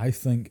 I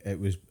think it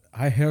was...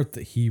 I heard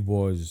that he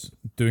was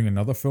doing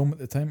another film at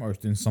the time, or was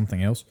doing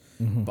something else.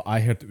 Mm-hmm. But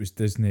I heard it was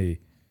Disney...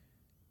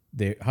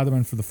 They had him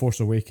in for The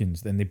Force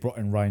Awakens, then they brought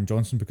in Rian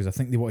Johnson because I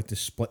think they wanted to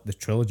split the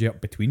trilogy up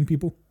between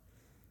people.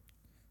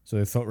 So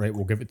they thought, right,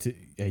 we'll give it to...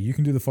 Yeah, you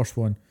can do the first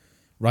one,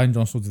 Rian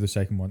Johnson will do the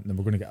second one, and then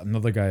we're going to get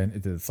another guy in to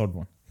do the third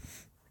one.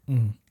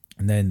 Mm-hmm.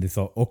 And then they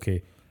thought,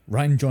 okay,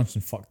 Rian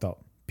Johnson fucked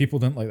up. People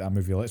didn't like that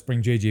movie, let's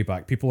bring JJ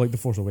back. People like The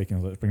Force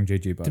Awakens, let's bring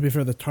JJ back. To be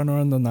fair, the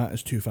turnaround on that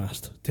is too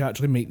fast. To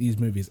actually make these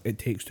movies, it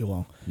takes too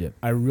long. Yep.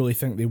 I really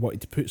think they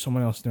wanted to put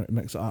someone else in there to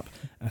mix it up.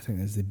 I think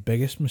that's the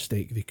biggest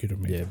mistake they could have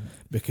made. Yeah.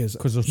 Because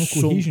there's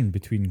no cohesion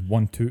between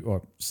 1, 2,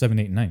 or 7,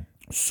 8, 9.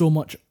 So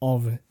much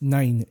of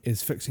 9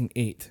 is fixing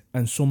 8,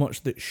 and so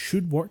much that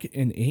should work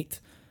in 8,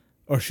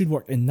 or should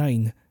work in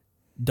 9,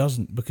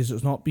 doesn't, because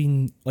it's not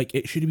been, like,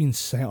 it should have been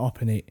set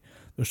up in 8.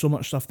 There's so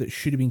much stuff that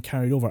should have been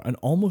carried over, and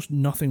almost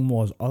nothing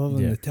was, other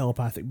than the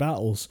telepathic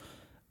battles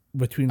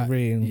between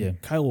Rey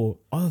and Kylo.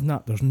 Other than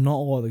that, there's not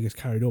a lot that gets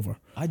carried over.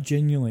 I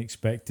genuinely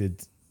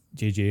expected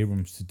J.J.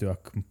 Abrams to do a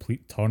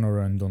complete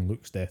turnaround on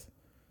Luke's death.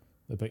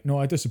 They'd be like, no,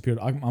 I disappeared.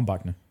 I'm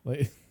back now.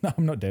 Like,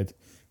 I'm not dead.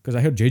 Because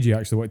I heard J.J.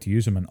 actually wanted to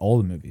use him in all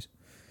the movies.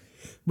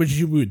 Which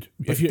you would.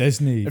 But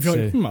Disney... If you're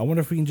like, I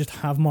wonder if we can just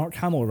have Mark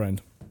Hamill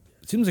around.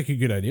 It seems like a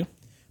good idea.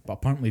 But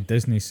apparently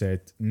Disney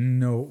said,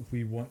 no,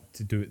 we want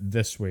to do it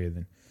this way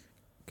then.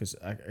 Because,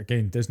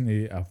 again,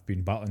 Disney have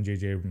been battling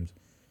J.J. Abrams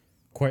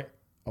quite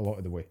a lot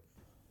of the way.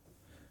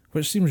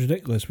 which seems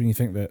ridiculous when you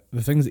think that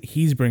the things that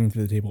he's bringing to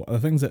the table are the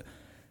things that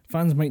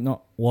fans might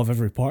not love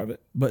every part of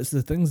it, but it's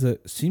the things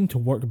that seem to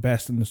work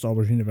best in the Star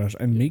Wars universe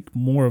and make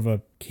more of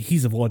a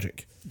cohesive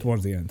logic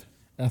towards the end.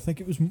 I think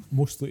it was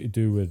mostly to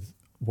do with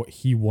what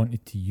he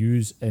wanted to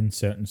use in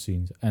certain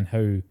scenes and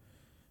how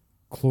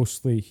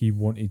closely he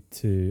wanted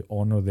to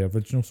honour the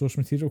original source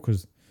material,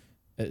 because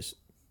it's,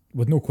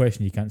 with no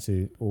question, you can't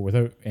say, or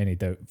without any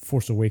doubt,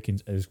 Force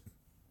Awakens is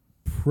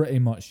pretty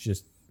much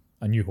just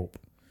A New Hope.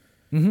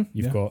 Mm-hmm.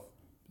 You've got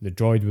the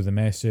droid with the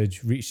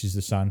message, reaches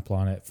the sand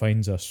planet,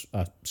 finds a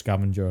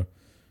scavenger,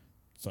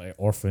 sort of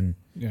orphan,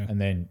 and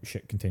then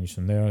shit continues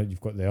from there.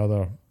 You've got the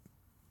other,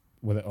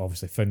 with it,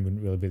 obviously Finn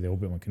wouldn't really be the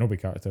Obi-Wan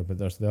Kenobi character, but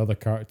there's the other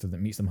character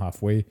that meets them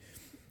halfway.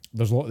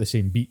 There's a lot of the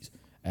same beats,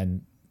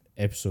 and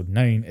Episode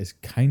 9 is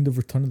kind of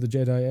Return of the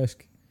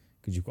Jedi-esque,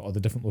 because you've got all the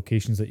different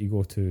locations that you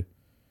go to.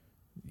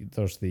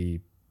 There's the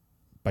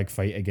big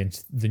fight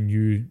against the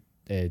new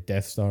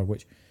Death Star,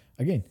 which,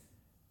 again,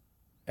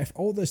 if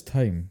all this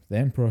time the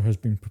Emperor has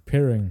been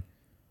preparing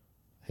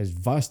his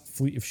vast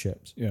fleet of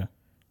ships,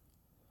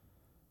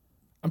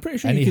 I'm pretty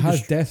sure, and he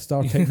has Death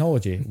Star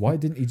technology, why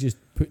didn't he just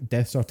put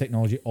Death Star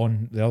technology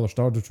on the other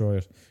Star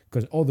Destroyers?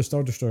 Because all the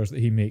Star Destroyers that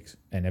he makes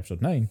in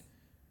Episode 9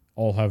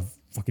 all have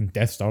fucking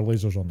Death Star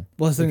lasers on them.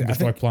 Well, they can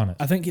destroy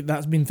planets. I think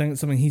that's been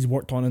something he's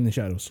worked on in the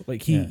shadows.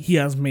 Like he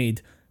has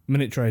made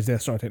miniaturized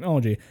Death Star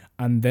technology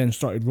and then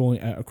started rolling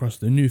it out across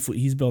the new fleet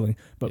he's building.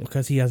 But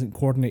because he hasn't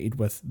coordinated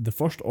with the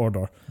First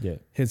Order,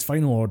 his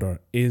final order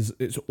is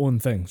its own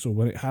thing. So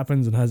when it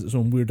happens and has its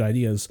own weird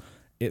ideas,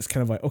 it's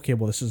kind of like, okay,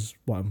 well, this is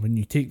what, when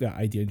you take that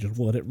idea and just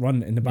let it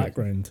run in the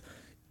background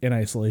in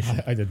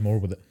isolation. I did more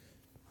with it.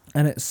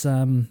 And it's,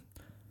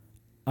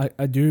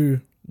 I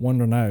do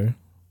wonder now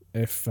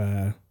if,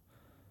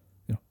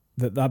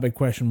 that big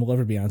question will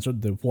ever be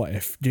answered. The what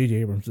if J.J.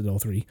 Abrams did all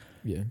three,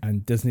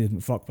 and Disney didn't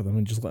fuck with them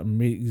and just let them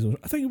make these.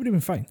 I think it would have been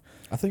fine.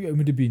 I think it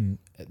would have been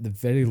at the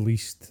very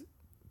least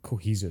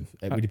cohesive.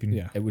 It would have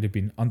been. It would have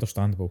been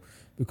understandable,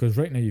 because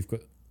right now you've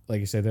got,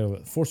 like I said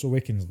earlier, Force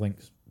Awakens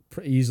links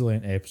pretty easily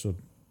into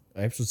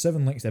episode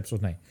 7 links to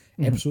episode 9.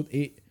 Mm-hmm. Episode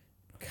 8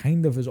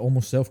 kind of is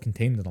almost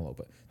self-contained in a little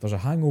bit. There's a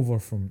hangover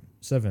from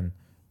 7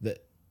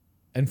 that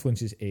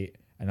influences 8.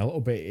 And a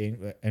little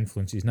bit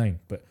influences 9,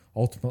 but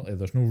ultimately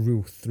there's no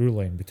real through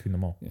line between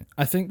them all. Yeah.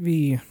 I think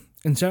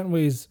in certain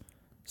ways,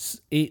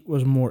 8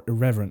 was more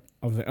irreverent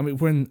of it. I mean,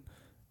 when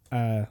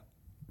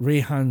Rey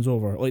hands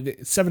over, like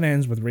 7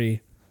 ends with Rey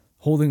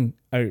holding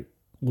out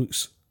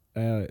Luke's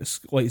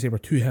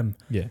lightsaber to him,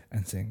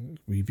 and saying,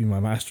 "Will you be my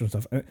master?" and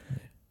stuff. And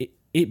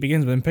 8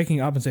 begins with him picking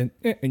it up and saying,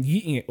 and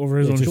yeeting it over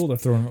his own shoulder,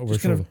 throwing it over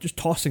his shoulder, just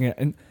tossing it.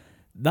 And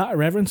that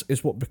irreverence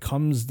is what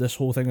becomes this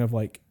whole thing of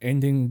like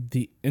ending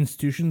the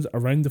institutions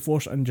around the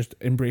Force and just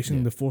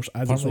embracing the Force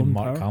as its own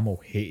Mark power. Hamill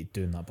hated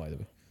doing that, by the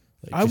way.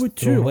 Like, I would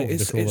too. Like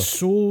it's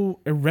so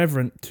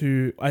irreverent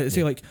to. I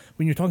say, like,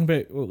 when you're talking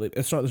about at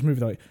the start of this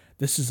movie, like,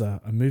 this is a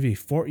movie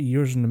 40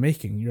 years in the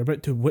making. You're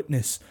about to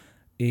witness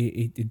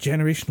a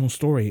generational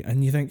story,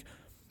 and you think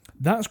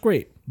that's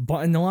great.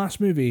 But in the last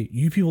movie,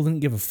 you people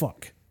didn't give a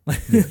fuck.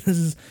 Like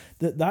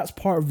that's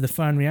part of the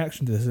fan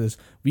reaction to this is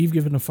we've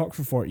given a fuck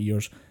for 40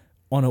 years.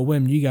 On a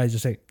whim, you guys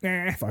just say,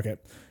 fuck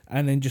it.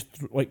 And then just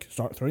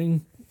start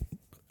throwing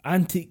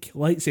antique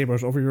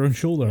lightsabers over your own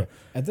shoulder.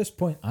 At this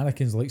point,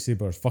 Anakin's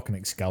lightsaber is fucking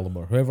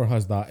Excalibur. Whoever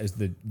has that is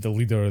the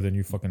leader of the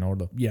new fucking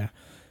order. Yeah.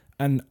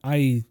 And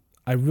I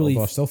really...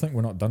 Although I still think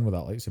we're not done with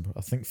that lightsaber.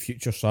 I think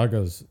future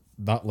sagas,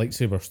 that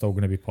lightsaber is still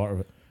going to be part of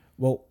it.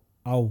 Well,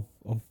 I'll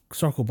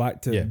circle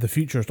back to the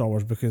future Star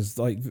Wars, because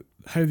like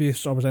how the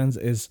Star Wars ends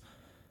is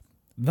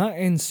that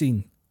end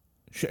scene.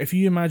 If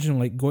you imagine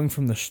like going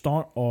from the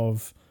start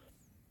of...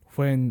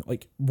 when,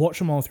 like, watch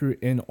them all through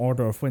in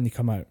order of when they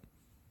come out.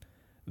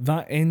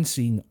 That end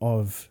scene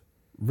of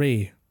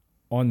Rey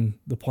on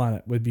the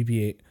planet with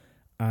BB-8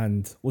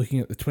 and looking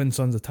at the twin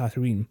suns of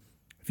Tatooine,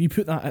 if you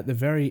put that at the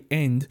very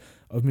end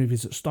of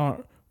movies that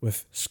start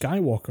with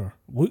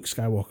Luke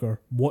Skywalker,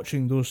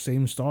 watching those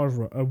same stars,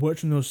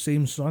 watching those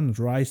same suns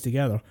rise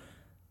together,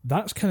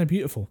 that's kind of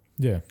beautiful.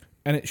 Yeah.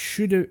 And it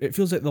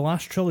feels like the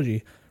last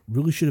trilogy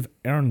really should have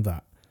earned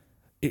that.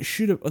 It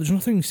should have. There's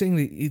nothing saying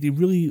they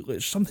really.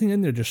 There's something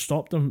in there just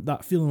stopped them.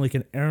 That feeling like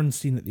an earned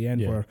scene at the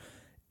end where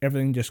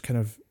everything just kind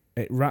of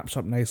it wraps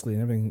up nicely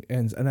and everything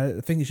ends. And I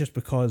think it's just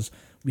because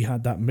we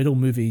had that middle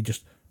movie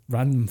just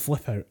random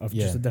flip out of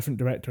just a different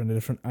director and a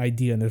different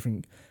idea and a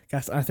different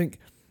cast. And I think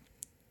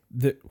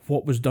that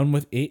what was done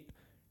with 8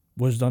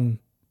 was done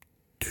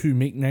to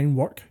make 9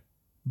 work.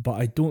 But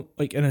I don't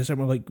like in a sense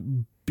like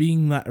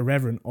being that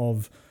irreverent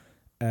of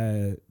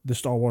the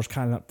Star Wars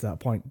canon up to that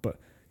point, but.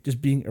 Just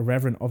being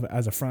irreverent of it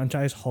as a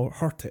franchise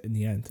hurt it in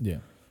the end. Yeah,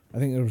 I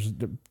think there was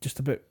just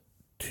a bit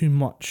too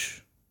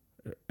much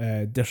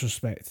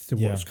disrespect to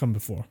what's come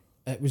before.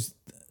 It was,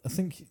 I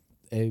think,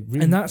 really,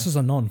 and that's as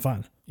a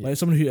non-fan, like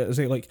someone who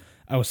say like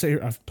I was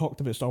saying, I've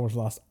talked about Star Wars for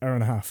the last hour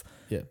and a half,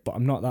 but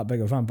I'm not that big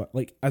of a fan. But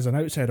like as an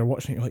outsider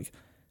watching it, like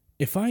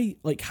if I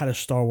like had a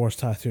Star Wars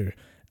tattoo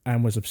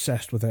and was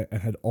obsessed with it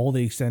and had all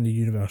the extended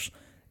universe,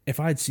 if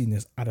I'd seen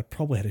this, I'd have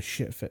probably had a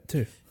shit fit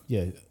too.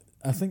 Yeah,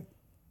 I think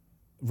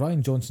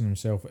Rian Johnson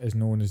himself is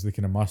known as the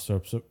kind of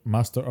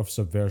master of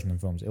subversion in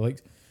films. He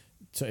likes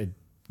sort of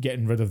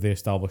getting rid of the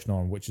established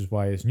norm, which is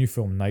why his new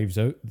film Knives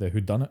Out, the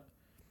whodunit,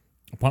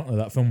 apparently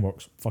that film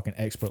works fucking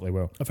expertly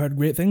well. I've heard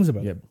great things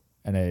about it. Yeah,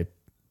 and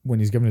when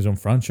he's given his own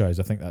franchise,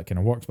 I think that kind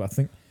of works. But I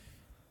think,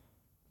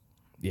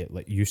 yeah,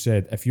 like you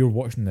said, if you're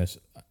watching this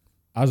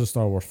as a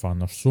Star Wars fan,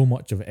 there's so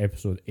much of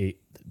Episode 8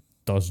 that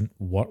doesn't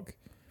work.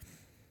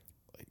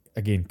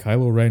 Again,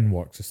 Kylo Ren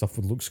works, the stuff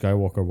with Luke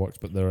Skywalker works,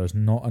 but there is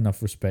not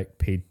enough respect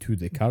paid to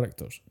the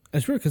characters.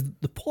 It's weird because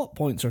the plot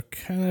points are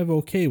kind of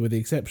okay with the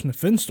exception of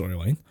Finn's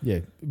storyline. Yeah,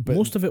 but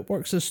most of it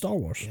works as Star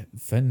Wars. Yeah,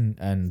 Finn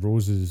and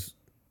Rose's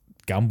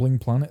gambling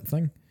planet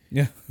thing.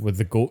 Yeah. With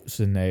the goats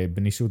and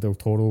Benicio del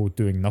Toro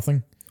doing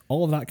nothing.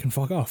 All of that can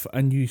fuck off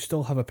and you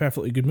still have a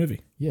perfectly good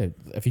movie. Yeah,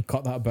 if you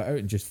cut that bit out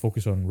and just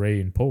focus on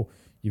Rey and Poe,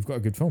 you've got a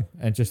good film.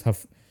 And just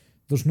have...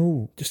 There's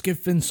no... Just give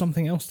Finn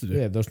something else to do.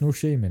 Yeah, there's no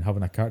shame in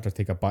having a character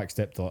take a back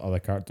step to let other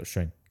characters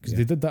shine. Because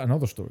they did that in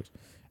other stories.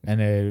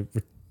 In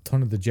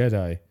Return of the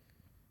Jedi,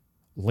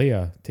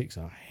 Leia takes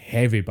a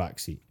heavy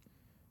backseat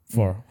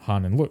for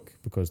Han and Luke.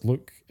 Because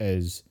Luke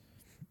is...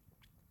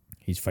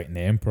 He's fighting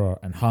the Emperor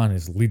and Han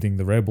is leading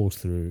the rebels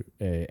through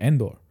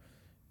Endor.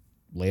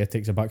 Leia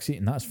takes a backseat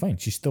and that's fine.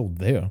 She's still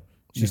there.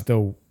 She's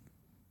still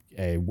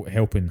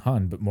helping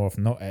Han, but more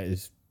often than not, it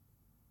is,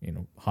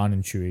 Han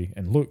and Chewie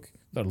and Luke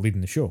that are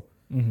leading the show.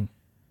 Mm-hmm.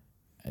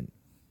 And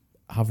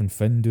having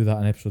Finn do that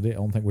in Episode 8, I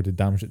don't think would have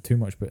damaged it too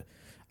much, but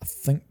I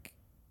think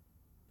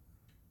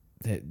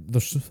that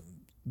there's...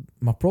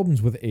 My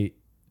problems with 8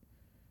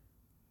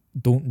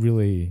 don't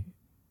really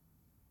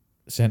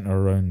centre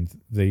around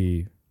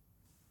the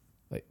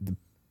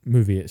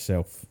movie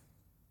itself,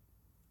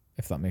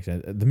 if that makes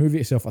sense. The movie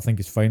itself, I think,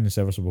 is fine and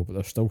serviceable, but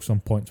there's still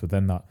some points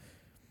within that.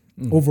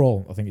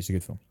 Overall, I think it's a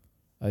good film.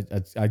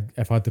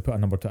 If I had to put a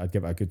number to it, I'd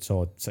give it a good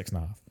solid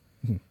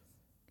 6.5.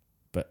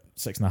 But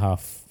 6.5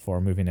 for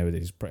a movie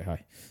nowadays is pretty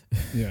high.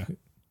 Yeah.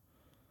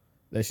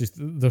 It's just,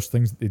 there's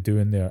things that they do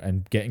in there,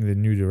 and getting the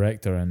new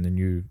director and the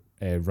new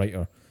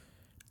writer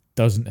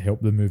doesn't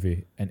help the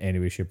movie in any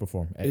way, shape, or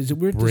form. It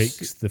weird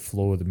breaks the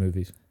flow of the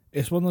movies.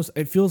 It's one of those.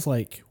 It feels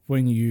like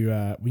when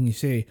you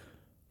say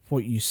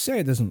what you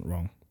said isn't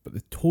wrong, but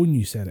the tone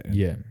you said it in.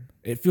 Yeah.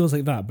 It feels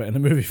like that, but in a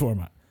movie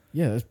format.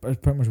 Yeah, that's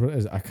pretty much what it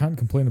is. I can't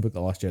complain about The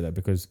Last Jedi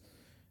because,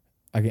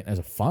 again, as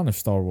a fan of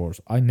Star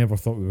Wars, I never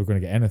thought we were going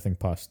to get anything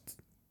past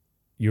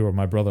you or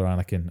my brother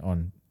Anakin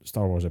on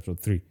Star Wars Episode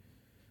 3.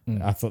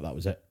 I thought that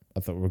was it.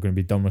 I thought we were going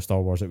to be done with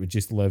Star Wars. It would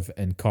just live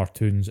in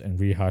cartoons and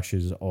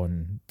rehashes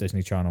on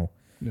Disney Channel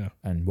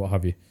and what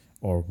have you,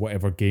 or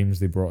whatever games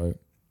they brought out.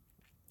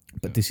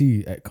 But to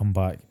see it come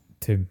back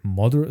to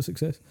moderate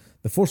success,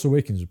 The Force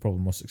Awakens was probably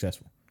the most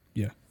successful.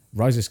 Yeah.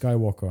 Rise of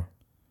Skywalker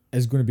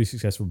is going to be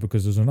successful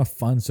because there's enough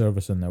fan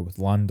service in there with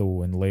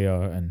Lando and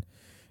Leia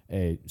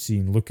and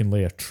seeing Luke and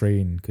Leia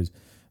train, because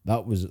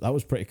that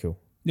was pretty cool.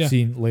 Yeah.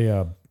 Seeing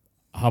Leia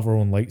have her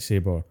own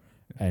lightsaber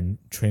and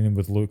training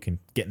with Luke and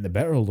getting the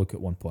better of Luke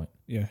at one point.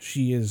 Yeah,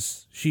 she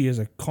is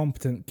a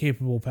competent,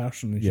 capable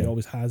person, and she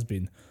always has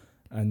been,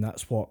 and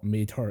that's what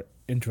made her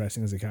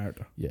interesting as a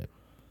character. Yeah.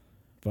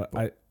 But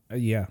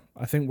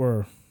I think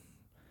we're...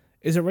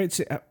 Is it right to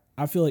say...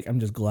 I feel like I'm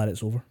just glad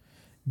it's over.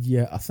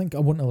 Yeah, I think I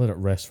want to let it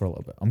rest for a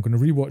little bit. I'm going to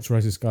rewatch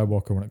Rise of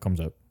Skywalker when it comes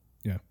out.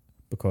 Yeah.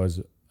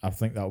 Because I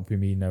think that will be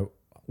me now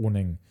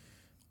owning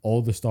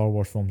all the Star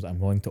Wars films that I'm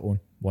willing to own.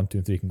 1, 2,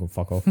 and 3 can go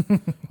fuck off.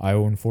 I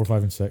own 4,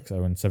 5, and 6. I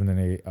own 7 and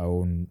 8. I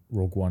own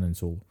Rogue One and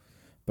Solo.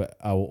 But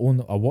I'll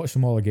watch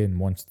them all again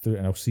once through,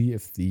 and I'll see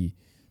if the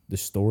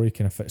story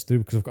kind of fits through,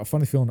 because I've got a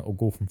funny feeling it'll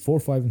go from 4,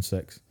 5, and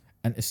 6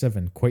 into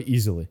 7 quite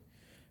easily.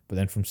 But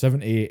then from 7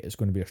 to 8, it's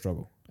going to be a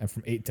struggle. And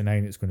from 8 to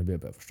 9, it's going to be a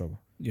bit of a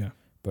struggle. Yeah.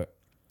 But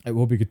it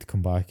will be good to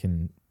come back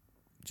and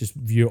just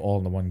view it all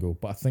in the one go.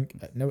 But I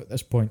think now at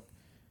this point,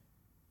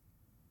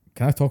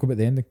 can I talk about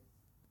the ending?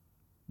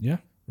 Yeah.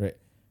 Right.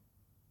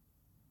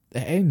 It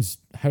ends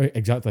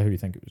exactly how you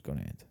think it was going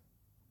to end.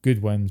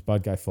 Good wins,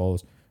 bad guy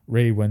falls.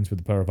 Rey wins with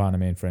the power of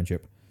anime and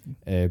friendship.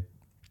 It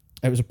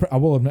was I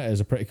will admit, it was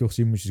a pretty cool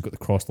scene when she's got the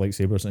crossed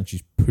lightsabers and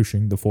she's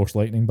pushing the Force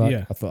lightning back.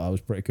 Yeah. I thought that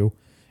was pretty cool.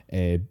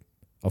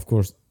 Of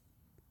course,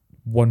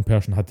 one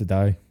person had to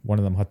die. One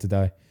of them had to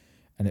die,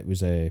 and it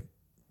was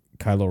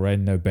Kylo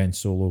Ren, now Ben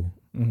Solo.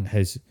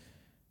 Mm-hmm.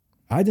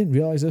 I didn't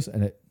realize this,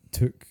 and it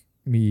took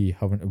me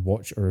having to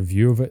watch a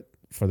review of it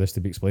for this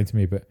to be explained to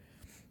me. But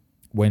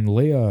when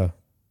Leia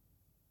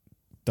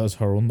does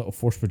her own little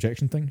force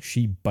projection thing,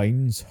 she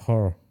binds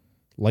her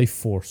life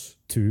force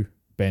to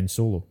Ben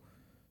Solo.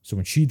 So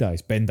when she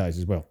dies, Ben dies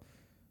as well.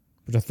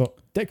 Which I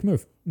thought, dick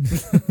move.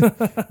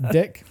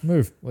 Dick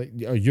move. Like,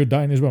 you're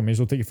dying as well. May as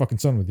well take your fucking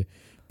son with you.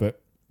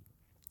 But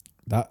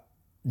that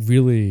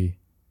really,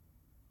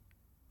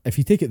 if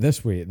you take it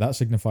this way, that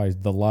signifies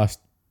the last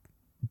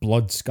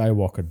blood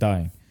Skywalker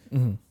dying.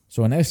 Mm-hmm.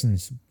 So in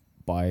essence,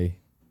 by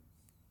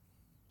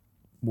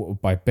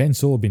Ben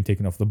Solo being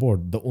taken off the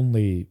board, the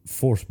only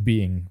Force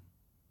being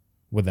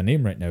with a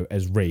name right now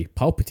is Rey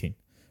Palpatine,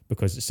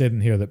 because it said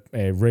in here that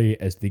Rey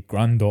is the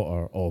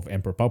granddaughter of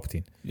Emperor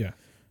Palpatine. Yeah.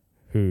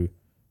 Who,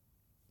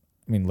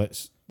 I mean,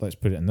 let's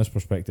put it in this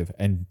perspective.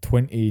 In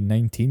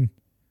 2019,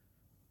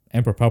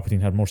 Emperor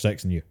Palpatine had more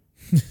sex than you.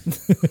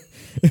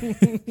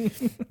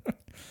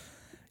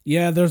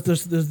 Yeah, there's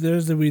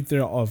the weird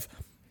threat of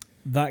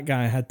that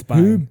guy had to bang.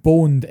 Who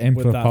boned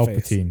Emperor with that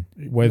Palpatine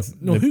with?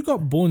 Who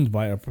got boned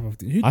by Emperor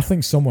Palpatine? I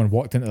think someone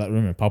walked into that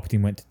room and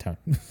Palpatine went to town.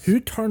 Who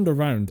turned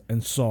around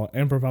and saw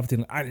Emperor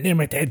Palpatine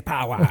unlimited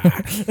power?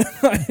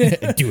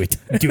 Do it.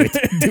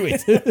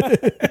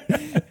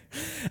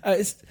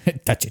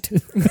 Touch it.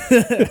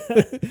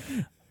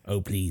 Oh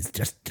please,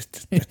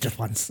 just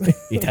once.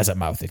 It has a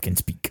mouth. It can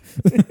speak.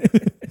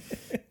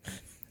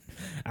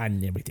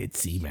 Unlimited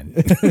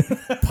semen.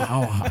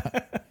 Power.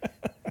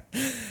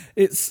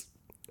 It's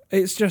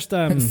just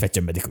Fetch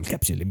a medical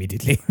capsule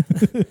immediately.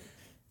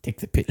 Take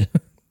the pill.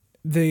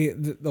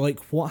 the like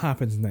what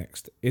happens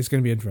next is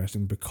going to be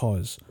interesting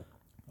because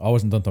I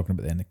wasn't done talking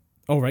about the ending.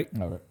 oh right.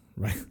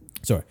 Right.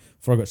 Sorry,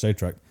 before I got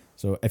sidetracked.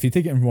 So if you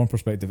take it from one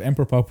perspective,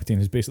 Emperor Palpatine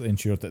has basically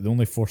ensured that the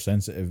only Force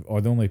sensitive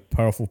or the only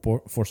powerful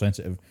Force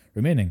sensitive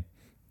remaining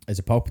is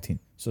a Palpatine.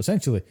 So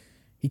essentially,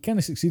 he kind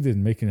of succeeded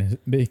in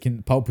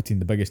making Palpatine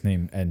the biggest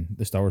name in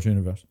the Star Wars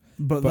universe.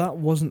 But that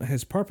wasn't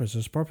his purpose.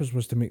 His purpose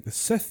was to make the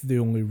Sith the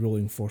only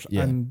ruling force,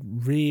 Yeah.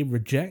 and Rey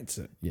rejects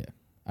it. Yeah.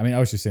 I mean, I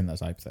was just saying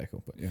that's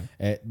hypothetical, but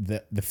Yeah.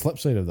 The flip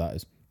side of that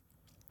is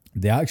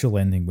the actual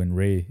ending when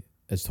Rey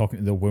is talking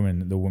to the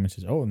woman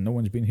says, "Oh, no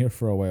one's been here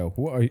for a while.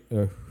 Who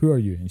are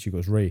you?" And she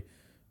goes, "Rey."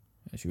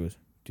 And she goes,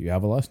 "Do you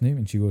have a last name?"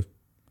 And she goes,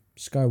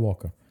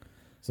 "Skywalker."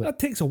 So That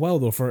takes a while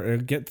though for her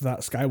to get to that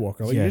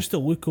Skywalker. Like Yeah. you used to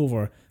look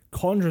over,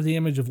 conjure the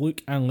image of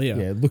Luke and Leia.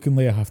 yeah, Luke and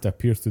Leia have to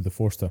appear through the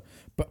Force to her.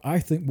 But I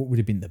think what would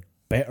have been the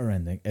better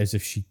ending is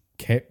if she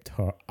kept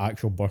her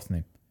actual birth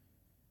name.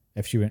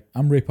 If she went,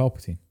 "I'm Rey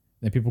Palpatine,"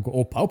 then people go,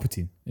 "Oh,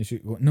 Palpatine," and she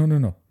go, "No,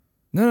 No.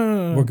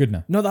 we're good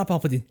now." Not that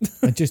Palpatine.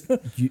 And just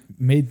you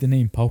made the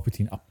name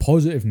Palpatine a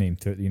positive name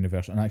throughout the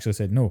universe, and actually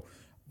said, "No,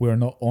 we are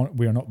not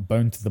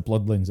bound to the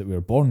bloodlines that we were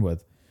born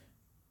with.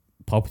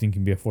 Palpatine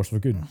can be a force for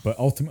good." But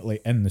ultimately,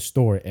 in the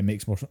story, it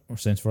makes more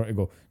sense for her to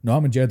go, "No,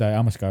 I'm a Jedi.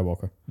 I'm a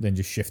Skywalker." Then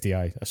just shifty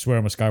eye. "I swear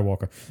I'm a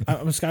Skywalker."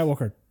 I'm a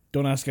Skywalker.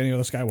 Don't ask any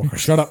other Skywalkers.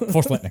 Shut up,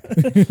 Force lightning.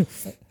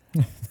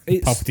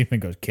 It's- Palpatine then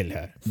goes, "Kill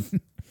her."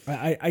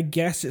 I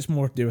guess it's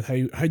more to do with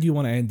how do you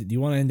want to end it? Do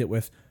you want to end it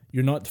with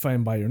you're not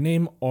defined by your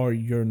name, or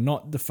you're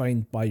not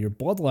defined by your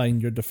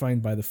bloodline? You're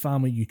defined by the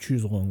family you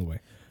choose along the way.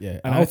 Yeah,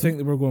 And I think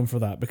that we're going for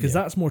that because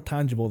that's more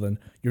tangible than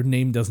your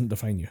name doesn't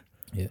define you.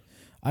 Yeah,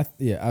 I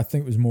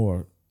think it was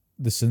more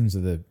the sins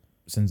of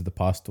the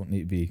past don't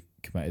need to be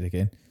committed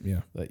again.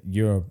 Yeah. Like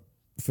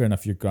fair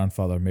enough, your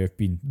grandfather may have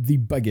been the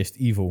biggest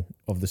evil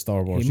of the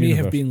Star Wars He may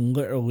universe. have been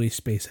literally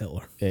Space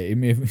Hitler. Yeah, he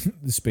may have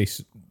the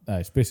space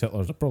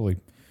Hitler is a probably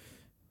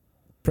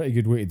pretty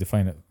good way to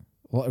define it.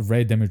 A lot of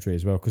red imagery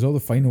as well, because all the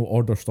Final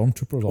Order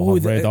stormtroopers all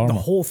have red armor. The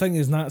whole thing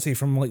is Nazi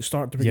from like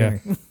start to Yeah.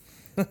 beginning.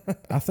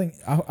 I think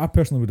I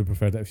personally would have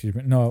preferred it if she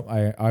went, "No,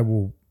 I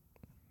will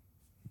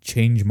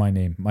change my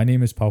name. My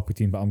name is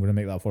Palpatine, but I'm going to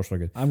make that force for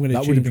good." I'm going to That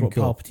would have change been what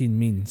cool. Palpatine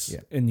means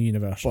in the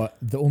universe. But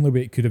the only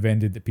way it could have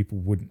ended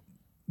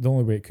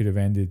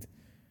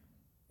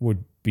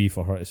would be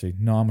for her to say,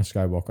 "No, I'm a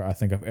Skywalker. I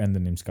think I've earned the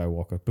name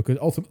Skywalker." Because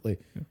ultimately,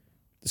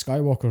 the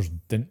Skywalkers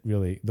didn't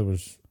really... There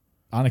was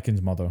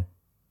Anakin's mother,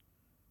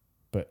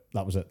 but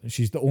that was it.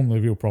 She's the only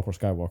real proper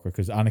Skywalker,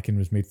 because Anakin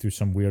was made through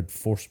some weird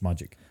force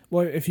magic.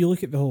 Well, if you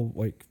look at the whole,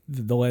 like,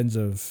 the lens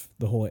of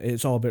the whole...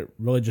 It's all about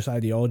religious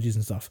ideologies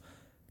and stuff.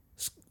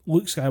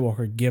 Luke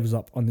Skywalker gives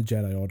up on the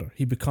Jedi Order.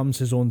 He becomes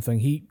his own thing.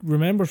 He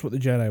remembers what the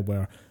Jedi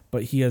were,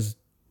 but he has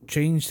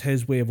changed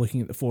his way of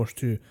looking at the Force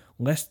to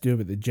less to do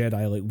with the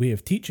Jedi like way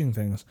of teaching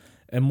things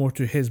and more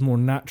to his more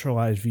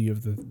naturalized view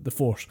of the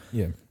Force.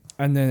 Yeah.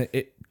 And then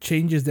it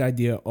changes the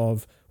idea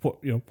of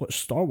what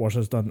Star Wars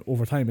has done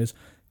over time is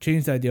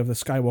change the idea of the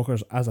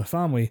Skywalkers as a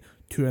family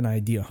to an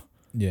idea.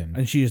 Yeah.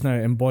 And she is now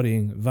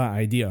embodying that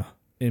idea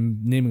in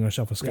naming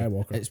herself a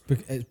Skywalker.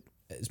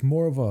 It's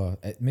more of a...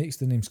 It makes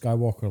the name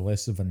Skywalker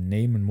less of a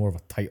name and more of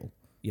a title.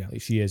 Yeah.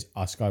 Like, she is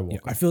a Skywalker. Yeah,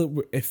 I feel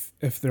like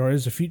if there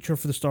is a future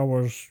for the Star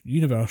Wars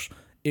universe,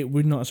 it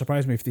would not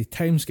surprise me if they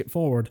time skip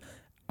forward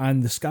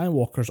and the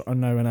Skywalkers are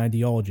now an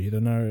ideology.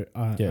 They're now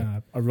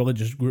a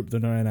religious group.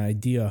 They're now an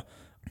ideal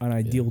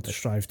to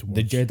strive towards.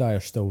 The Jedi are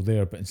still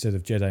there, but instead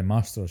of Jedi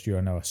Masters, you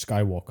are now a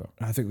Skywalker.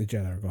 I think the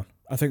Jedi are gone.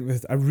 I think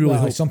that I really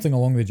hope something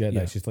along the Jedi.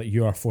 Yeah. It's just like,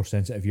 you are Force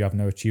sensitive. You have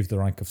now achieved the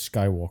rank of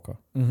Skywalker.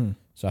 Mm-hmm.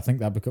 So I think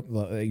that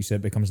like you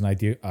said, becomes an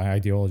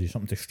ideology,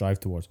 something to strive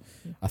towards.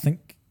 I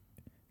think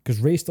because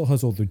Rey still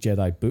has all the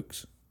Jedi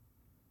books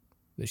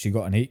that she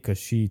got in 8 because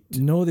she...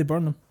 No, they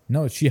burn them.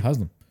 No, she has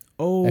them.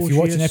 Oh, if you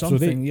watch an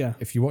episode 8, yeah.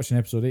 If you watch an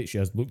episode 8, she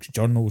has Luke's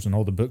journals and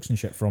all the books and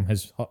shit from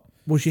his hut.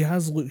 Well, she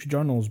has Luke's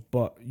journals,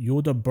 but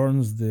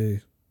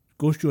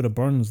Ghost Yoda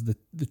burns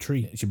the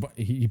tree.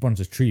 He burns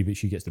his tree, but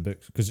she gets the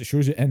books because it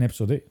shows you in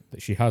episode 8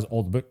 that she has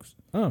all the books.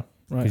 Oh,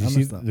 right. Because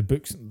you see the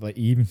books, like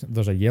even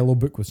there's a yellow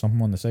book with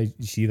something on the side.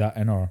 You see that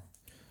in her.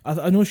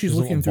 I know she's There's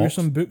a looking little through box.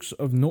 some books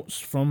of notes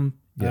from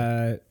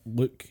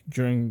Luke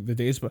during the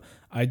days, but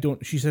I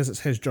don't. She says it's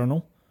his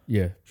journal.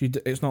 Yeah.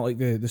 It's not like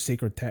the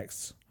sacred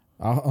texts.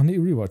 I'll need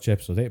to rewatch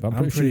episode 8, but I'm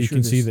pretty sure you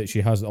can see that she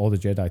has all the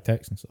Jedi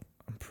texts and stuff.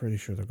 I'm pretty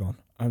sure they're gone.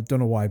 I don't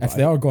know why. But if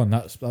they are gone,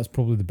 that's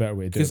probably the better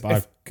way to do it.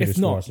 But if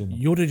not,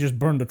 Yoda just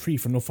burned a tree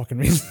for no fucking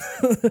reason.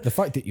 The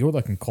fact that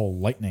Yoda can call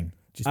lightning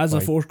just as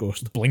a Force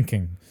ghost,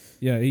 blinking.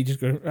 Yeah, he just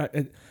goes.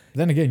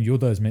 Then again,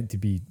 Yoda is meant to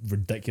be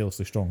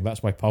ridiculously strong.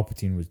 That's why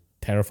Palpatine was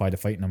terrified of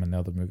fighting him in the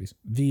other movies.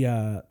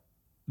 The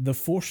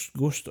Force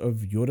ghost of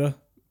Yoda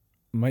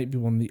might be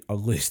one of the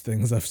ugliest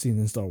things I've seen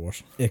in Star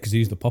Wars. Yeah, because he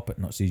used the puppet,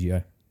 not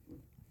CGI.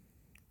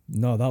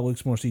 No, that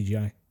looks more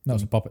CGI. No,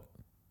 it's a puppet.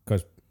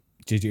 Because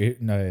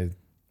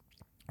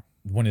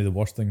one of the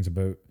worst things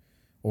about,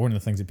 or one of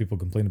the things that people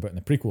complain about in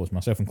the prequels,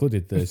 myself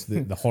included, is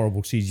the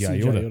horrible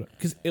CGI Yoda.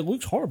 Because it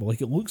looks horrible. Like,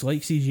 it looks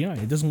like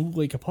CGI. It doesn't look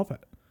like a puppet.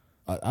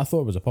 I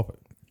thought it was a puppet.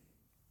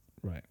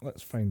 Right,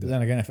 let's find it.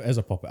 Then again, if it is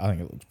a puppet, I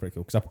think it looks pretty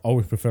cool. Because I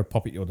always prefer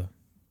puppet Yoda.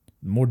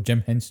 The more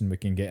Jim Henson we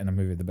can get in a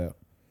movie, the better.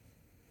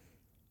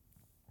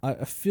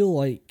 I feel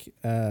like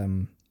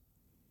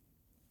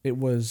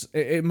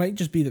it might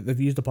just be that they've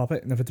used a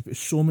puppet and they've had to put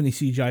so many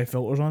CGI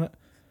filters on it.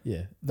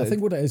 Yeah. I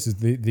think what it is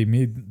they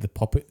made the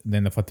puppet and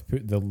then they've had to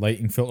put the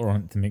lighting filter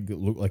on it to make it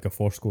look like a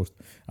Force ghost.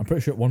 I'm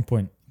pretty sure at one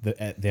point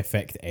the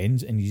effect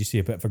ends and you just see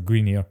a bit of a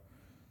green ear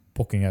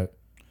poking out.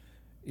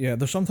 Yeah,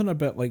 there's something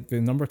about like the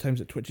number of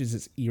times it twitches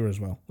its ear as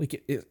well.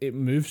 Like it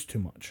moves too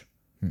much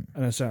in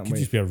a certain way. Could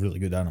just be a really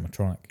good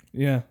animatronic.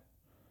 Yeah.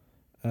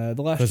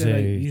 The Last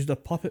Jedi used a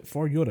puppet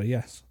for Yoda,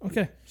 yes.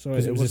 Okay. So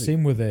it was the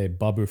same with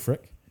Babu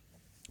Frick.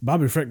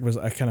 Babu Frick was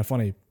kind of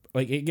funny.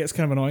 Like, it gets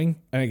kind of annoying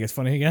and it gets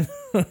funny again.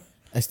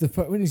 It's the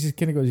part when he just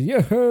kind of goes,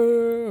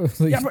 yo!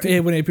 Like,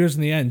 when he appears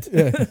in the end.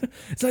 Yeah.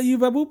 Is that you,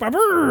 Babu?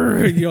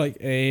 Babu! You're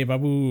like, hey,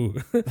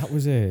 Babu. It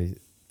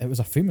was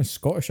a famous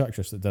Scottish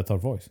actress that did her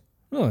voice.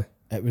 Really?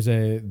 It was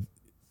I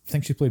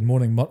think she played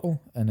Moaning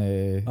Myrtle in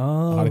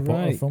Harry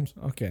Potter films.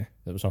 Okay.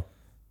 It was her.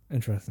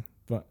 Interesting.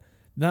 But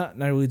that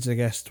now leads, I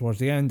guess, towards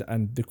the end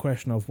and the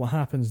question of what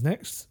happens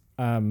next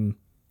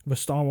with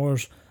Star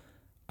Wars.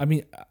 I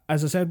mean,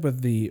 as I said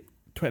with the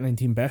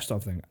 2019 best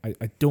of thing,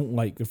 I don't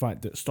like the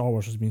fact that Star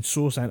Wars has been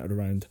so centered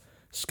around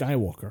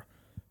Skywalker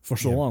for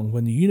so long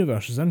when the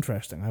universe is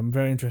interesting. I'm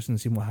very interested in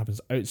seeing what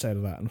happens outside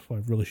of that, and I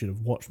really should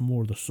have watched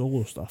more of the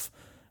solo stuff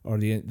or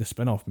the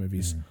spin-off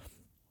movies.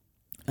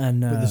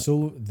 And but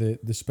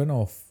the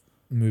spin-off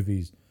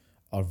movies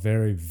are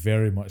very,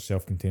 very much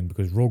self-contained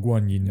because Rogue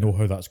One, you know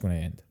how that's going to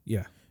end.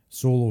 Yeah.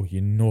 Solo,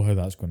 you know how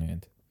that's going to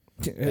end.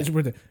 It's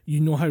weird. You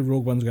know how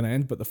Rogue One's going to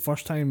end, but the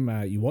first time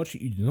you watch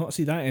it, you do not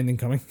see that ending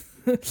coming.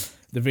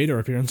 The Vader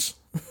appearance.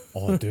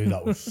 Oh, dude,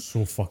 that was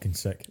so fucking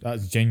sick.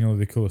 That's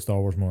genuinely the coolest Star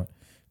Wars moment.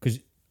 Because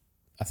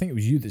I think it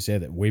was you that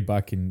said it way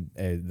back in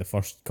the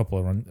first couple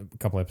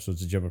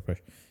episodes of Gibberpish.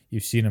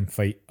 You've seen him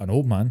fight an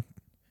old man.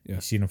 Yeah.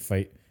 You've seen him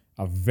fight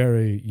a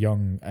very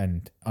young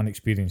and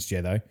unexperienced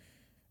Jedi.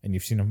 And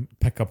you've seen him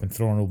pick up and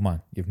throw an old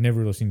man. You've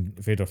never really seen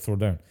Vader throw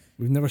down.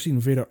 We've never seen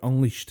Vader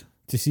unleashed.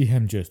 To see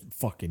him just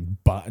fucking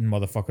batting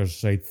motherfuckers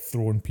aside,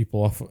 throwing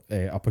people off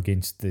up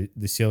against the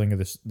ceiling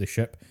of the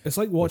ship. It's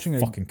like watching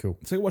fucking cool.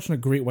 It's like watching a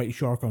great white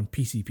shark on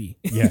PCP.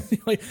 Yeah.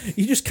 Like,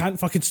 you just can't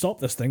fucking stop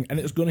this thing and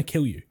it's going to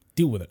kill you.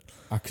 Deal with it.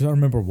 Because I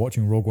remember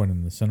watching Rogue One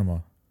in the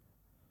cinema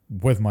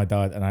with my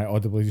dad and I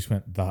audibly just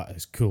went, that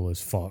is cool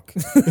as fuck.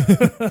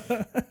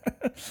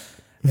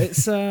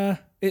 It's,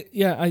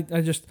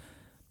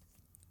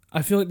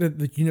 I feel like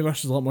the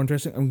universe is a lot more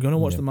interesting. I'm going to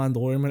watch The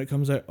Mandalorian when it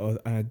comes out. And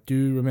I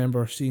do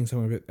remember seeing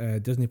something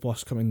about Disney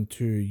Plus coming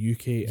to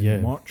UK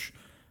in March.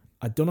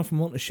 I don't know if I'm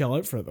wanting to shell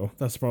out for it, though.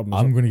 That's the problem.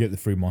 I'm going to get the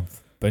free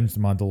month. Binge The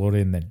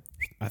Mandalorian then.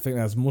 I think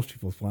that's most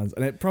people's plans.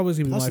 And it probably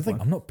is even my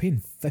plan. I'm not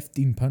paying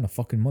 £15 a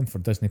fucking month for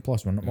Disney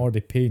Plus when I'm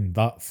already paying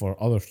that for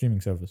other streaming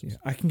services. Yeah,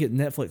 I can get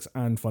Netflix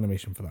and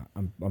Funimation for that.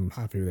 I'm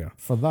happy with that.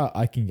 For that,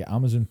 I can get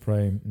Amazon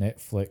Prime,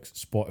 Netflix,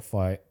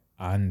 Spotify,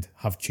 and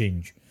have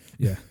change.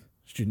 Yeah.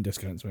 Student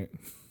discounts, mate.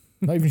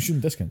 Not even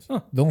student discounts. Huh.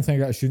 The only thing I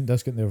got a student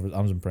discount there was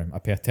Amazon Prime. I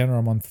pay $10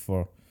 a month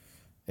for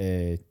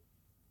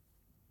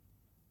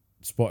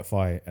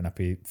Spotify, and I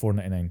pay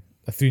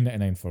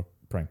 $3.99 for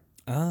Prime.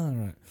 Ah,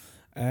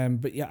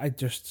 right. But yeah,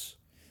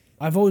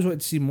 I've always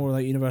wanted to see more of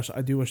that universe.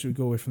 I do wish it would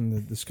go away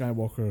from the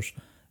Skywalkers.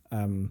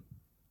 And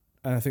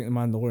I think the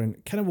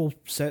Mandalorian kind of will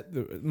set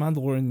the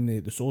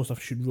Mandalorian, the solo stuff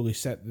should really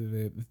set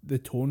the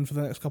tone for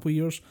the next couple of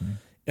years.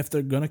 If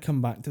they're gonna come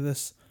back to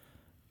this.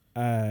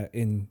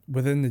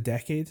 Within the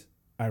decade,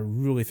 I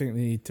really think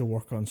they need to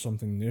work on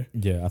something new.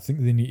 Yeah, I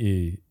think they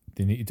need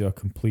to do a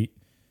complete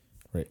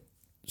right.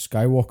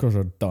 Skywalkers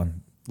are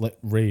done. Let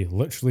Rey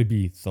literally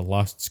be the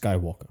last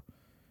Skywalker.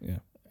 Yeah,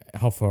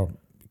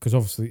 because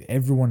obviously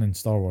everyone in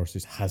Star Wars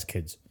just has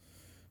kids.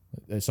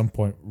 At some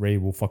point, Rey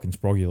will fucking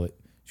sprogulate.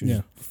 She'll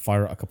just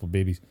fire at a couple of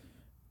babies,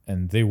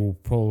 and they will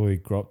probably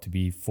grow up to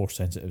be Force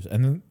sensitives.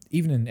 And then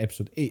even in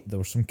Episode 8, there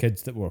were some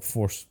kids that were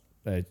Force.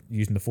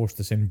 Using the Force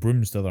to send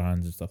brooms to their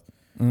hands and stuff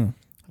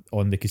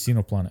on the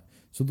casino planet.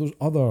 So there's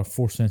other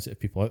Force sensitive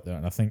people out there,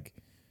 and I think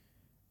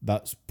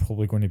that's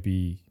probably going to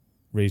be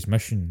Rey's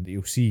mission that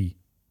you'll see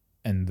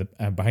and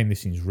the behind the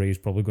scenes, Rey's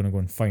probably going to go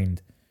and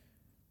find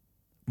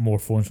more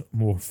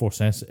force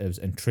sensitives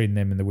and train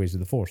them in the ways of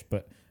the Force,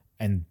 but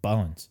in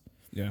balance.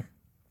 Yeah.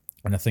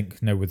 And I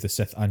think now with the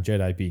Sith and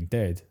Jedi being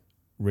dead,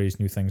 Rey's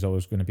new thing's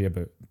always going to be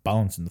about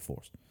balancing the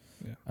Force.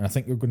 Yeah. And I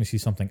think you're going to see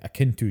something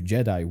akin to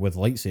Jedi with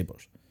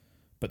lightsabers,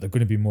 but they're going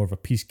to be more of a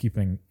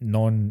peacekeeping,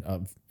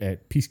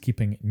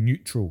 peacekeeping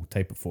neutral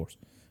type of Force.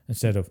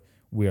 Instead of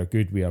we are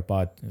good, we are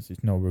bad.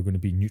 No, we're going to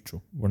be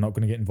neutral. We're not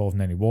going to get involved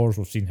in any wars.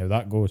 We've seen how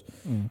that goes.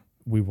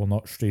 We will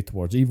not stray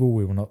towards evil.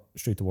 We will not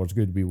stray towards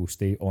good. We will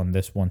stay on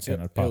this one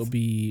centered path. It'll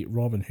be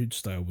Robin Hood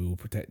style. We will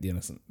protect the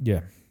innocent.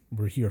 Yeah.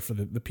 We're here for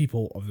the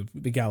people of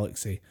the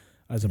galaxy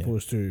as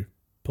opposed to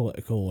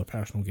political or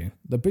personal gain.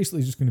 They're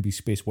basically just going to be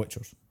space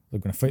witchers. They're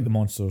going to fight the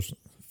monsters,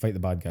 fight the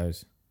bad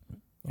guys.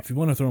 If you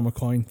want to throw them a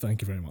coin,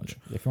 thank you very much.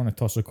 If you want to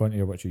toss a coin to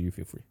your witcher, you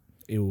feel free.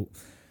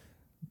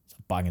 It's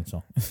a banging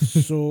song.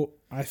 So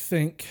I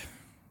think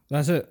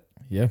that's it.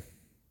 Yeah.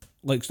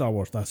 Like Star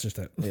Wars, that's just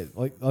it.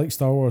 Like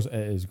Star Wars, it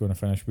is going to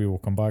finish. We will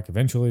come back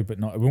eventually, but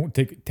not. It won't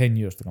take 10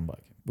 years to come back.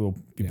 We'll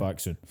be back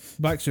soon.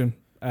 Back soon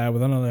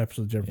with another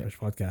episode of Gibberpish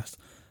Podcast.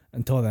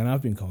 Until then,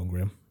 I've been Colin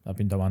Graham. I've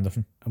been Dom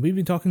Anderson. And we've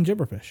been talking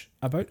Gibberpish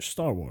about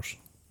Star Wars.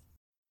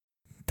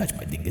 Touch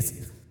my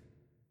dingus.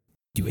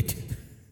 Do it.